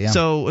the story. Yeah.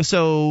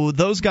 So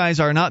those guys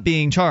are not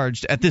being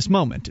charged at this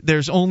moment.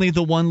 There's only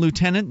the one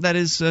lieutenant that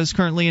is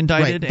currently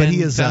indicted but and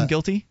he is found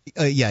guilty.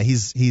 Yeah,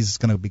 he's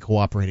going to be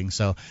cooperating.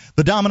 So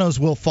the dominoes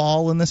will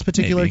fall in this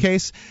particular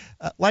case.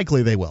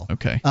 Likely they will.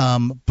 Okay.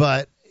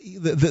 But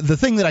the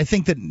thing that I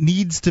think that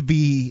needs to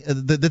be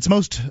that's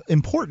most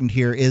important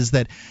here is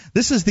that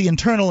this is the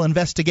internal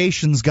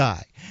investigations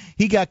guy.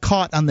 He got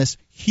caught on this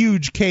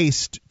huge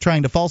case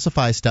trying to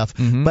falsify stuff,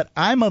 but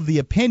I'm of the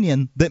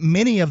opinion that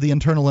many of the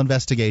internal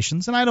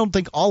investigations, and I don't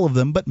think all of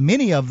them, but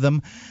many of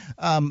them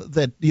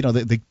that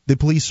the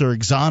police are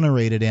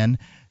exonerated in,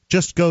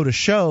 just go to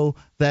show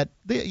that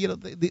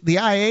the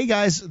IA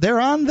guys, they're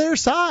on their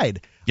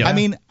side. Yeah. I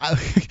mean,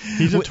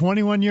 he's a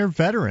 21-year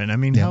veteran. I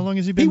mean, how long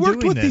has he been doing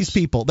this? He worked with these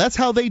people. That's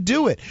how they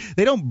do it.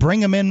 They don't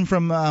bring them in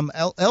from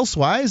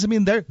elsewise. I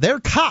mean, they're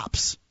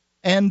cops,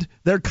 and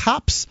they're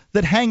cops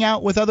that hang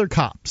out with other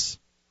cops.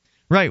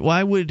 Right.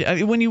 Why would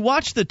when you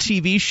watch the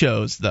TV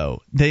shows,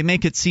 though, they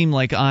make it seem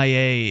like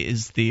IA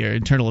is the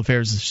internal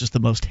affairs is just the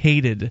most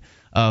hated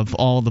of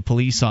all the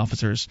police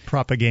officers.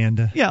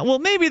 Propaganda. Yeah. Well,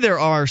 maybe there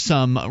are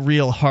some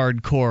real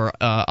hardcore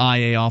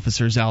IA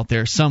officers out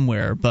there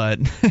somewhere,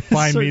 but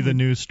find me the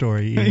news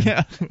story. Ian.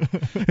 Yeah.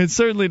 It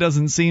certainly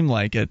doesn't seem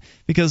like it,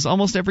 because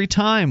almost every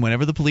time,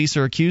 whenever the police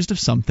are accused of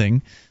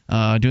something,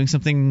 doing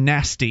something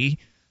nasty,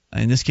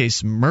 in this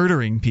case,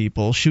 murdering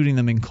people, shooting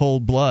them in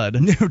cold blood.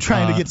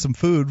 Trying to get some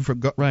food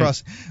from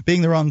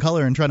being the wrong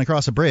color and trying to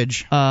cross a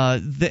bridge.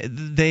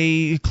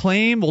 They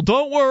claim, well,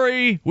 don't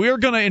worry, we're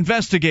going to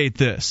investigate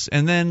this.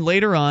 And then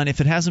later on,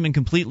 if it hasn't been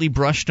completely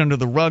brushed under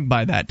the rug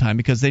by that time,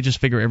 because they just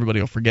figure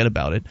everybody will forget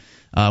about it,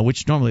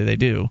 which normally they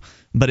do.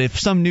 But if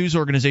some news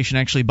organization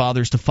actually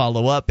bothers to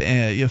follow up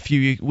a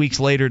few weeks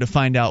later to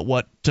find out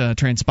what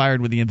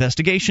transpired with the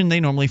investigation, they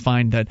normally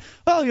find that,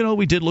 well,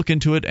 we did look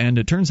into it, and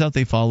it turns out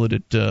they followed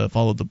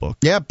the book.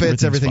 Yep,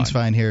 everything's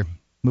fine here.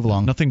 Move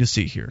along. Nothing to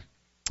see here.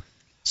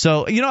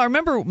 So, I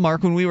remember,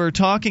 Mark, when we were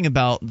talking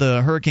about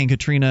the Hurricane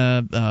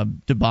Katrina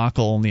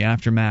debacle and the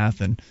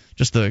aftermath and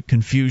just the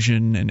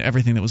confusion and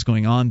everything that was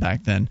going on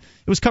back then.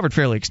 It was covered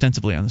fairly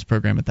extensively on this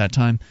program at that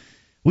time.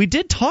 We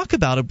did talk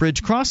about a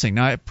bridge crossing.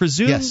 Now, I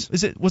presume, yes.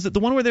 Was it the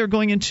one where they were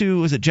going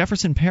into, was it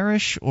Jefferson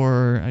Parish?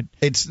 Or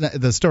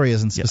the story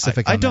isn't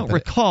specific on I don't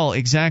recall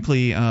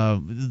exactly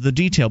the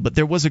detail, but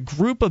there was a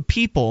group of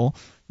people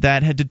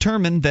that had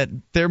determined that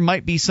there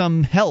might be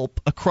some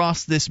help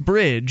across this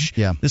bridge.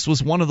 Yeah. This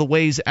was one of the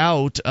ways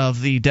out of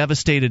the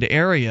devastated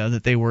area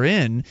that they were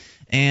in,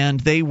 and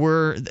the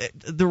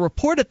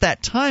report at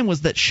that time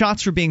was that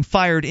shots were being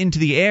fired into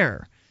the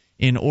air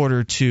in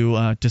order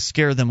to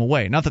scare them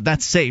away. Not that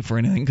that's safe or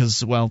anything,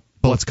 because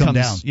bullets come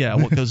down. Yeah,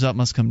 what goes up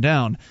must come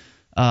down.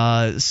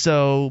 But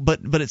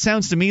it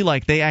sounds to me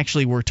like they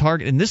actually were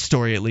targeted, in this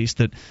story at least,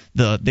 that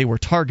they were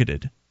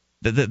targeted.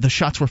 The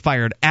shots were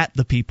fired at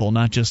the people,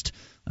 not just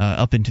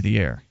up into the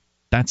air.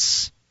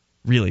 That's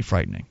really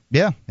frightening.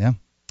 Yeah.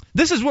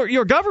 This is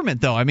your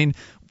government, though. I mean,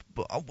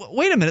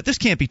 wait a minute. This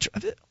can't be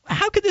true.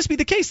 How could this be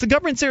the case? The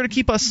government's there to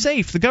keep us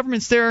safe. The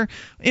government's there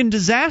in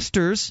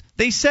disasters.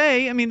 They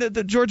say, I mean,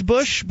 the George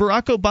Bush,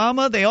 Barack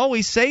Obama, they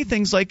always say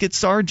things like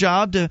it's our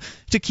job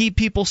to keep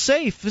people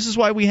safe. This is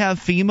why we have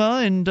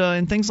FEMA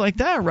and things like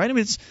that, right? I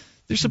mean,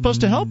 they're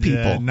supposed to help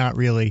people. Not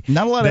really.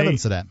 Not a lot of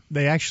evidence of that.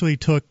 They actually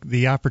took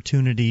the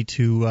opportunity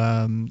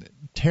to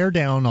tear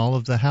down all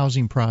of the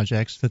housing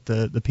projects that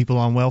the people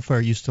on welfare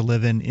used to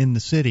live in the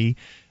city.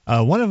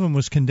 One of them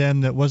was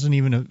condemned that wasn't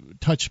even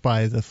touched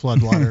by the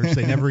floodwaters.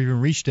 They never even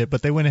reached it,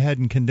 but they went ahead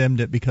and condemned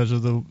it because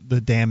of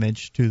the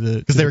damage to the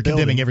because they were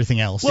condemning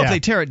everything else. Well, if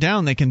they tear it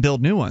down, they can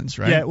build new ones,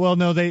 right? Yeah. Well,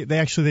 no,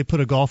 they put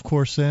a golf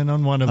course in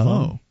on one of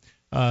them.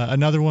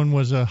 Another one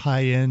was a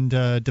high-end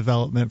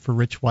development for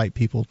rich white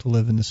people to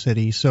live in the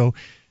city. So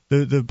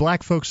the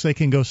black folks, they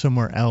can go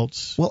somewhere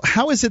else. Well,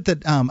 how is it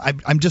that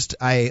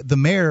the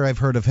mayor, I've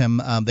heard of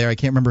him there. I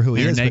can't remember who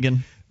he is. Mayor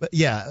Nagin.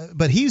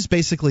 But he's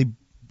basically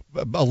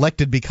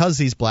elected because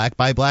he's black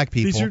by black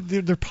people.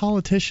 They're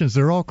politicians.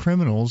 They're all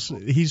criminals.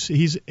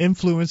 He's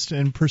influenced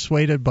and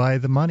persuaded by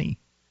the money.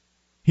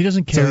 He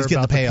doesn't care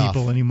about the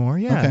people anymore.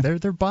 Yeah, okay.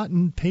 They're bought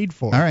and paid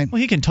for. All right.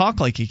 Well, he can talk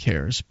like he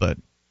cares, but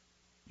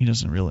he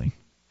doesn't really.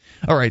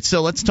 All right,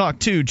 so let's talk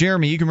to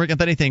Jeremy. You can bring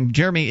up anything.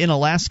 Jeremy in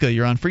Alaska,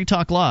 you're on Free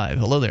Talk Live.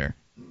 Hello there.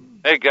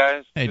 Hey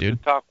guys. Hey, good dude.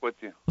 to talk with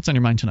you. What's on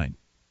your mind tonight?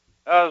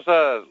 I was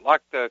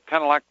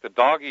kind of like the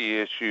doggy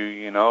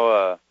issue.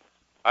 I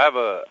have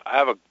a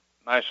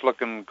nice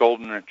looking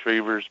golden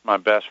retrievers, my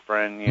best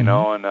friend.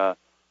 And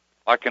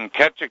like in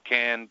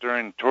Ketchikan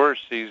during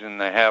tourist season,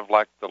 they have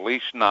like the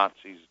leash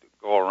Nazis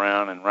that go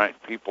around and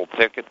write people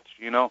tickets.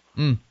 Down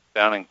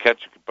in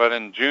Ketchikan. But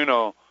in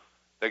Juneau,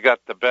 they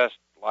got the best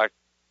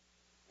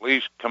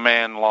leash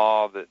command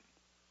law that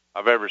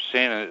I've ever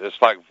seen.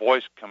 It's like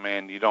voice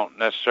command. You don't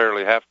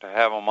necessarily have to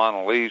have them on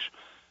a leash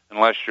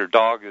unless your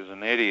dog is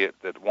an idiot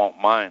that won't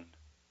mind.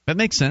 That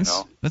makes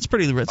sense. That's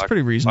pretty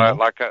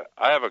reasonable.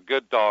 I have a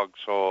good dog,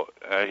 so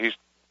I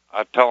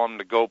tell him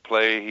to go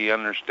play. He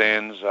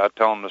understands. I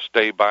tell him to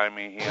stay by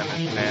me. He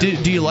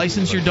understands. Do you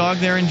license your dog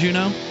there in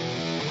Juneau?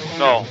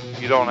 No,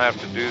 you don't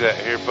have to do that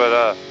here.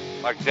 But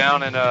like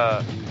down in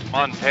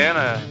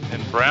Montana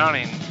and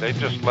Browning, they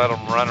just let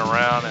them run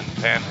around and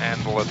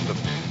panhandle at the...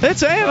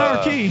 It's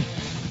anarchy!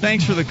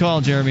 Thanks for the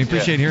call, Jeremy.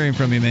 Appreciate hearing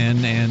from you,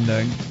 man. And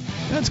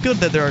that's good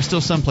that there are still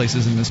some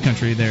places in this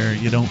country there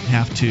you don't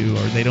have to,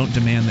 or they don't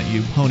demand that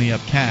you pony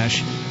up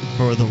cash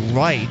for the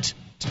right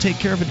to take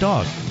care of a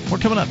dog. More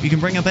coming up. You can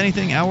bring up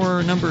anything.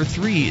 Hour number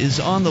 3 is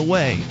on the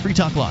way. Free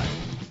Talk Live.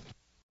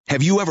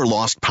 Have you ever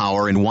lost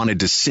power and wanted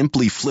to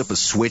simply flip a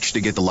switch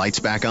to get the lights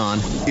back on?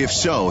 If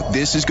so,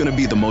 this is going to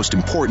be the most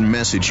important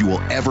message you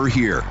will ever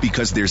hear,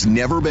 because there's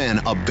never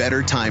been a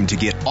better time to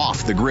get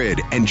off the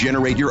grid and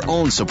generate your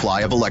own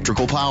supply of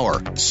electrical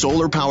power.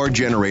 Solar power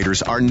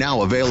generators are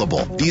now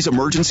available. These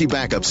emergency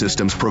backup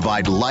systems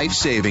provide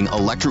life-saving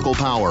electrical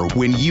power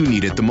when you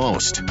need it the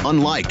most.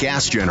 Unlike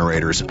gas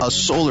generators, a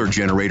solar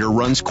generator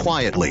runs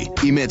quietly,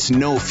 emits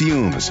no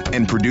fumes,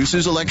 and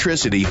produces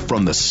electricity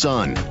from the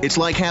sun. It's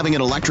like having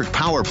an electric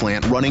power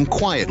plant running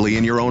quietly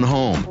in your own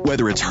home.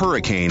 Whether it's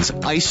hurricanes,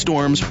 ice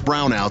storms,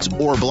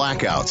 brownouts, or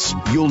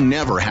blackouts, you'll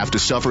never have to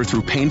suffer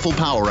through painful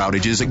power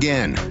outages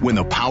again. When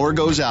the power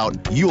goes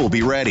out, you'll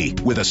be ready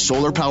with a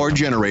solar power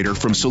generator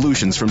from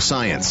Solutions from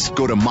Science.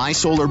 Go to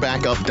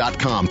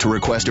mysolarbackup.com to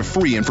request a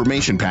free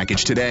information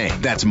package today.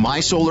 That's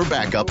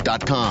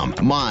mysolarbackup.com,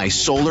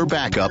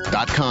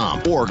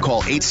 mysolarbackup.com, or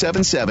call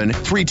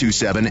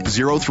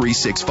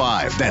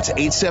 877-327-0365. That's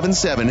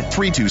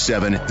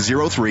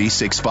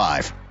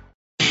 877-327-0365.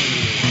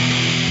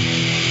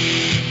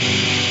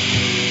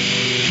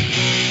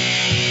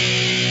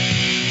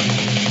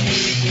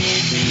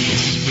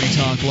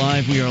 Talk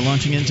Live. We are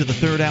launching into the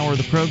third hour of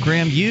the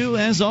program. You,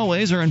 as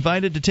always, are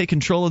invited to take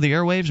control of the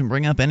airwaves and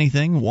bring up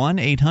anything.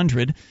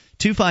 1-800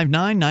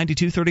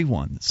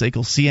 800-259-9231. The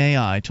SACL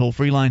CAI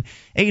toll-free line,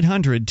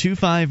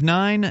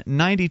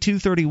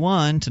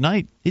 800-259-9231.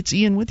 Tonight, it's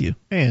Ian with you.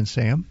 And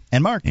Sam.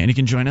 And Mark. And you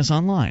can join us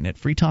online at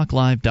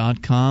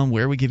freetalklive.com,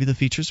 where we give you the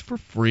features for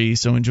free,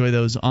 so enjoy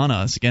those on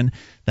us. Again,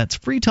 that's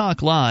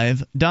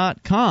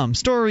freetalklive.com.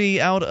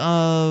 Story out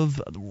of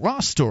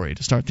Raw Story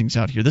to start things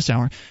out here this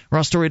hour.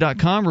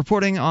 RawStory.com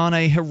reporting on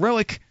a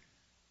heroic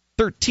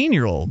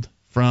 13-year-old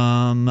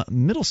from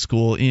middle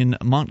school in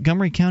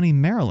Montgomery County,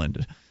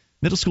 Maryland.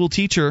 Middle school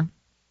teacher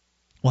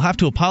will have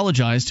to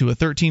apologize to a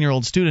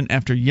 13-year-old student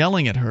after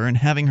yelling at her and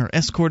having her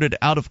escorted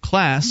out of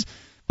class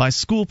by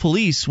school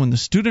police when the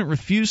student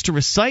refused to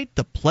recite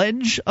the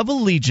Pledge of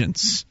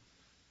Allegiance.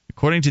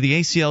 According to the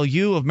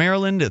ACLU of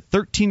Maryland, a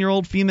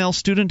 13-year-old female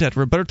student at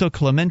Roberto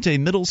Clemente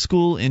Middle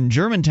School in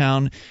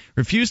Germantown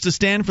refused to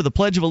stand for the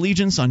Pledge of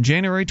Allegiance on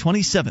January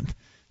 27th.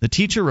 The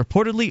teacher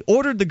reportedly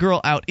ordered the girl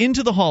out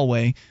into the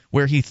hallway,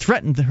 where he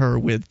threatened her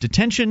with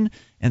detention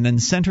and then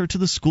sent her to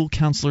the school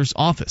counselor's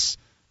office.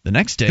 The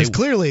next day, because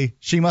clearly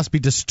she must be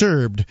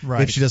disturbed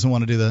if she doesn't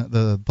want to do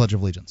the Pledge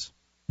of Allegiance.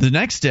 The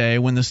next day,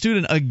 when the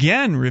student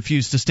again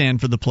refused to stand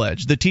for the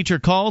pledge, the teacher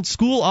called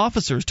school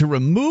officers to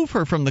remove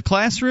her from the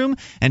classroom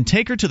and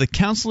take her to the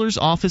counselor's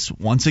office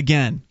once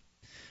again.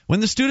 When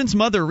the student's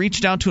mother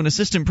reached out to an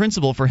assistant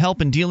principal for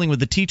help in dealing with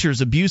the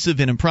teacher's abusive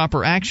and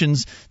improper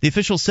actions, the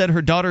official said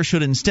her daughter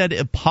should instead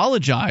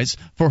apologize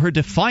for her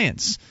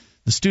defiance.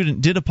 The student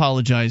did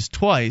apologize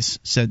twice,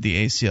 said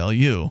the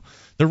ACLU.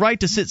 The right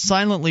to sit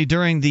silently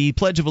during the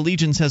Pledge of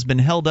Allegiance has been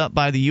held up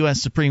by the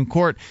U.S. Supreme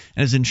Court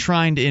and is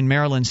enshrined in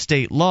Maryland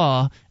state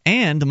law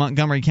and the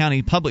Montgomery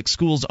County Public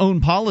Schools'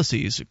 own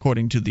policies,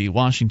 according to the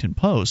Washington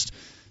Post.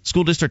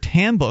 School District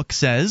Handbook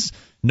says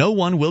no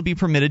one will be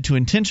permitted to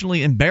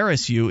intentionally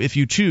embarrass you if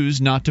you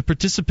choose not to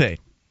participate.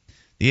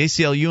 The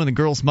ACLU and the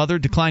girl's mother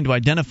declined to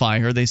identify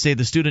her. They say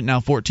the student, now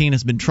 14,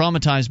 has been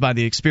traumatized by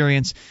the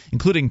experience,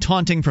 including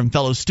taunting from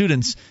fellow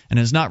students, and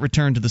has not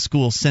returned to the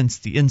school since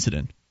the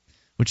incident,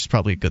 which is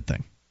probably a good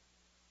thing.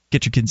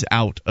 Get your kids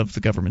out of the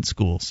government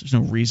schools. There's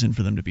no reason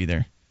for them to be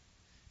there.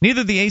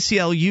 Neither the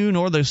ACLU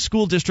nor the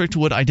school district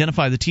would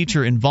identify the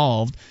teacher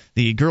involved.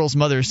 The girl's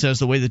mother says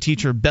the way the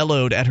teacher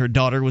bellowed at her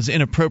daughter was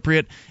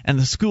inappropriate, and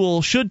the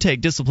school should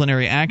take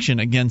disciplinary action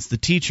against the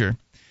teacher.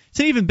 It's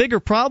an even bigger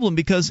problem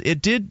because he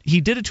did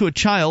it to a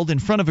child in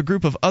front of a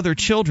group of other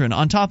children.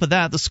 On top of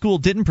that, the school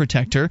didn't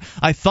protect her.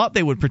 I thought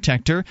they would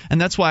protect her, and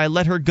that's why I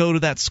let her go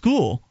to that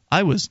school.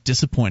 I was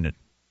disappointed.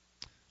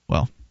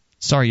 Well,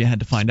 sorry you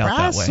had to find out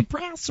that way.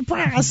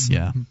 Surprise.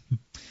 Yeah.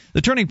 The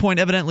turning point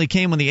evidently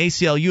came when the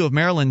ACLU of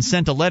Maryland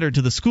sent a letter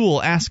to the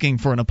school asking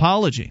for an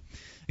apology.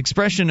 It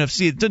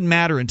didn't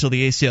matter until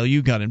the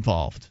ACLU got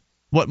involved.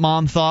 What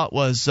mom thought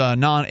was a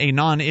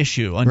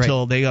non-issue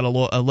until they got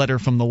a letter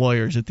from the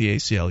lawyers at the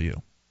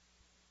ACLU.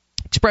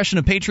 Expression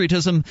of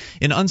patriotism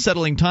in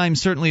unsettling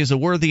times certainly is a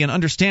worthy and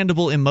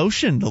understandable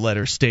emotion, the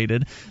letter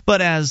stated,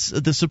 but as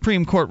the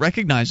Supreme Court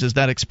recognizes,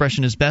 that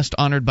expression is best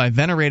honored by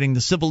venerating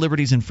the civil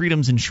liberties and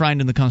freedoms enshrined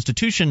in the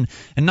Constitution,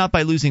 and not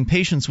by losing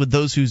patience with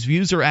those whose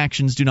views or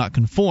actions do not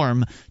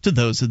conform to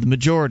those of the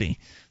majority.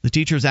 The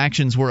teacher's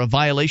actions were a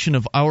violation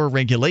of our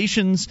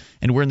regulations,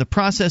 and we're in the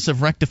process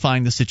of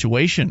rectifying the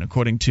situation,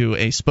 according to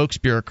a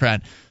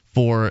spokesbureaucrat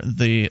for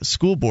the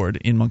school board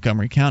in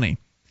Montgomery County.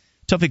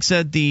 Tofik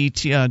said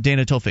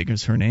Dana Tofik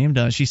is her name.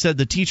 She said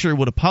the teacher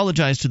would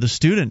apologize to the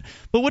student,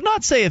 but would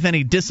not say if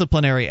any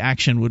disciplinary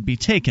action would be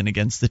taken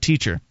against the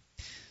teacher.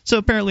 So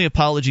apparently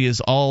apology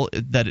is all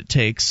that it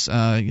takes,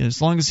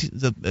 as long as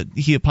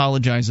he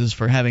apologizes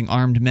for having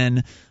armed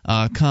men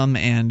come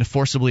and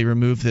forcibly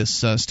remove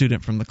this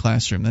student from the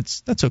classroom.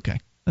 That's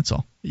okay. That's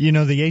all. You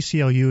know, the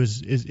ACLU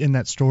is in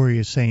that story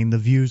is saying the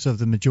views of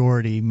the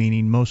majority,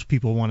 meaning most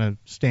people want to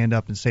stand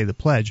up and say the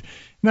pledge.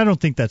 And I don't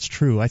think that's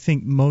true. I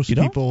think most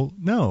people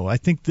no. I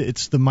think that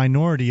it's the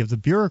minority of the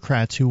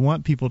bureaucrats who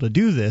want people to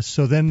do this.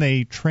 So then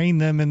they train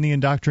them in the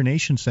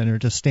indoctrination center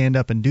to stand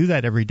up and do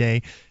that every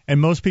day. And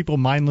most people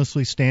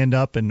mindlessly stand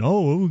up and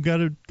we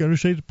got to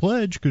say the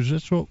pledge because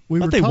that's what we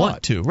were taught. But they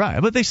want to,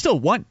 right? But they still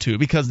want to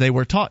because they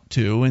were taught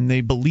to, and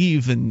they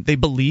believe in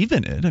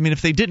it. I mean,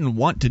 if they didn't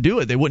want to do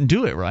it, they wouldn't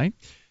do it, right?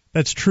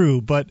 That's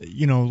true, but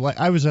like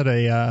I was at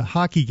a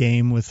hockey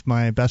game with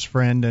my best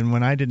friend, and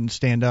when I didn't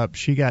stand up,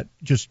 she got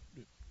just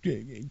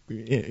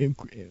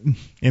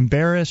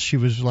embarrassed. She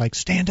was like,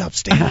 "Stand up,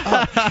 stand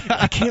up!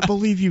 I can't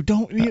believe you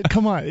don't.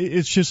 Come on!"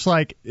 It's just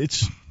like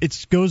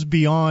it goes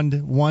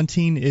beyond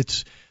wanting.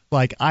 It's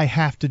like I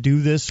have to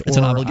do this, it's or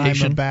an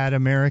obligation. I'm a bad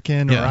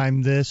American, or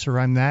I'm this, or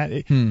I'm that.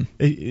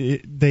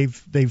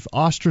 They've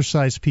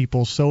ostracized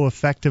people so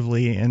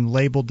effectively and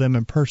labeled them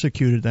and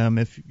persecuted them.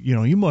 If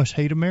you must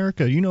hate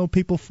America.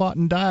 People fought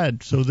and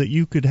died so that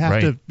you could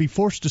have to be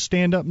forced to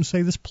stand up and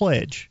say this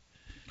pledge.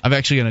 I've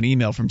actually got an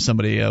email from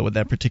somebody with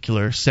that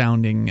particular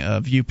sounding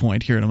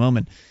viewpoint here in a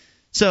moment.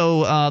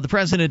 So the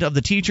president of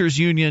the teachers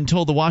union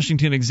told the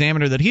Washington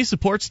Examiner that he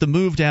supports the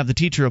move to have the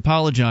teacher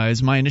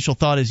apologize. My initial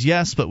thought is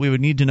yes, but we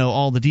would need to know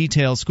all the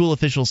details. School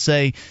officials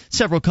say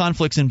several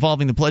conflicts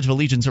involving the Pledge of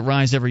Allegiance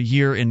arise every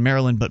year in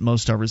Maryland, but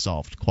most are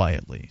resolved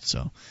quietly.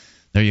 So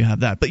there you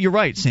have that. But you're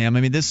right, Sam.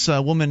 I mean, this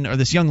woman, or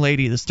this young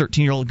lady, this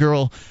 13-year-old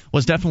girl,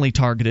 was definitely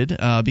targeted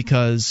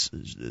because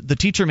the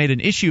teacher made an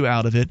issue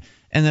out of it.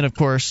 And then, of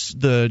course,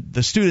 the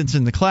students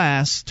in the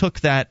class took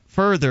that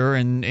further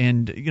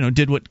and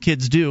did what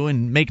kids do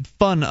and make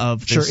fun of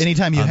this. Sure,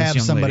 anytime you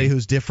have somebody lady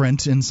who's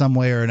different in some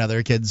way or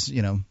another, kids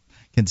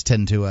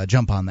tend to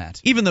jump on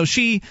that. Even though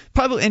she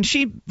probably, and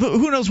she,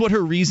 who knows what her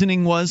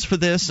reasoning was for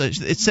this.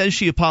 It says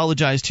she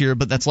apologized here,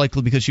 but that's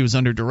likely because she was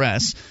under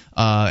duress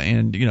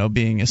and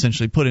being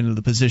essentially put into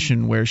the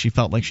position where she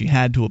felt like she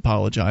had to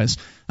apologize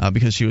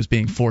because she was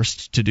being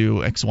forced to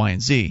do X, Y,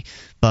 and Z.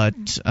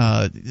 But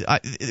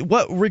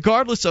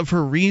regardless of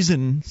her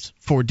reasons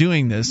for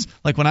doing this,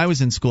 like when I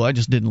was in school, I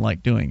just didn't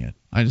like doing it.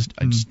 I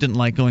just didn't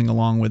like going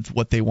along with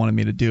what they wanted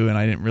me to do, and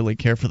I didn't really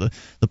care for the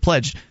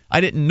pledge. I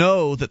didn't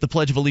know that the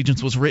Pledge of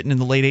Allegiance was written in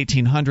the late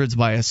 1800s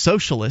by a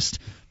socialist,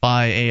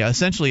 by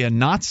essentially a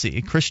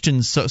Nazi,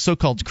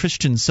 so-called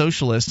Christian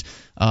socialist,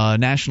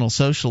 National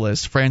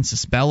Socialist,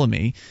 Francis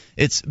Bellamy.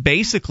 It's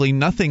basically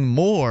nothing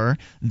more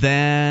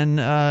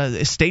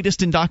than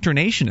statist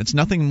indoctrination. It's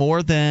nothing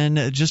more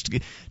than just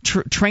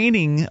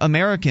training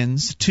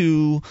Americans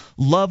to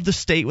love the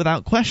state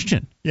without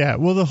question. Yeah,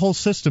 well, the whole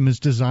system is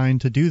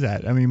designed to do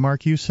that. I mean,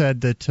 Mark, you said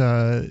that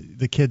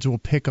the kids will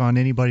pick on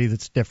anybody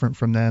that's different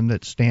from them,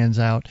 that stands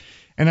out.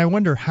 And I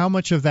wonder how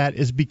much of that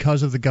is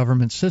because of the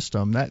government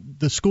system. That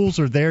the schools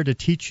are there to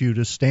teach you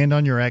to stand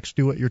on your X,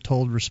 do what you're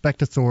told,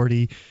 respect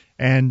authority.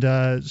 And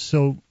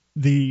so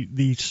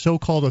the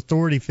so-called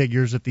authority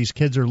figures that these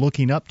kids are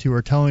looking up to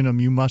are telling them,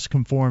 you must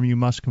conform, you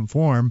must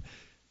conform.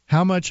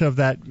 How much of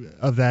that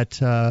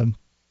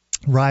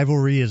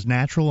rivalry is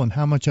natural, and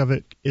how much of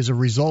it is a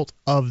result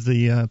of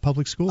the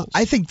public schools?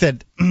 I think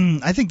that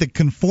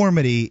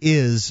conformity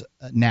is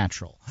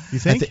natural. You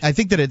think? I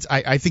think that it's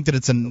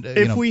an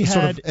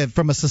sort of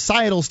from a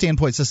societal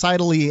standpoint,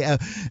 societally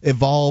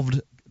evolved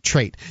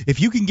trait.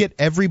 If you can get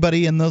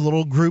everybody in the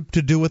little group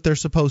to do what they're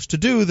supposed to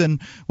do,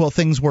 then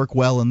things work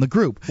well in the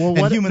group. Well,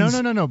 and humans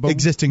but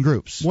exist in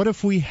groups. What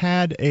if we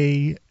had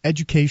a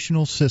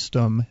educational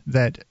system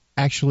that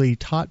actually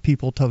taught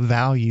people to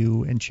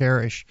value and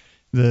cherish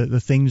the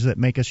things that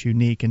make us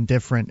unique and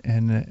different?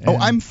 And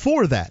I'm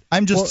for that.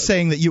 I'm just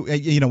saying that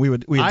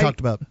we had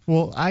talked about.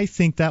 Well, I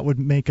think that would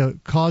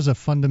cause a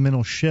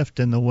fundamental shift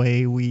in the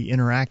way we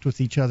interact with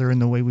each other and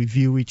the way we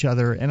view each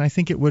other, and I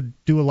think it would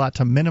do a lot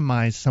to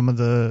minimize some of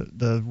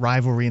the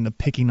rivalry and the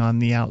picking on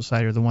the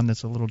outsider, the one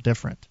that's a little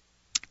different.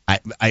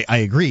 I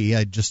agree.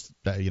 I just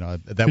I felt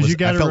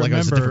like it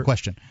was a different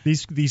question.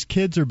 These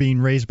kids are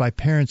being raised by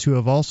parents who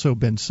have also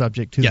been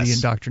subject to the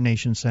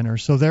indoctrination center,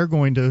 so they're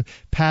going to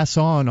pass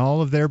on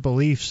all of their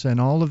beliefs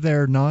and all of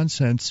their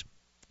nonsense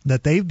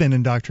that they've been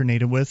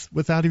indoctrinated with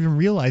without even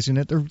realizing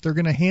it. They're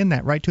going to hand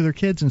that right to their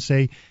kids and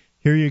say,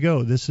 here you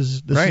go. This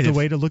is the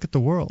way to look at the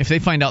world. If they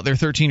find out their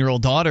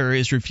 13-year-old daughter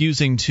is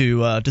refusing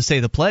to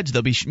say the pledge,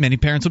 many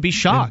parents will be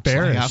shocked.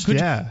 Embarrassed.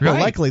 Well,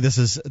 likely this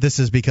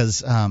is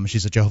because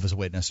she's a Jehovah's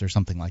Witness or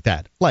something like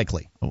that.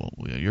 Likely. Well,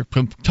 you're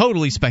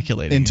totally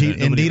speculating.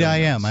 Indeed, I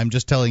am. I'm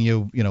just telling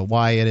you,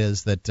 why it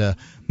is that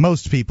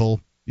most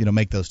people,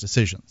 make those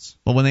decisions.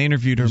 Well, when they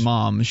interviewed her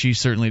mom, she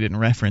certainly didn't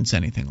reference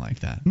anything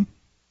like that.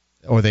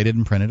 Or they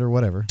didn't print it or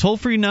whatever.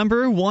 Toll-free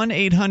number,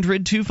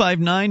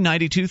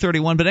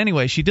 1-800-259-9231. But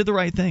anyway, she did the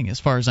right thing as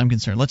far as I'm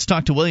concerned. Let's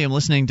talk to William,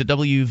 listening to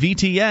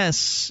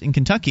WVTS in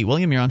Kentucky.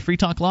 William, you're on Free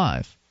Talk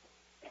Live.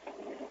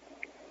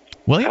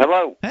 William?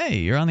 Hello. Hey,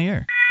 you're on the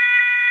air.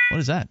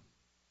 What is that?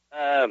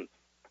 My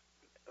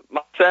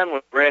son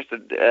was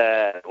arrested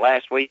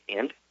last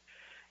weekend.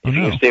 If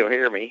you can still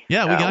hear me.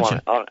 Yeah, we got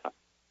you.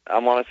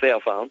 I'm on a cell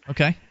phone.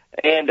 Okay.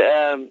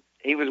 And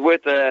he was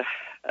with a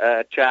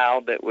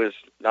child that was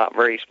not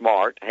very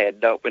smart, had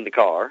dope in the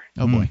car.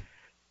 Oh, boy.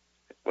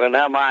 Well,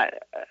 now my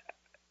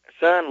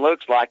son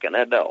looks like an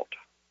adult.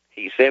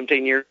 He's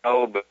 17 years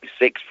old, but he's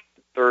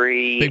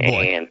 6'3". Big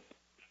boy. And,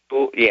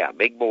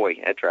 big boy.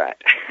 That's right.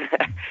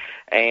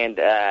 And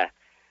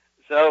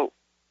so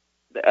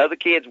the other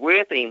kids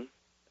with him,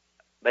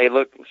 they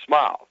look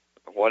small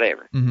or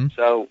whatever. Mm-hmm.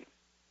 So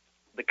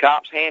the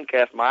cops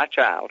handcuffed my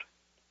child.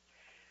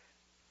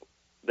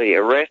 The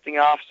arresting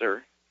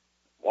officer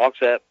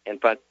walks up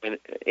and punches him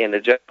in the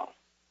jaw.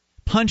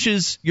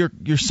 Punches your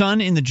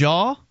son in the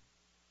jaw?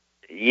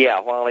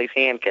 Yeah, while he's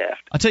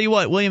handcuffed. I'll tell you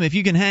what, William, if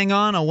you can hang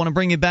on, I want to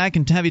bring you back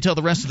and have you tell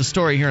the rest of the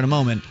story here in a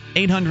moment.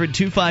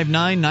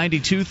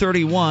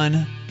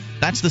 800-259-9231.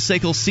 That's the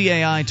SACL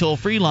CAI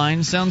toll-free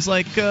line. Sounds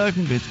like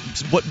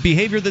what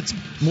behavior that's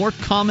more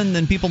common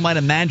than people might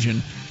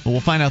imagine. But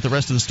we'll find out the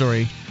rest of the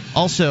story.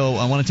 Also,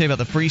 I want to tell you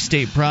about the Free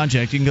State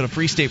Project. You can go to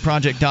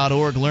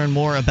freestateproject.org, learn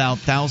more about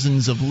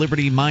thousands of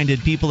liberty-minded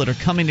people that are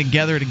coming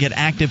together to get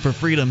active for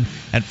freedom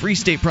at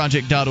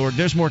freestateproject.org.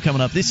 There's more coming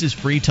up. This is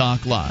Free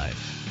Talk Live.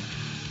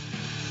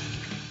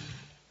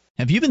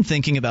 Have you been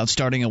thinking about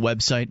starting a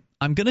website?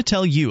 I'm going to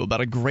tell you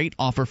about a great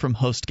offer from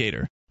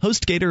HostGator.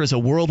 HostGator is a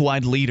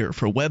worldwide leader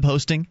for web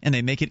hosting, and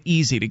they make it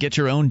easy to get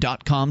your own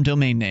 .com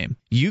domain name.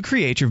 You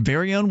create your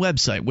very own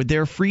website with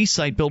their free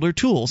site builder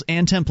tools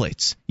and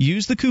templates.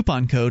 Use the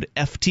coupon code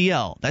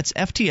FTL, that's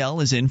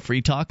FTL as in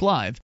Free Talk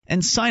Live,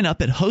 and sign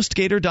up at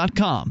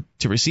HostGator.com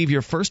to receive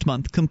your first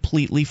month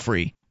completely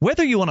free.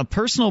 Whether you want a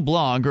personal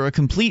blog or a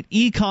complete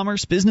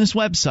e-commerce business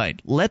website,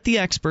 let the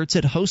experts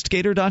at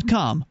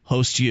HostGator.com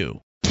host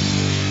you.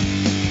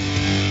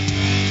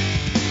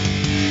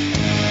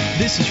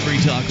 This is Free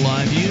Talk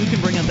Live. You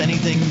can bring up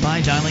anything by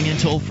dialing in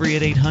toll-free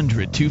at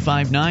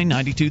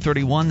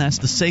 800-259-9231. That's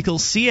the SACL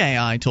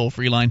CAI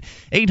toll-free line,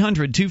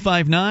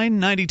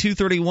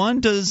 800-259-9231.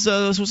 Does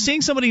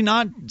seeing somebody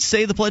not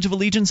say the Pledge of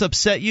Allegiance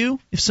upset you?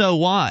 If so,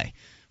 why?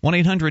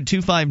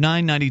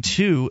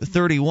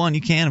 1-800-259-9231.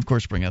 You can, of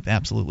course, bring up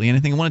absolutely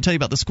anything. I want to tell you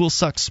about the School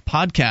Sucks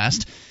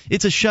podcast.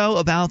 It's a show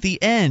about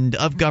the end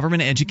of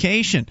government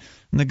education.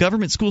 And the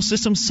government school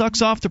system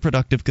sucks off the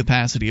productive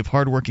capacity of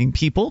hardworking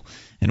people.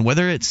 And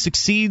whether it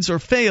succeeds or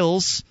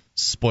fails,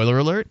 spoiler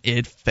alert,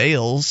 it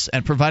fails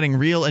at providing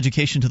real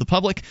education to the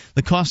public.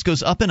 The cost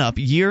goes up and up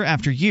year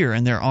after year,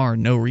 and there are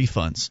no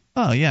refunds.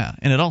 Oh, yeah,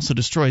 and it also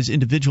destroys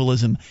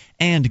individualism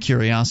and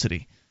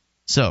curiosity.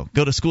 So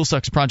go to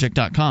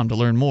SchoolSucksProject.com to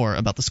learn more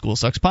about the School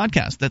Sucks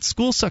podcast. That's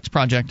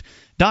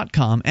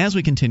SchoolSucksProject.com. As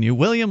we continue,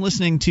 William,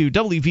 listening to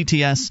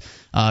WVTS.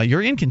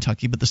 You're in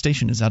Kentucky, but the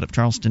station is out of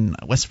Charleston,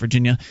 West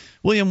Virginia.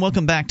 William,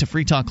 welcome back to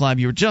Free Talk Live.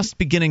 You were just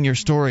beginning your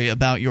story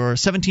about your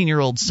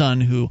 17-year-old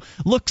son who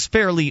looks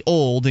fairly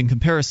old in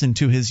comparison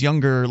to his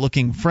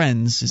younger-looking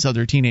friends, his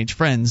other teenage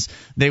friends.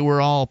 They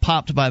were all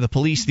popped by the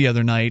police the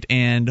other night,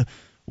 and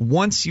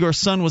once your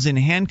son was in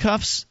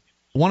handcuffs,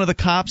 one of the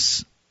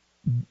cops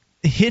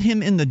hit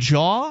him in the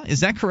jaw.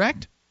 Is that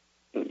correct?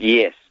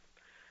 Yes.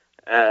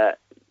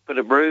 Put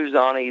a bruise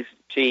on his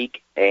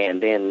cheek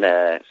and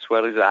then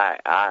swelled his eye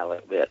a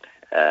little bit.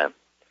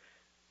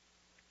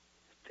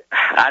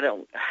 I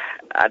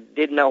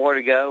didn't know where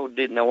to go,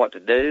 didn't know what to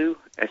do.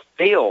 I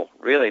still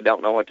really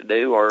don't know what to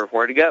do or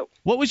where to go.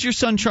 What was your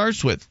son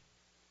charged with?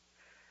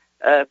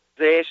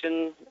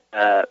 Possession,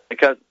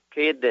 because the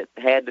kid that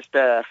had the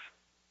stuff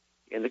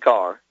in the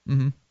car,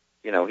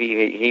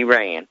 he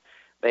ran.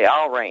 They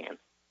all ran,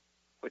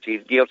 which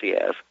he's guilty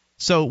of.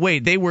 So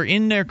wait, they were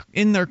in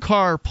their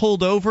car,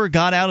 pulled over,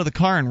 got out of the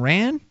car, and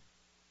ran?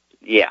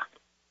 Yeah.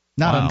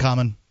 Not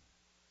uncommon.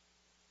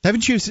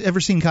 Haven't you ever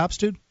seen Cops,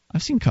 dude?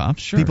 I've seen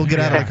Cops, sure. People get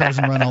out of their cars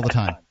and run all the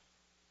time.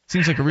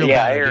 Seems like a real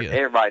bad idea.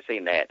 Everybody's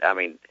seen that. I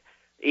mean,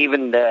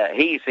 even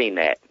he's seen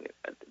that.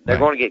 They're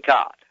going to get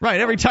caught.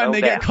 Right, every time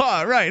they get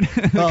caught, right.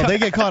 Well, they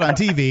get caught on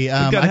TV.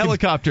 We've got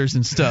helicopters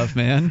and stuff,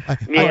 man.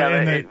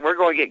 We're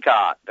going to get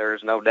caught.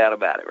 There's no doubt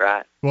about it,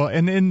 right? Well,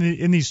 and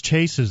in these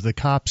chases, the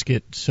cops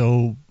get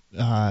so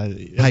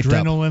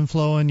adrenaline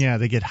flowing. Yeah,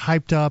 they get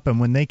hyped up, and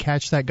when they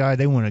catch that guy,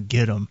 they want to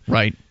get him.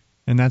 Right.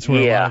 And that's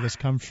where a lot of this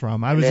comes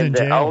from. I was in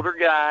jail. The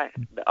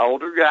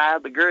older guy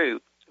of the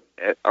group,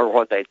 or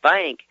what they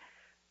think,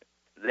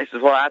 this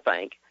is what I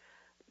think,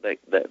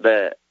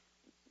 the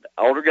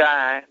older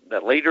guy,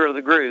 the leader of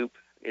the group,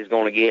 is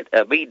going to get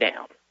a beat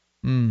down.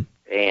 And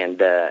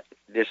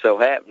just so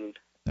happened,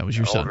 that was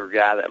your son. The older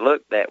guy that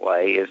looked that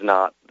way is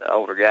not the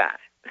older guy.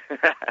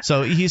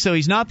 So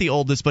he's not the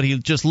oldest, but he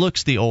just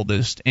looks the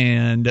oldest.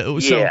 And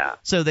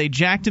so they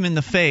jacked him in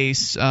the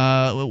face.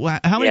 How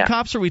many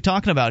cops are we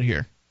talking about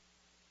here?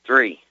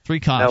 Three.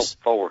 3 cops.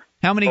 No, 4.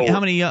 How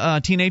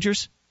many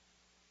teenagers?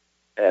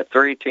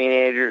 3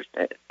 teenagers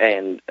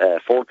and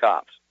 4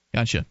 cops.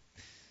 Gotcha.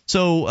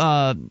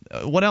 So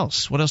what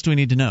else? What else do we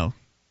need to know?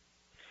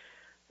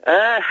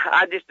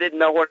 I just didn't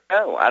know where to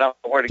go. I don't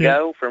know where to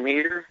go from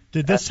here.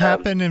 Did this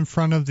happen in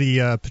front of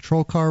the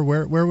patrol car?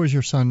 Where was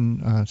your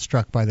son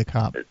struck by the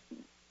cop?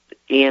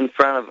 In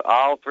front of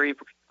all 3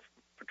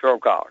 patrol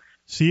cars.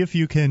 See if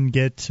you can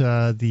get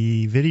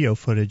the video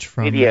footage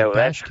from the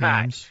dash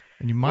cams.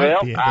 And you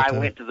might be able to... I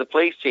went to the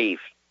police chief,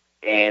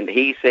 and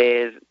he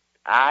says,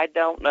 I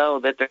don't know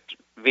that there's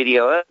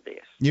video of this.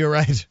 You're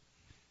right.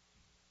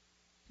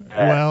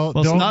 Well,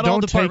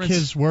 don't take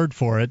his word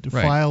for it.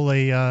 Right. File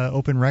a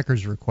open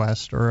records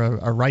request or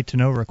a right to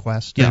know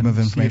request. Freedom of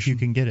information. See if you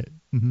can get it.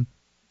 Mm-hmm.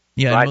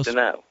 Yeah, right to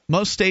know.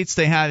 Most states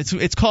they have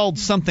it's called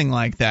something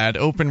like that: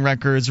 open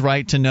records,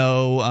 right to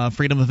know,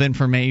 freedom of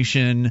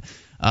information.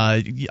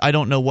 I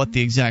don't know what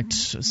the exact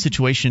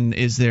situation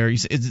is there.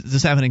 Does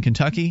this happen in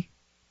Kentucky?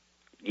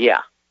 Yeah.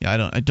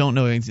 Yeah, I don't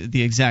know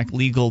the exact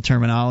legal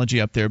terminology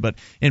up there, but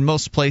in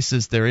most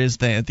places there is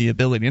the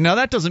ability. Now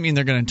that doesn't mean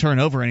they're going to turn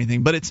over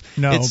anything, but it's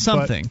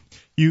something. But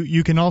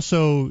you can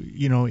also,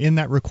 in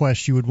that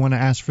request you would want to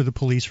ask for the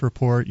police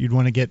report. You'd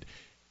want to get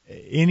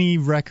any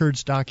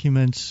records,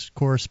 documents,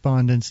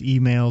 correspondence,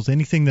 emails,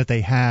 anything that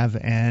they have,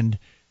 and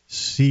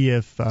see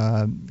if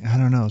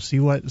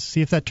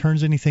see if that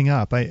turns anything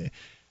up.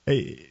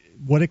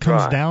 what it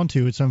comes down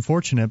to, it's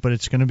unfortunate, but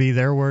it's going to be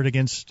their word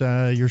against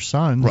your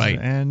son's. Right.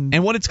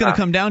 And what it's going to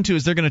come down to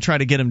is they're going to try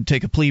to get him to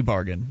take a plea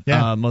bargain.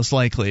 Yeah. Most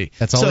likely.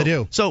 That's all they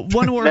do. So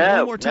one more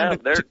time.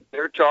 No,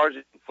 they're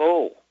charging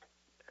full.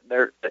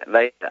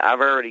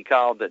 I've already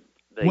called the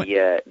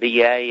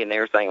DA and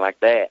everything like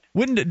that.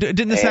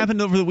 Didn't this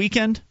happen over the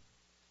weekend?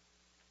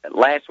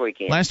 Last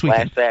weekend. Last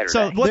Saturday.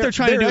 So what they're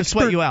trying to do is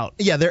sweat you out.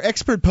 Yeah, they're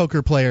expert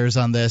poker players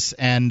on this,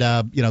 and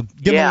give them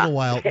a little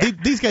while.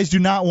 These guys do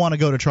not want to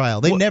go to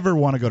trial. They never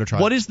want to go to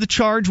trial. What is the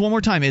charge? One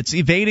more time. It's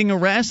evading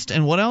arrest,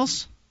 and what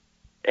else?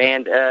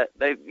 And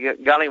they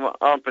got him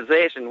on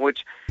possession,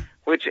 which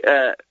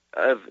of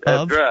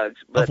drugs.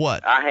 But of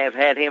what? I have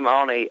had him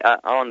on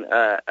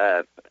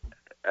a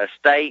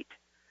state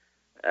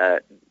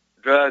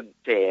drug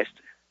test,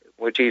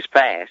 which he's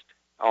passed.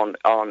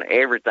 On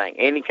everything,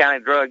 any kind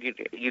of drug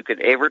you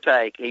could ever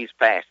take, he's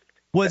passed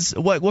it.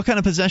 What kind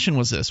of possession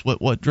was this?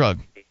 What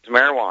drug? It's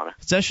marijuana.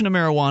 Possession of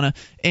marijuana,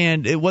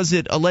 and was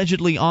it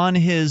allegedly on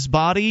his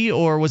body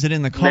or was it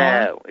in the car?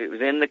 No, it was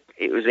in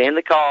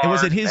the car. And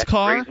was it his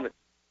car?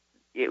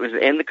 It was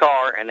in the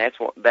car, and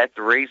that's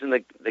the reason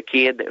the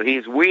kid that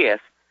he's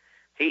with,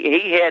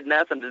 he had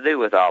nothing to do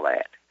with all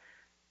that.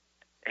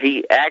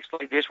 He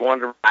actually just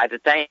wanted to ride to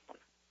town.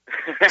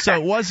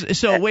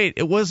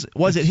 Wait,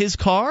 was it his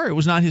car? It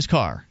was not his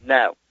car.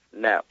 No.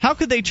 How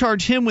could they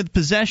charge him with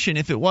possession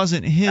if it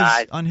wasn't his?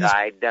 I don't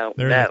know.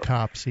 They're the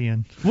cops,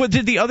 Ian. What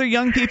did the other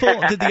young people?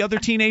 Did the other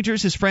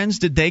teenagers, his friends,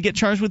 did they get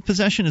charged with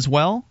possession as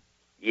well?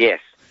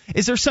 Yes.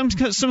 Is there some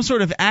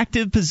sort of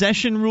active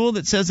possession rule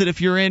that says that if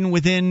you're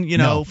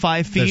within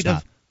 5 feet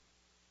of?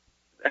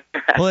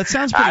 Well, it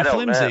sounds pretty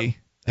flimsy. Know.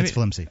 It's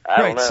flimsy.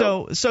 Right.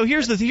 So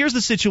here's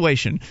the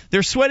situation.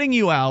 They're sweating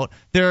you out.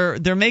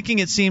 They're making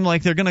it seem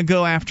like they're going to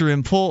go after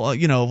him full,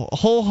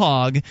 whole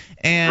hog.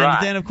 And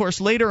then of course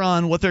later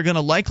on, what they're going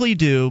to likely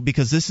do,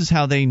 because this is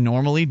how they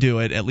normally do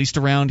it, at least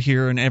around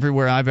here and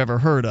everywhere I've ever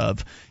heard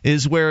of,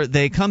 is where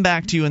they come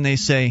back to you and they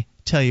say,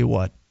 "Tell you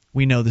what,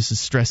 we know this is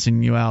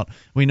stressing you out.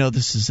 We know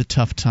this is a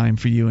tough time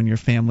for you and your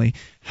family.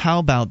 How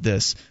about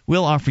this?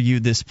 We'll offer you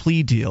this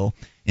plea deal.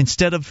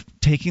 Instead of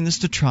taking this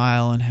to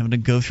trial and having to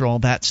go through all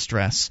that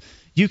stress,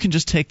 you can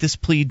just take this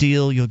plea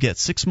deal. You'll get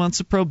 6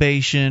 months of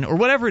probation," or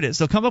whatever it is.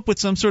 They'll come up with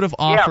some sort of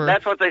offer. Yeah,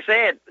 that's what they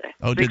said.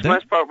 Oh, 6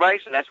 months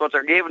probation. That's what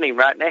they're giving him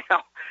right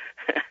now.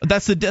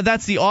 That's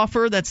the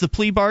offer. That's the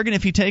plea bargain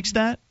if he takes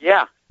that.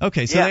 Yeah.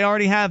 Okay, so they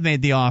already have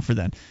made the offer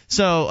then.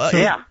 So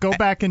go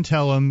back and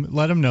tell him,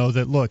 let him know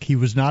that, look, he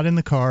was not in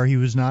the car, he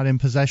was not in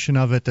possession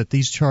of it, that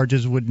these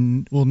charges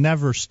will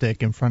never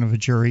stick in front of a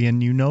jury,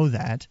 and you know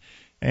that.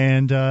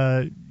 And,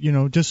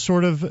 just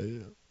sort of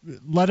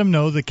let him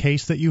know the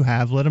case that you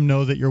have. Let him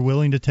know that you're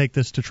willing to take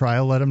this to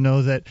trial. Let him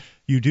know that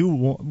you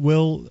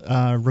will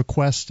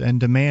request and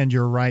demand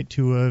your right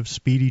to a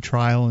speedy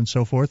trial and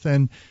so forth.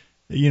 And,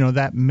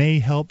 that may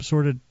help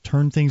sort of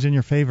turn things in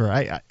your favor.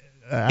 I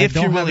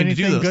don't have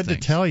anything good to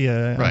tell you.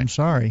 Right. I'm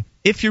sorry.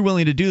 If you're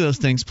willing to do those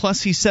things.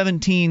 Plus, he's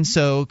 17,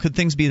 so could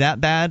things be that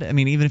bad? I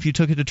mean, even if you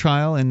took it to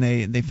trial and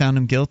they found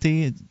him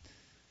guilty?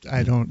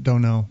 I don't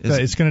know.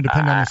 It's going to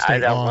depend on the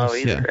state laws. I don't know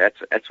either. Yeah.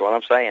 That's what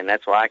I'm saying.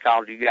 That's why I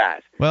called you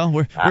guys. Well,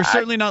 we're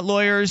certainly not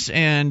lawyers,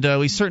 and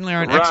we certainly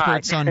aren't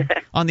experts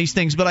on these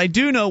things. But I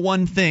do know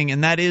one thing,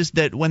 and that is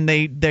that when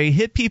they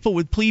hit people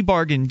with plea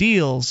bargain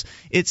deals,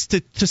 it's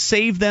to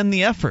save them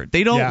the effort.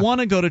 They don't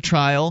want to go to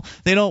trial.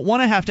 They don't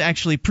want to have to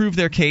actually prove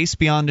their case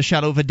beyond a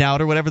shadow of a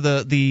doubt or whatever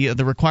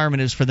the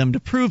requirement is for them to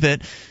prove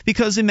it,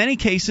 because in many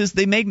cases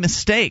they make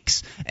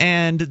mistakes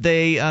and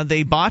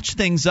they botch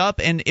things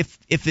up, and if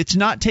it's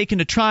not taken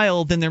to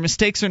trial, then their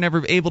mistakes are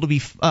never able to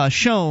be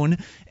shown,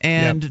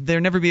 and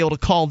they're never be able to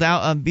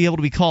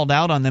be called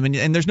out on them,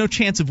 and there's no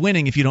chance of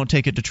winning if you don't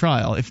take it to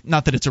trial. If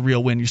not that it's a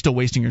real win, you're still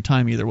wasting your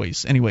time either way.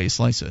 Any way you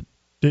slice it.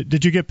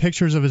 Did you get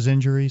pictures of his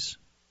injuries?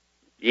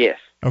 Yes.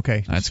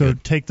 Okay, that's so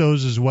good. Take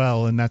those as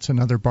well, and that's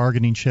another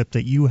bargaining chip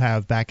that you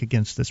have back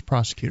against this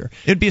prosecutor.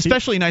 It'd be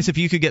especially nice if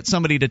you could get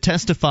somebody to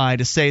testify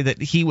to say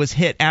that he was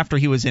hit after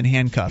he was in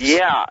handcuffs.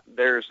 Yeah,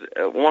 there's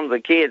one of the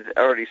kids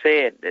already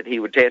said that he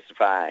would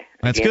testify.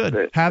 That's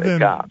good.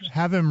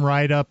 Have him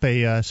write up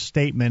a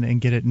statement and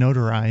get it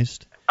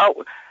notarized.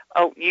 Oh,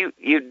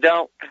 you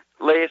don't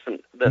listen.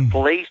 The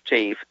police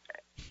chief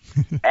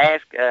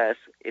asked us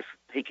if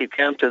he could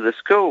come to the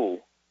school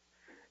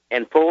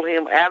and pull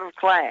him out of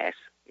class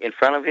in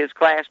front of his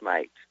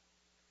classmates.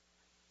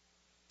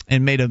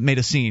 And made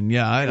a scene,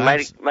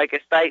 make a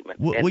statement.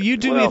 Will you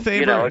do me a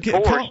favor?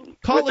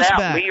 Call us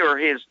back.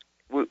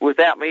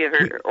 Without me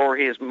or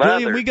his mother.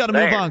 William, we got to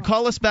move on.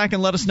 Call us back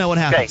and let us know what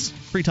happens. Okay.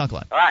 Free Talk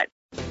Live. All right.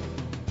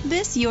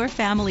 This Your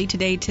Family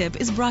Today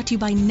tip is brought to you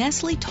by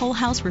Nestle Toll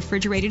House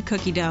Refrigerated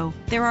Cookie Dough.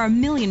 There are a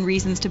million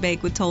reasons to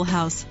bake with Toll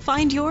House.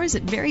 Find yours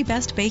at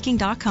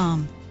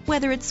verybestbaking.com.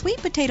 Whether it's sweet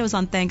potatoes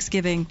on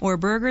Thanksgiving or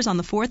burgers on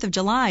the 4th of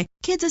July,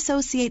 kids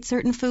associate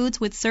certain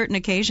foods with certain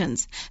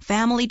occasions.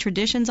 Family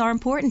traditions are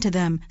important to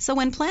them, so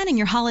when planning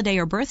your holiday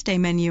or birthday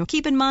menu,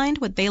 keep in mind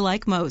what they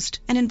like most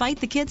and invite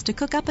the kids to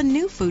cook up a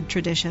new food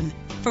tradition.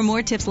 For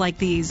more tips like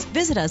these,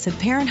 visit us at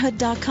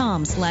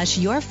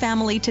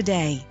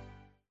parenthood.com/yourfamilytoday.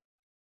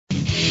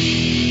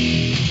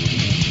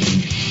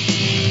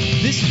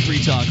 This is Free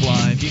Talk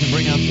Live. You can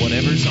bring up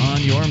whatever's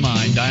on your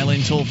mind. Dial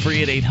in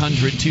toll-free at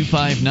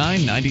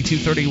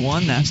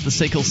 800-259-9231. That's the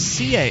SACL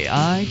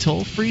CAI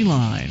toll-free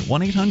line,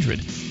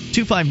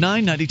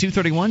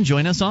 1-800-259-9231.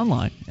 Join us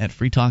online at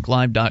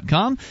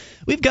freetalklive.com.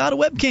 We've got a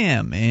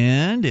webcam,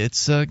 and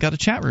it's got a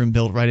chat room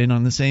built right in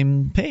on the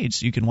same page,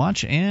 so you can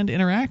watch and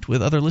interact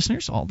with other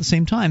listeners all at the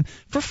same time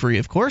for free,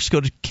 of course. Go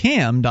to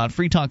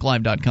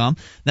cam.freetalklive.com.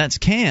 That's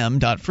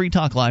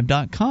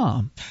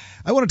cam.freetalklive.com.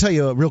 I want to tell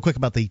you real quick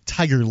about the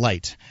Tiger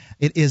Light.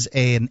 It is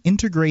an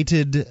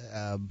integrated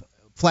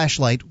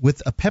flashlight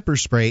with a pepper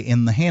spray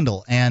in the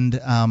handle, and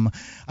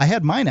I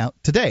had mine out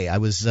today. I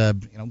was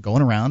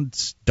going around.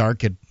 It's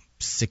dark at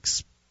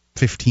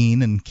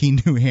 6:15 in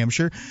Keene, New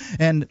Hampshire,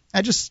 and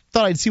I just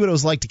thought I'd see what it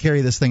was like to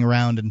carry this thing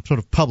around in sort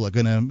of public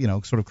in a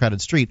sort of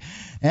crowded street.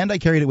 And I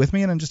carried it with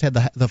me, and I just had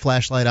the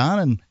flashlight on,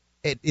 and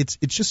it's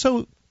just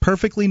so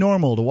perfectly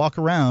normal to walk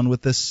around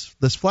with this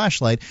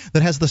flashlight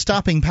that has the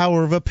stopping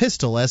power of a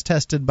pistol, as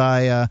tested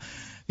by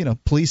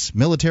police,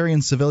 military,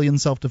 and civilian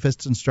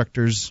self-defense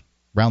instructors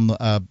around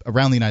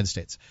the United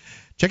States.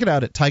 Check it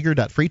out at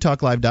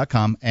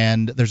tiger.freetalklive.com,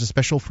 and there's a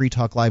special Free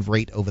Talk Live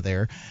rate over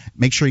there.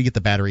 Make sure you get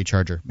the battery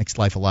charger. Makes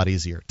life a lot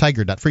easier.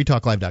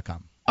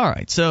 tiger.freetalklive.com. All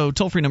right, so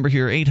toll-free number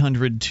here,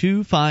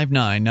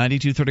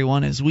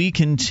 800-259-9231. As we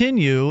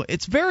continue,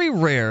 it's very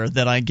rare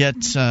that I get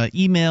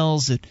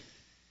emails that,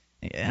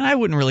 and I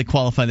wouldn't really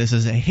qualify this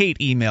as a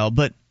hate email,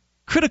 but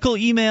critical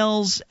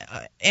emails,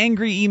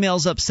 angry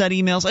emails, upset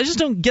emails, I just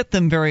don't get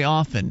them very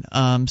often.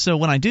 So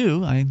when I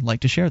do, I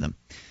like to share them.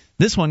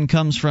 This one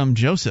comes from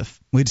Joseph.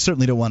 We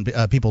certainly don't want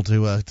people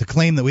to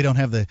claim that we don't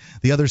have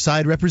the other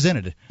side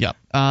represented. Yep.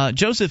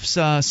 Joseph's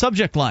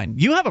subject line: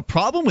 you have a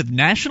problem with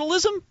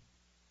nationalism?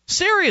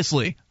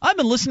 Seriously, I've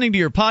been listening to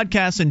your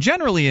podcasts and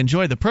generally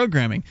enjoy the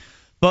programming.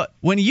 But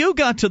when you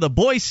got to the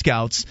Boy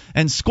Scouts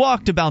and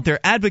squawked about their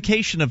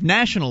advocation of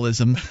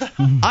nationalism,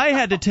 I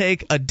had to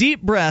take a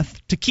deep breath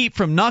to keep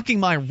from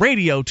knocking my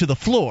radio to the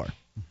floor.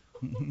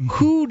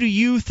 Who do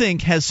you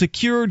think has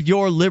secured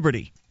your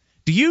liberty?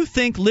 Do you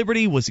think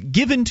liberty was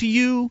given to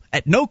you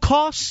at no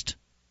cost?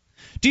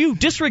 Do you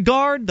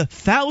disregard the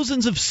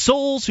thousands of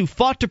souls who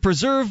fought to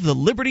preserve the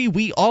liberty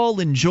we all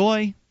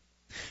enjoy?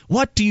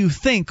 What do you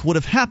think would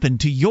have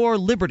happened to your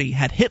liberty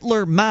had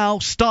Hitler, Mao,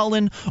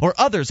 Stalin, or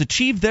others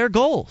achieved their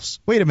goals?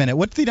 Wait a minute.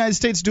 What did the United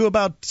States do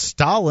about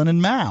Stalin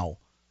and Mao?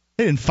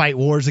 They didn't fight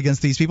wars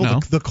against these people. No.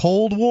 The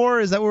Cold War,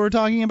 is that what we're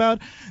talking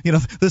about?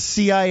 The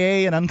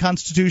CIA, an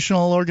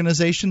unconstitutional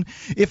organization.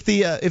 If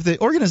the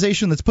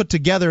organization that's put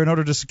together in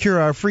order to secure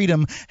our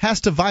freedom has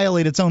to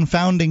violate its own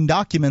founding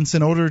documents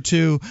in order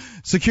to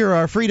secure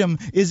our freedom,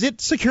 is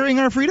it securing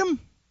our freedom?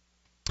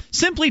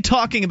 Simply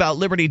talking about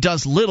liberty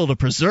does little to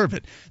preserve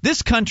it.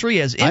 This country,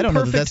 as imperfect, I don't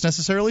know that that's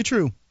necessarily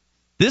true.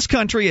 This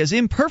country, as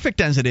imperfect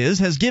as it is,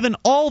 has given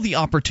all the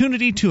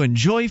opportunity to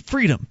enjoy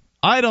freedom.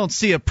 I don't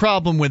see a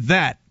problem with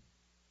that.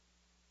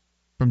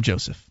 From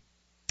Joseph.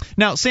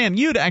 Now, Sam,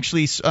 you'd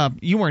actually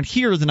you weren't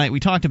here the night we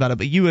talked about it,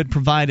 but you had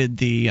provided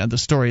the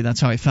story.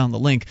 That's how I found the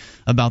link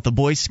about the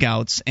Boy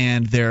Scouts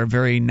and their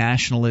very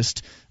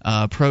nationalist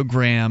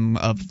program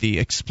of the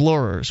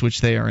Explorers, which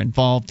they are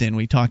involved in.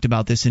 We talked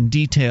about this in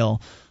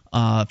detail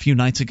a few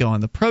nights ago on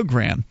the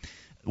program,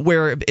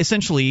 where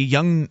essentially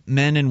young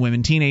men and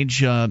women,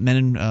 teenage men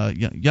and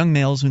young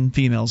males and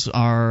females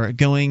are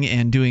going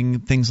and doing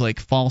things like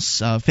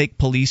false fake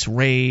police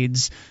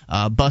raids,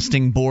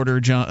 busting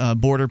border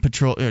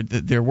patrol.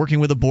 They're working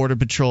with a border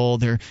patrol.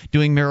 They're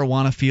doing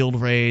marijuana field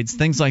raids,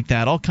 things like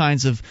that. All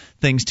kinds of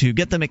things to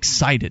get them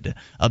excited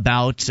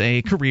about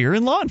a career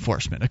in law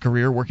enforcement, a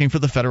career working for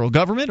the federal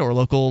government or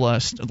local or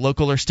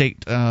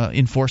state law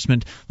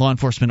enforcement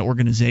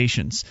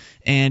organizations.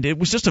 And it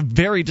was just a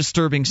very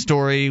disturbing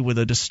story with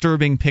a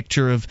disturbing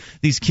picture of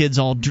these kids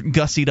all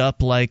gussied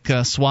up like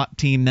SWAT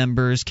team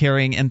members,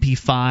 carrying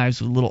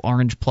MP5s with little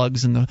orange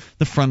plugs in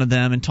the front of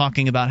them, and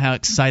talking about how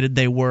excited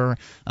they were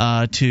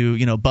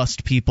to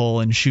bust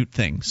people and shoot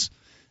things.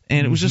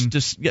 And it was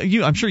just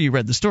I'm sure you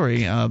read the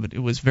story, but it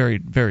was very,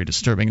 very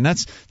disturbing. And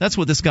that's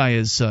what this guy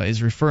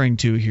is referring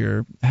to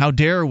here. How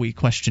dare we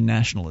question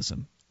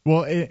nationalism?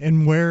 Well,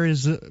 and where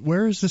is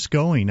this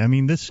going? I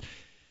mean, this.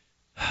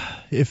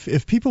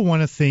 If people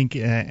want to think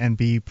and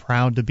be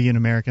proud to be an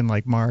American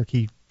like Mark,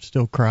 he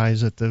still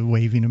cries at the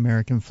waving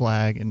American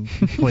flag and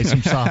plays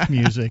some soft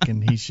music,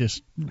 and he's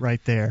just right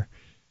there.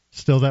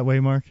 Still that way,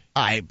 Mark?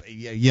 I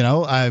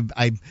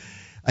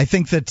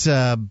think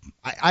that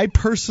I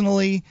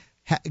personally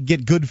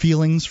get good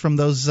feelings from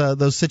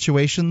those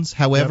situations.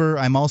 However,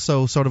 I'm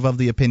also sort of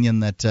the opinion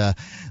that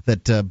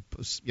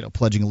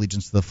pledging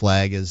allegiance to the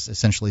flag is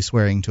essentially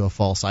swearing to a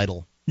false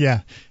idol.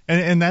 Yeah,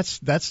 and that's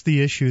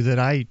the issue that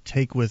I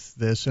take with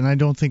this, and I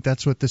don't think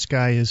that's what this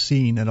guy is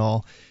seeing at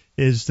all.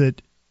 Is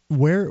that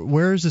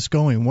where is this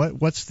going?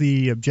 What's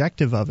the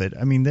objective of it?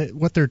 I mean,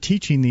 what they're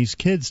teaching these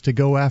kids to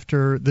go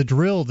after, the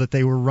drill that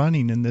they were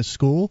running in this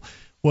school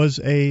was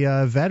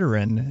a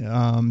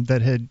veteran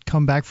that had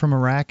come back from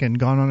Iraq and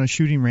gone on a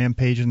shooting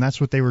rampage, and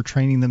that's what they were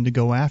training them to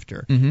go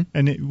after. Mm-hmm.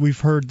 And we've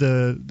heard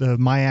the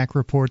MIAC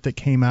report that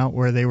came out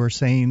where they were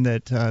saying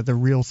that the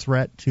real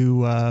threat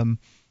to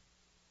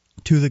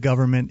the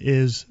government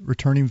is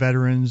returning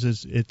veterans,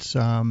 it's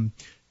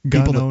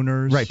gun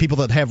owners. Right, people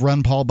that have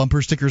Ron Paul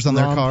bumper stickers on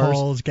their cars. Ron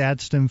Paul's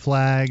Gadsden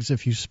flags.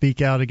 If you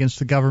speak out against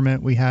the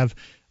government, we have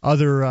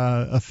other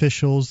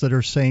officials that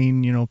are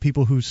saying,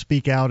 people who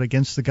speak out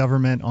against the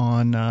government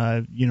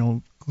on,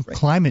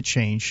 climate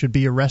change should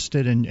be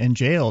arrested and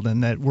jailed,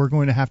 and that we're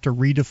going to have to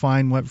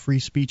redefine what free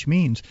speech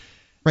means.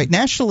 Right,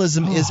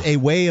 nationalism is a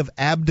way of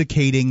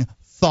abdicating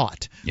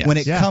thought when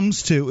it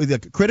comes to the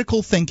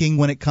critical thinking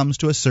when it comes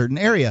to a certain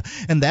area,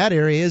 and that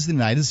area is the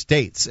United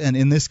States. And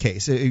in this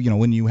case,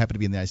 when you happen to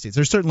be in the United States,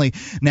 there's certainly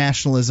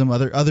nationalism.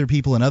 Other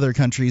people in other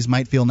countries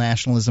might feel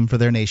nationalism for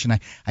their nation.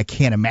 I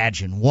can't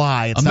imagine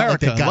why. It's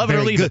America, not like they've got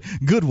very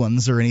good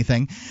ones or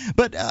anything,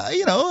 but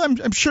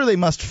I'm sure they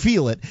must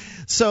feel it.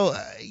 So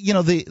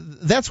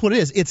that's what it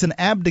is. It's an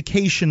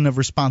abdication of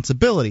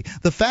responsibility.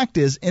 The fact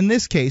is, in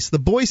this case, the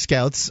Boy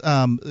Scouts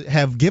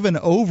have given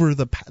over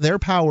their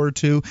power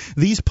to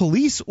these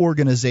police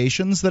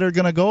organizations that are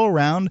going to go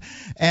around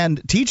and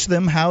teach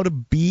them how to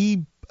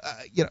be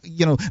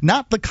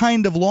not the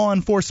kind of law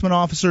enforcement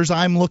officers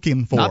I'm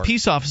looking for. Not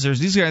peace officers.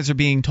 These guys are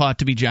being taught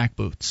to be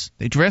jackboots.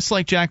 They dress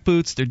like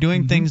jackboots. They're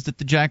doing things that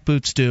the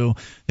jackboots do.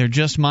 They're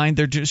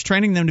just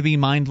training them to be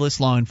mindless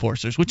law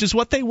enforcers, which is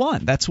what they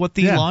want. That's what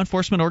the law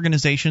enforcement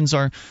organizations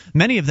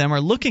many of them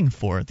are looking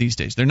for these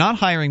days. They're not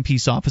hiring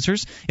peace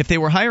officers. If they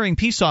were hiring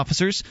peace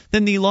officers,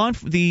 then they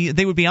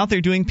would be out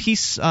there doing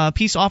peace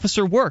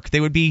officer work.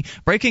 They would be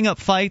breaking up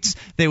fights.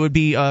 They would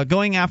be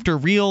going after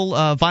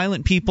real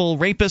violent people,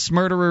 rapists,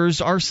 murderers,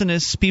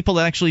 arsonists, people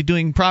that actually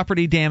doing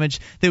property damage.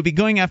 They would be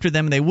going after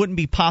them, and they wouldn't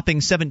be popping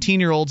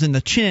 17-year-olds in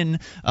the chin,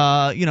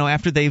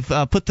 after they've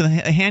put the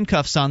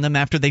handcuffs on them,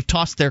 after they've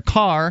tossed their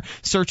car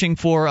searching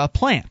for a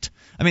plant.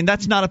 I mean,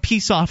 that's not a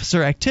peace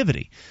officer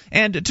activity.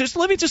 And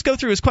let me just go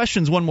through his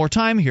questions one more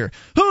time here.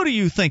 Who do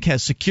you think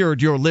has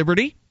secured your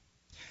liberty?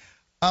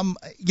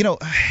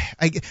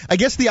 I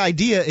guess the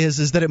idea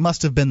is that it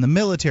must have been the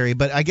military,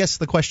 but I guess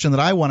the question that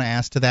I want to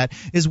ask to that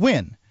is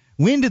when?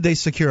 When did they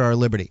secure our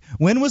liberty?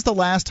 When was the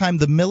last time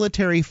the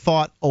military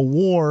fought a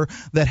war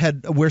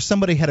where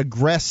somebody had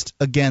aggressed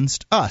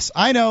against us?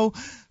 I know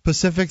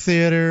Pacific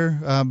Theater,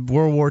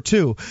 World War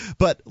II,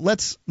 but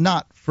let's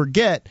not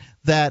forget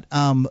that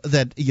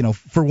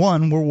for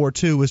one, World War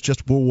II was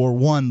just World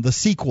War I, the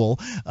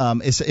sequel.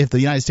 If the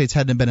United States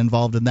hadn't been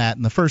involved in that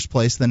in the first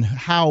place, then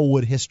how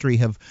would history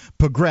have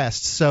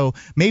progressed? So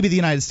maybe the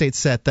United States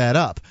set that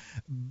up.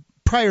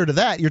 Prior to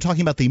that, you're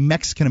talking about the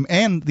Mexican,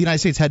 and the United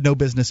States had no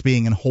business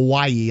being in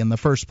Hawaii in the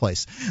first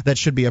place. That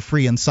should be a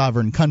free and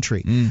sovereign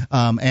country.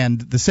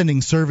 And the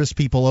sending service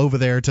people over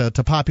there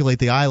to populate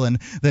the island,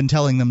 then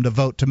telling them to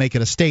vote to make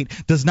it a state,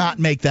 does not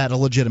make that a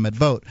legitimate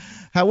vote.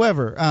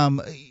 However,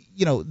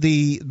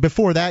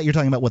 before that, you're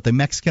talking about the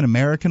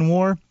Mexican-American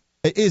War.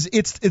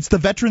 It's the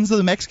veterans of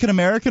the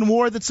Mexican-American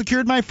War that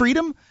secured my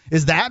freedom?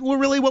 Is that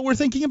really what we're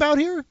thinking about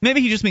here?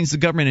 Maybe he just means the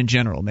government in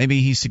general.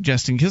 Maybe he's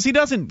suggesting, because he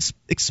doesn't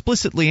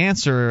explicitly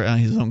answer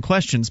his own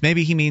questions,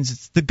 maybe he means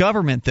it's the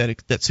government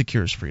that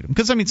secures freedom.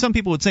 Because, some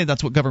people would say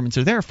that's what governments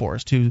are there for,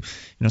 is to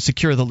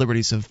secure the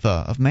liberties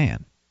of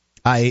man.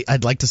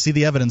 I'd like to see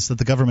the evidence that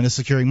the government is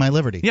securing my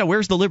liberty. Yeah,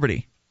 where's the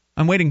liberty?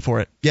 I'm waiting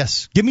for it.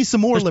 Yes. Give me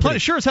some more liberty.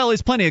 Sure as hell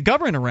is plenty of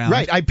government around.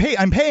 Right.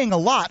 I'm paying a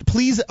lot.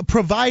 Please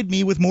provide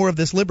me with more of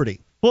this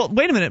liberty. Well,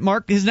 wait a minute,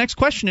 Mark. His next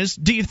question is,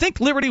 do you think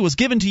liberty was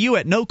given to you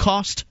at no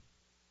cost?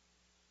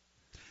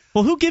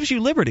 Well, who gives you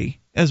liberty?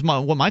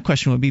 My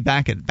question would be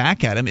back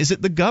at him. Is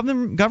it the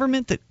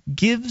government that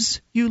gives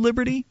you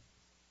liberty?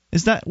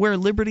 Is that where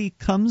liberty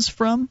comes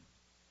from?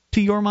 To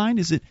your mind,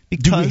 is it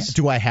because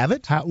do I have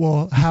it?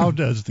 How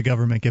does the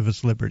government give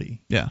us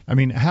liberty? Yeah.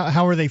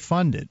 How are they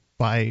funded?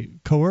 By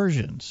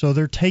coercion. So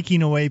they're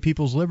taking away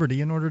people's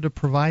liberty in order to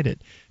provide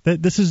it.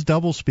 This is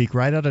doublespeak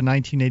right out of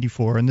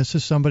 1984, and this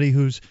is somebody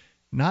who's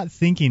not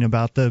thinking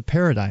about the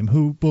paradigm,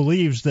 who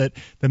believes that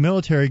the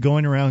military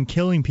going around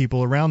killing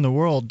people around the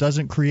world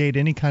doesn't create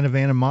any kind of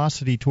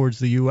animosity towards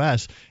the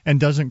U.S. and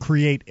doesn't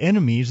create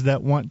enemies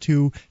that want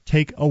to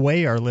take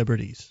away our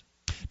liberties.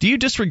 Do you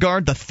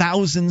disregard the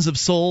thousands of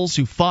souls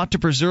who fought to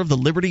preserve the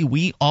liberty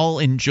we all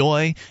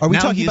enjoy?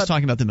 Now he's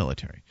talking about the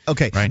military.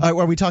 Okay. Right.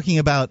 Are we talking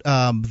about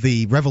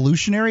the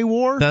Revolutionary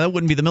War? That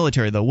wouldn't be the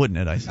military, though, wouldn't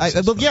it?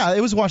 Yeah,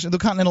 it was the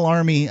Continental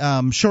Army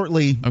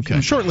shortly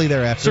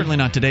thereafter. Certainly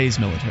not today's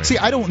military. See,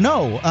 I don't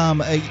know,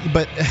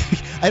 but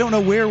I don't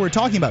know where we're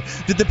talking about.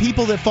 Did the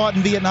people that fought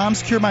in Vietnam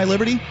secure my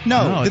liberty?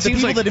 No. Did the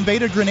people that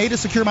invaded Grenada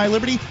secure my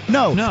liberty?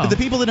 No. Did the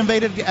people that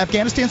invaded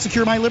Afghanistan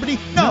secure my liberty?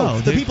 No.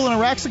 The people in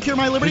Iraq secure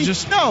my liberty?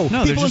 No.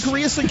 People in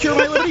Korea secure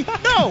my liberty?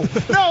 No.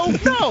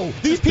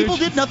 These people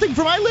did nothing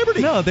for my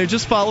liberty. No, they're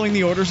just following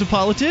the orders of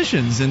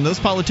politicians. And those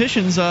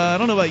politicians, I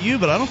don't know about you,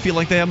 but I don't feel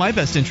like they have my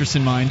best interests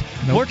in mind.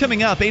 Nope. More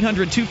coming up,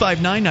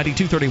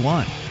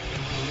 800-259-9231.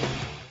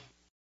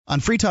 On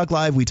Free Talk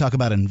Live, we talk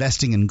about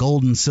investing in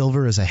gold and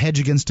silver as a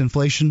hedge against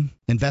inflation,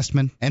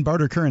 investment, and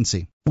barter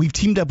currency. We've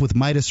teamed up with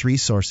Midas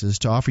Resources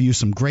to offer you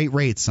some great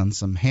rates on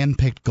some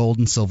hand-picked gold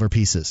and silver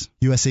pieces.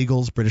 U.S.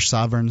 Eagles, British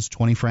Sovereigns,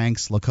 20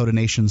 francs, Lakota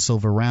Nation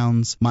silver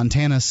rounds,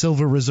 Montana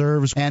silver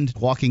reserves, and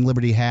Walking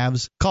Liberty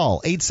halves.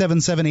 Call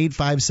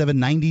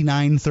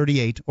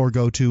 877-857-9938 or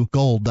go to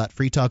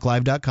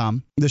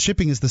gold.freetalklive.com. The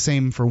shipping is the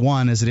same for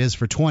 1 as it is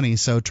for 20,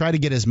 so try to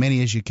get as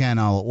many as you can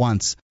all at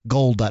once.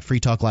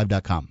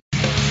 Gold.freetalklive.com.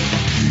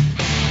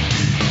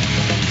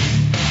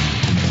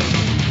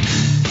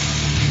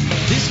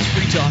 This is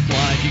Free Talk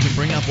Live. You can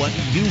bring up what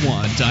you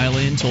want. Dial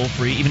in toll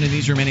free. Even in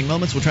these remaining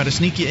moments, we'll try to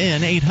sneak you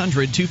in.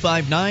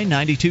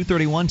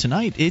 800-259-9231.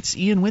 Tonight, it's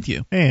Ian with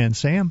you. And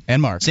Sam.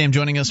 And Mark. Sam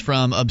joining us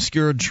from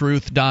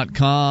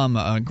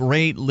obscuredtruth.com.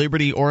 Great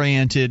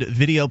liberty-oriented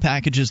video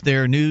packages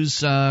there.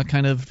 News,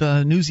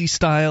 newsy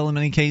style in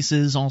many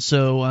cases.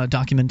 Also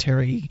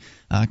documentary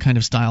kind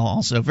of style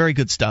also. Very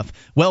good stuff.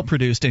 Well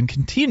produced and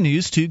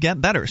continues to get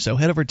better. So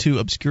head over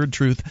to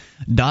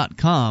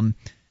obscuredtruth.com.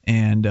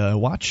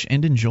 and watch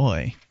and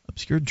enjoy.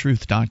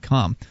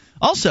 obscuredtruth.com.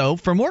 Also,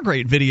 for more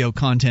great video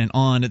content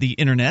on the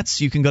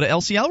internets, you can go to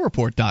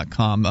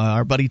lclreport.com.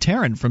 Our buddy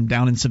Taryn from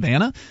down in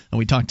Savannah, and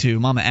we talked to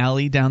Mama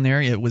Allie down there.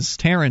 It was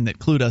Taryn that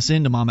clued us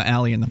into Mama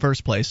Allie in the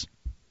first place.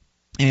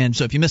 And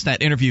so if you missed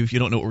that interview, if you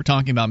don't know what we're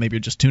talking about, maybe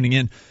you're just tuning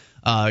in,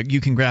 you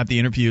can grab the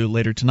interview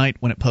later tonight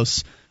when it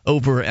posts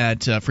over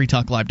at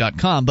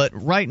freetalklive.com. But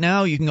right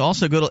now, you can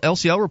also go to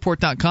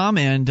lclreport.com,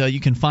 and you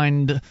can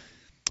find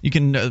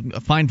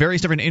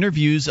various different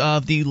interviews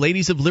of the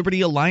Ladies of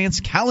Liberty Alliance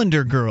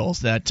calendar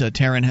girls that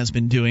Taryn has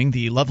been doing.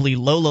 The lovely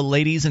Lola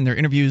ladies, and their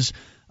interviews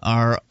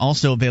are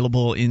also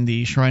available in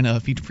the Shrine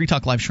of Free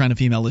Talk Live Shrine of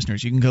Female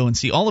Listeners. You can go and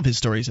see all of his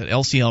stories at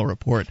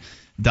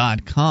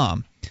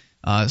lclreport.com.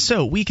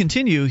 So we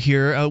continue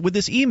here with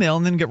this email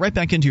and then get right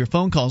back into your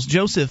phone calls.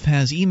 Joseph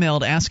has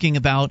emailed asking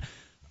about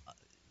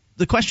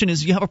the question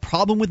is, you have a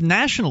problem with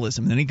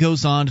nationalism. And then he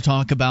goes on to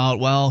talk about,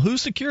 well, who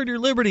secured your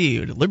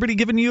liberty? Liberty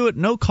given you at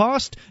no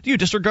cost? Do you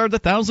disregard the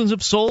thousands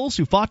of souls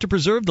who fought to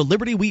preserve the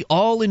liberty we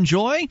all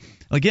enjoy?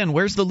 Again,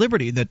 where's the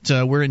liberty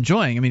that we're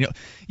enjoying? I mean,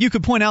 you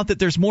could point out that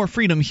there's more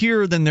freedom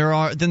here than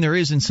there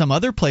is in some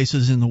other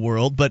places in the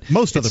world, but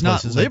most other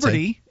places, it's not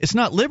liberty. It's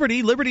not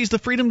liberty. Liberty is the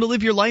freedom to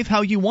live your life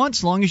how you want,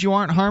 as long as you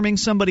aren't harming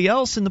somebody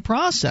else in the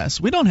process.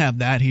 We don't have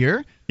that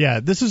here. Yeah,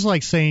 this is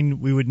like saying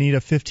we would need a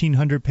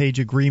 1,500-page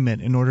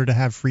agreement in order to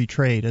have free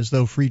trade, as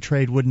though free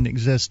trade wouldn't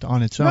exist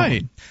on its own.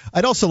 Right.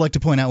 I'd also like to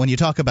point out, when you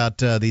talk about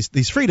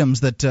these freedoms,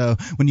 that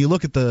when you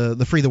look at the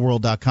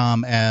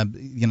freetheworld.com,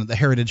 the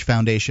Heritage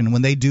Foundation,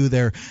 when they do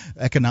their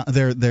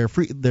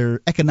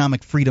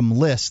economic freedom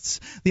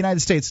lists, the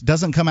United States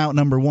doesn't come out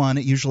number 1.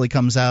 It usually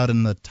comes out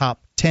in the top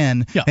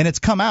 10, and it's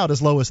come out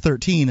as low as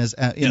 13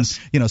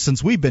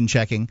 since we've been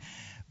checking.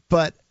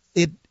 But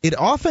it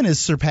often is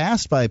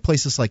surpassed by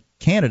places like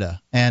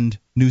Canada and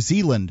New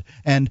Zealand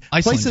and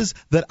Iceland. Places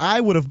that I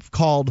would have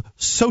called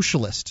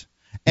socialist.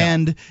 Yeah.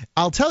 And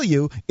I'll tell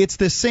you, it's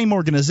this same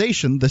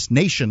organization, this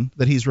nation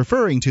that he's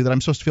referring to, that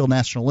I'm supposed to feel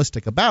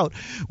nationalistic about,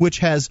 which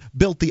has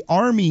built the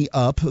army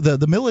up,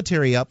 the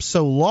military up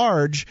so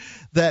large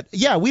that,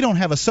 we don't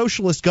have a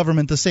socialist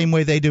government the same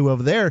way they do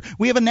over there.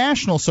 We have a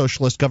national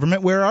socialist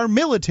government where our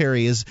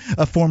military is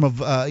a form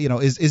of,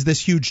 is this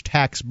huge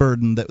tax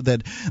burden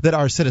that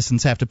our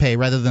citizens have to pay,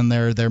 rather than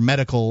their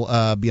medical,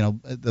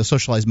 the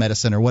socialized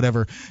medicine or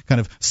whatever kind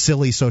of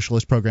silly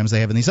socialist programs they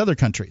have in these other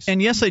countries.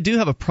 And yes, I do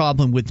have a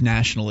problem with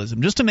nationalism.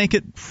 Just to make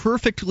it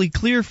perfectly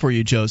clear for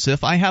you,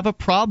 Joseph, I have a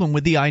problem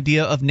with the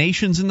idea of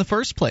nations in the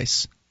first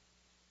place.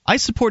 I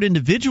support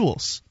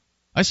individuals.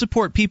 I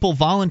support people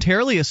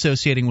voluntarily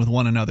associating with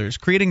one another,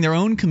 creating their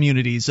own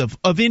communities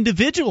of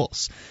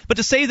individuals. But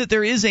to say that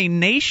there is a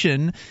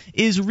nation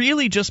is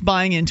really just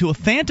buying into a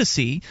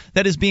fantasy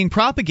that is being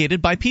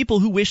propagated by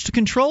people who wish to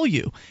control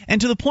you.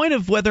 And to the point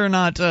of whether or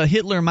not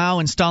Hitler, Mao,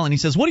 and Stalin, he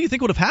says, what do you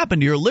think would have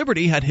happened to your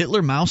liberty had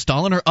Hitler, Mao,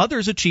 Stalin, or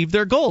others achieved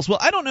their goals? Well,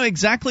 I don't know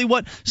exactly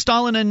what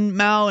Stalin and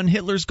Mao and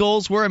Hitler's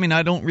goals were. I mean,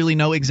 I don't really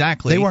know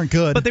exactly. They weren't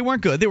good. But they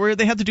weren't good.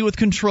 They had to do with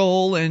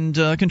control and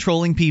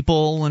controlling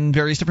people in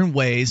various different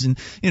ways. And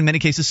in many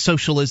cases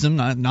socialism,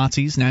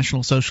 Nazis,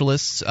 National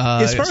Socialists.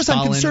 As far as Stalin,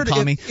 I'm concerned,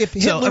 commie. if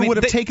Hitler would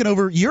have taken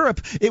over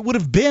Europe, it would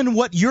have been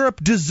what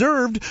Europe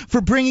deserved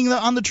for bringing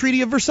on the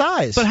Treaty of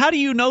Versailles. But how do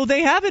you know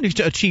they haven't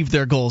achieved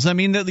their goals? I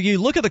mean,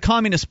 you look at the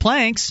communist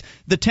planks,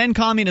 the 10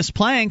 communist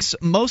planks,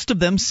 most of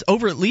them,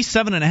 over at least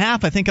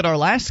 7.5, I think at our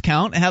last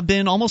count, have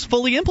been almost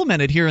fully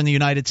implemented here in the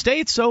United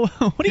States. So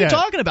what are you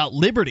talking about?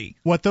 Liberty.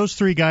 What those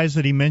three guys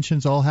that he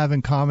mentions all have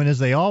in common is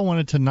they all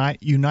wanted to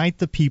unite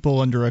the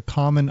people under a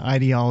common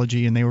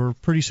ideology, and they were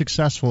pretty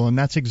successful, and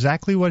that's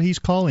exactly what he's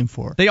calling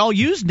for. They all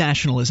used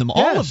nationalism,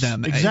 all of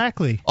them.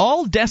 Exactly.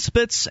 All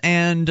despots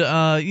and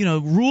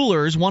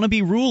rulers,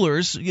 wannabe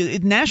rulers,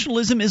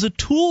 nationalism is a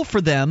tool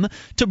for them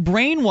to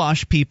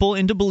brainwash people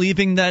into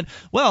believing that,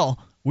 well,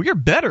 we're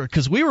better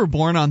because we were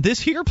born on this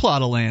here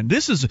plot of land.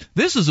 This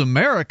is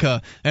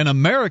America, and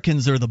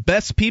Americans are the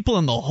best people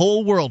in the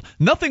whole world.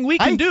 Nothing we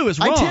can do is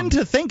wrong. I tend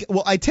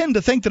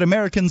to think that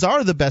Americans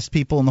are the best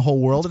people in the whole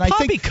world, and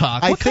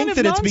poppycock. What kind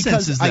of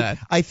nonsense is that?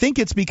 I think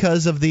it's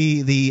because of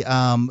the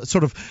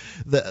sort of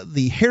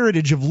the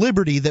heritage of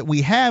liberty that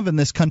we have in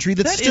this country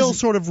that's still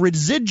sort of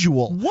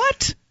residual.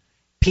 What?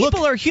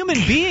 People are human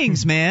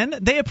beings,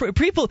 man.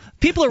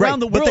 People around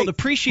the world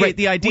appreciate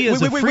the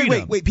ideas of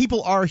freedom. Wait.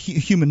 People are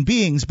human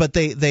beings, but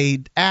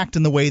they act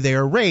in the way they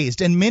are raised.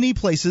 In many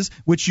places,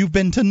 which you've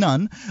been to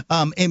none,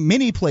 in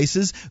many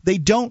places they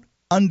don't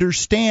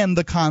understand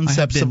the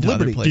concepts of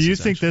liberty. Do you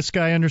think this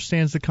guy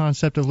understands the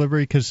concept of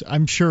liberty? Because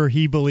I'm sure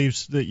he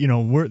believes that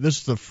this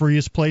is the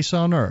freest place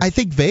on earth. I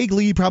think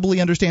vaguely he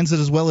probably understands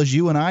it as well as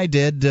you and I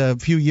did a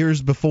few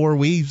years before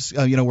we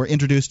were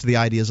introduced to the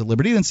ideas of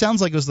liberty. And it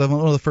sounds like it was one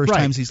of the first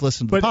times he's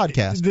listened to the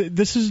podcast.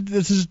 This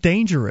is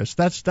dangerous.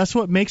 That's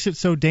what makes it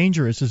so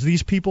dangerous. Is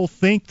these people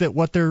think that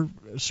what they're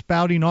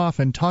spouting off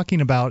and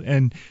talking about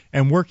and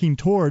working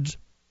towards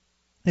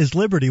is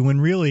liberty, when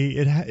really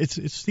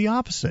it's the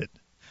opposite.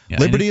 Yeah,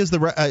 liberty is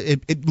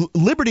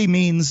liberty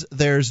means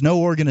there's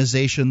no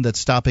organization that's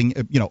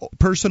stopping,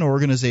 person or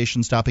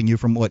organization stopping you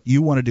from what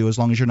you want to do as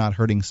long as you're not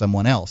hurting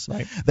someone else.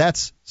 Right.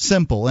 That's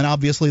simple, and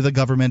obviously the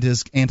government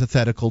is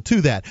antithetical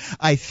to that.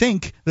 I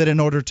think that in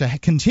order to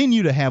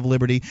continue to have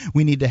liberty,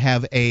 we need to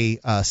have a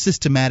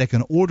systematic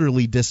and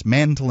orderly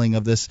dismantling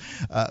of this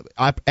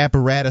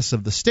apparatus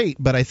of the state.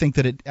 But I think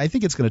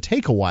it's going to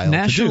take a while.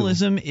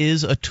 Nationalism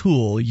is a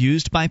tool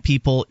used by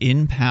people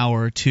in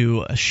power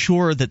to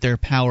assure that their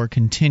power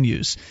continues,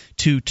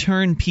 to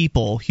turn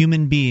people,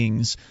 human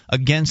beings,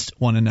 against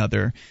one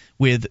another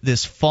with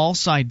this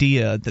false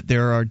idea that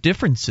there are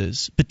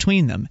differences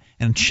between them.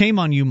 And shame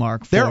on you,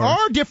 Mark. There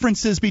are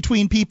differences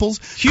between people's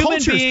human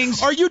cultures.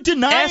 Beings. Are you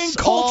denying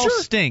culture?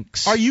 All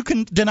stinks. Are you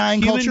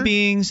denying human culture? Human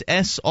beings,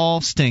 all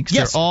stinks.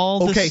 Yes. They're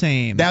all the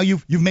same. Now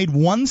you've made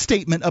one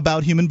statement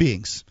about human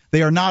beings.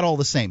 They are not all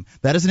the same.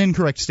 That is an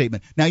incorrect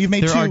statement. Now you've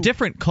made There are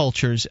different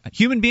cultures.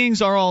 Human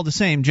beings are all the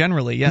same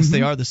generally. Yes,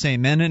 they are the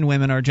same. Men and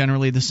women are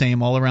generally the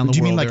same all around the world. Do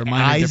you mean like there are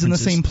minor eyes in the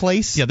differences. same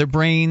place? Yeah, their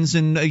brains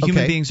and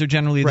human beings are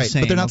generally the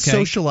same. But they're not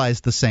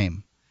socialized the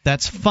same.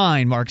 That's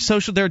fine, Mark.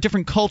 There are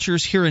different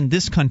cultures here in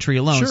this country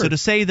alone. Sure. So to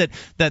say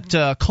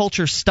that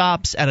culture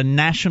stops at a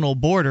national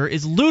border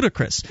is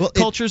ludicrous. Well,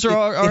 cultures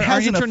are it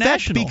has international. an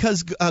effect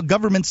because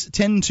governments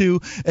tend to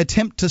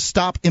attempt to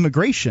stop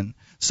immigration.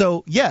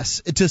 So,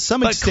 yes, to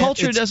some extent. But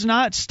culture does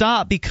not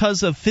stop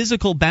because of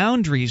physical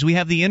boundaries. We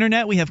have the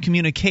Internet. We have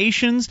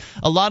communications.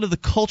 A lot of the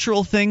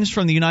cultural things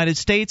from the United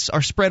States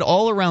are spread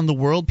all around the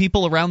world.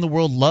 People around the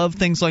world love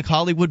things like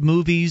Hollywood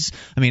movies.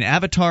 I mean,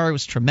 Avatar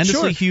was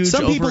tremendously huge.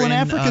 Some people over in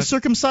Africa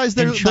circumcise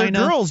their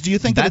girls. Do you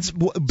think that's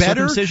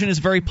better? Circumcision is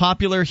very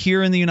popular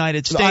here in the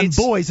United States.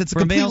 On boys, it's a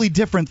completely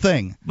different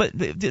thing. But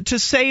to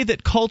say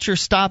that culture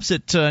stops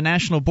at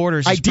national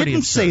borders is pretty absurd. I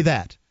didn't say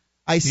that.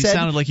 You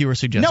sounded like you were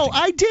suggesting. No,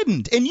 I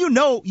didn't. And you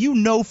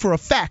know for a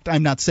fact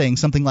I'm not saying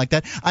something like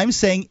that. I'm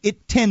saying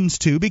it tends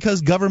to,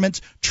 because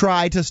governments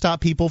try to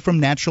stop people from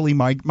naturally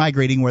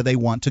migrating where they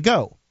want to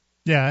go.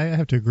 Yeah, I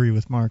have to agree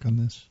with Mark on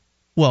this.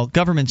 Well,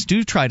 governments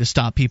do try to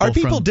stop people from... Are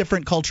people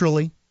different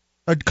culturally?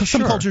 Are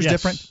some cultures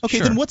different? Okay,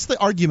 then what's the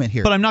argument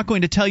here? But I'm not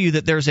going to tell you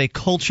that there's a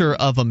culture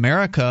of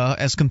America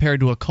as compared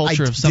to a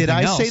culture of something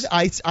else. Did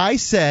I say that? I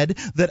said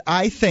that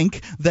I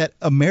think that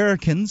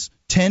Americans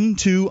tend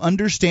to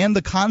understand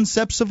the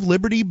concepts of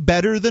liberty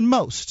better than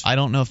most. I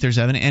don't know if there's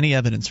any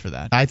evidence for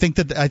that. I think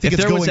it's going away. If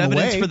there was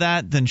evidence for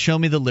that, then show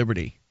me the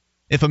liberty.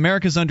 If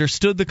America's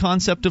understood the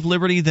concept of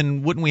liberty,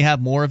 then wouldn't we have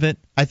more of it?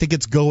 I think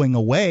it's going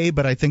away,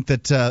 but I think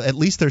that at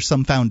least there's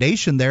some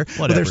foundation there.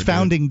 Whatever, there's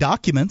founding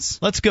documents.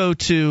 Let's go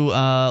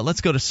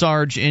to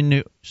Sarge in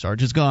New.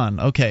 Sarge is gone.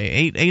 Okay,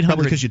 800.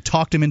 Probably because you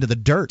talked him into the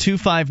dirt.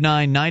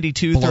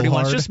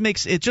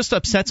 259-9231. It just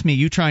upsets me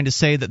you trying to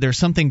say that there's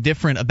something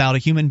different about a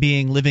human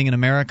being living in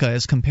America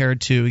as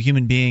compared to a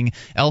human being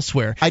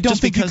elsewhere. I don't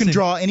think you can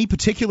draw any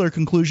particular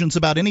conclusions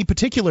about any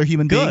particular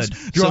human beings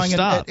drawing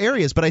at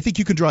areas, but I think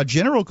you can draw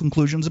general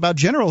conclusions about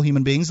general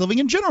human beings living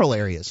in general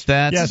areas.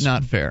 That's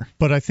not fair.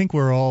 But I think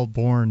we're all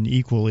born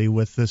equally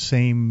with the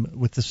same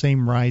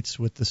rights,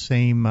 with the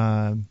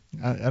same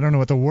I don't know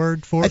what the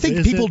word for it is. I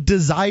think people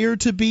desire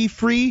to be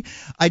free.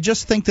 I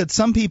just think that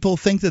some people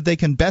think that they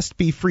can best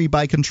be free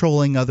by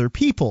controlling other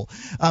people.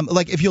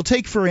 Like if you'll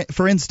take,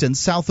 for instance,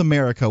 South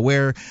America,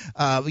 where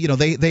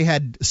they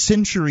had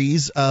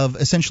centuries of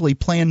essentially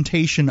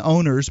plantation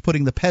owners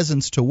putting the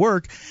peasants to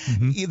work.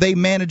 Mm-hmm. They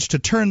managed to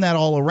turn that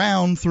all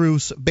around through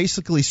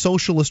basically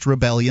socialist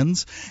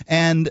rebellions,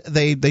 and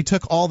they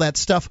took all that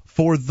stuff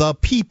for the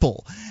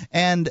people.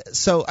 And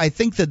so I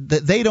think that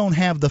they don't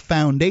have the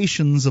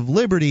foundations of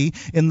liberty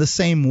in the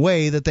same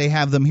way that they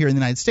have them here in the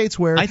United States,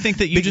 where I think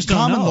that you just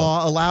common don't know.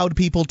 law allowed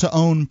people to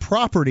own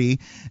property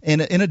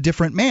in a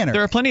different manner.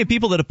 There are plenty of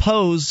people that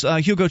oppose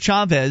Hugo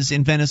Chavez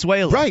in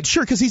Venezuela. Right,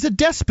 sure, because he's a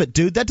despot,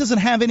 dude. That doesn't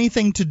have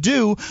anything to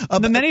do.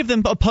 But many of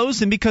them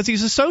oppose him because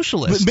he's a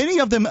socialist. But many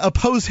of them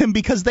oppose him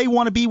because they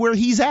want to be where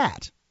he's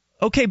at.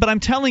 Okay, but I'm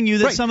telling you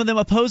that right. Some of them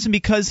oppose him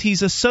because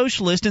he's a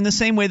socialist, in the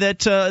same way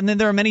that and then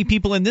there are many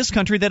people in this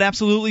country that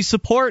absolutely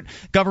support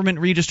government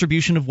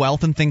redistribution of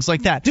wealth and things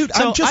like that. Dude,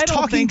 so I'm just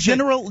talking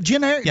generalities.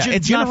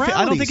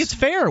 I don't think it's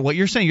fair what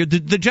you're saying.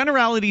 The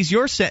generalities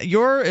you're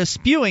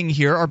spewing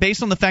here are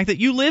based on the fact that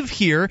you live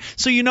here,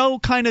 so you know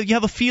you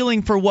have a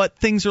feeling for what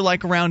things are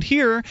like around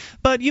here,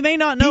 but you may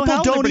not know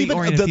how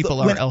liberty-oriented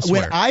people are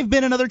elsewhere. When I've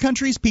been in other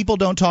countries, people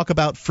don't talk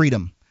about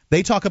freedom.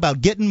 They talk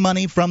about getting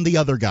money from the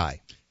other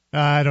guy.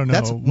 I don't know.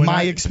 That's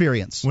my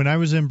experience. When I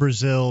was in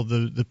Brazil,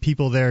 the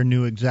people there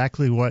knew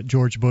exactly what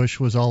George Bush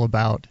was all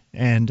about,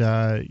 and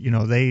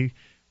they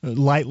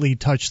lightly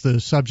touched the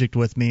subject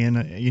with me, and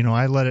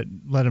I let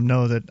him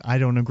know that I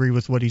don't agree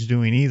with what he's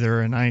doing either,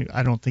 and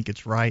I don't think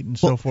it's right, and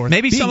so forth.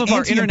 Maybe some of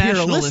our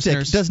international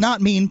listeners does not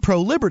mean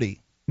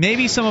pro-liberty.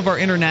 Maybe some of our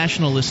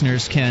international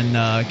listeners can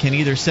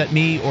either set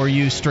me or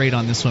you straight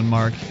on this one,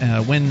 Mark,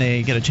 when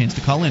they get a chance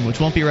to call in,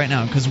 which won't be right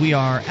now because we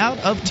are out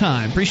of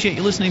time. Appreciate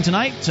you listening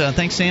tonight.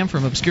 Thanks, Sam,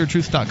 from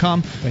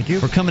ObscureTruth.com. Thank you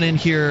for coming in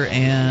here,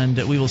 and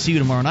we will see you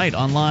tomorrow night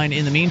online.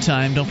 In the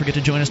meantime, don't forget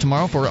to join us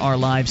tomorrow for our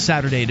live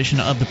Saturday edition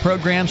of the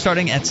program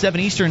starting at 7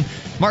 Eastern.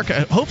 Mark,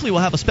 hopefully we'll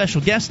have a special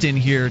guest in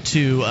here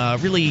to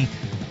really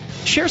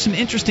share some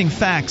interesting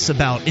facts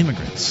about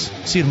immigrants.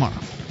 See you tomorrow.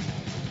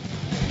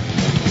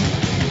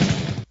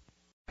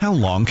 How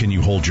long can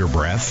you hold your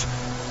breath?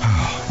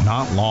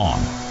 Not long.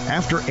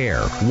 After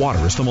air, water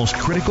is the most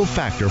critical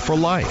factor for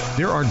life.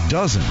 There are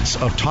dozens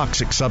of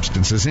toxic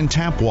substances in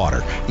tap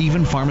water,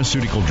 even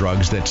pharmaceutical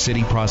drugs that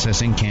city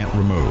processing can't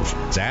remove.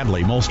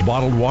 Sadly, most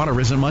bottled water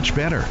isn't much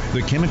better.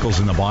 The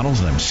chemicals in the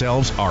bottles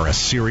themselves are a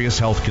serious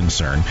health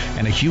concern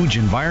and a huge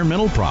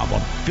environmental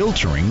problem.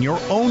 Filtering your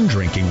own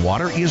drinking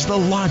water is the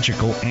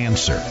logical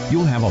answer.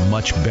 You'll have a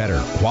much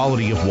better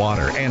quality of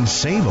water and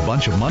save a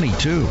bunch of money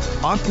too.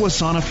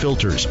 Aquasana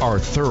filters are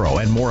thorough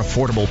and more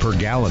affordable per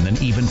gallon than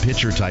even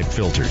pitcher-type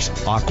filters.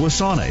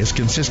 Aquasana is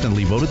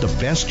consistently voted the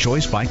best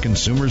choice by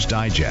Consumers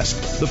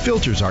Digest. The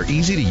filters are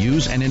easy to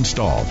use and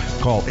install.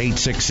 Call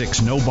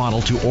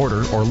 866-NO-BOTTLE to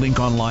order or link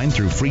online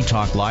through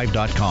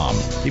freetalklive.com.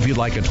 If you'd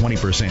like a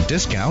 20%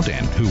 discount,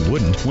 and who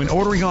wouldn't, when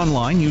ordering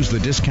online, use the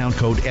discount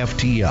code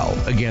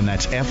FTL. Again,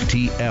 that's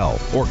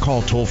FTL. Or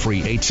call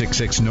toll-free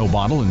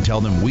 866-NO-BOTTLE and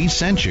tell them we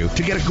sent you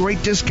to get a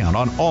great discount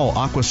on all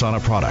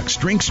Aquasana products.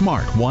 Drink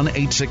smart.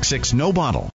 1-866-NO-BOTTLE.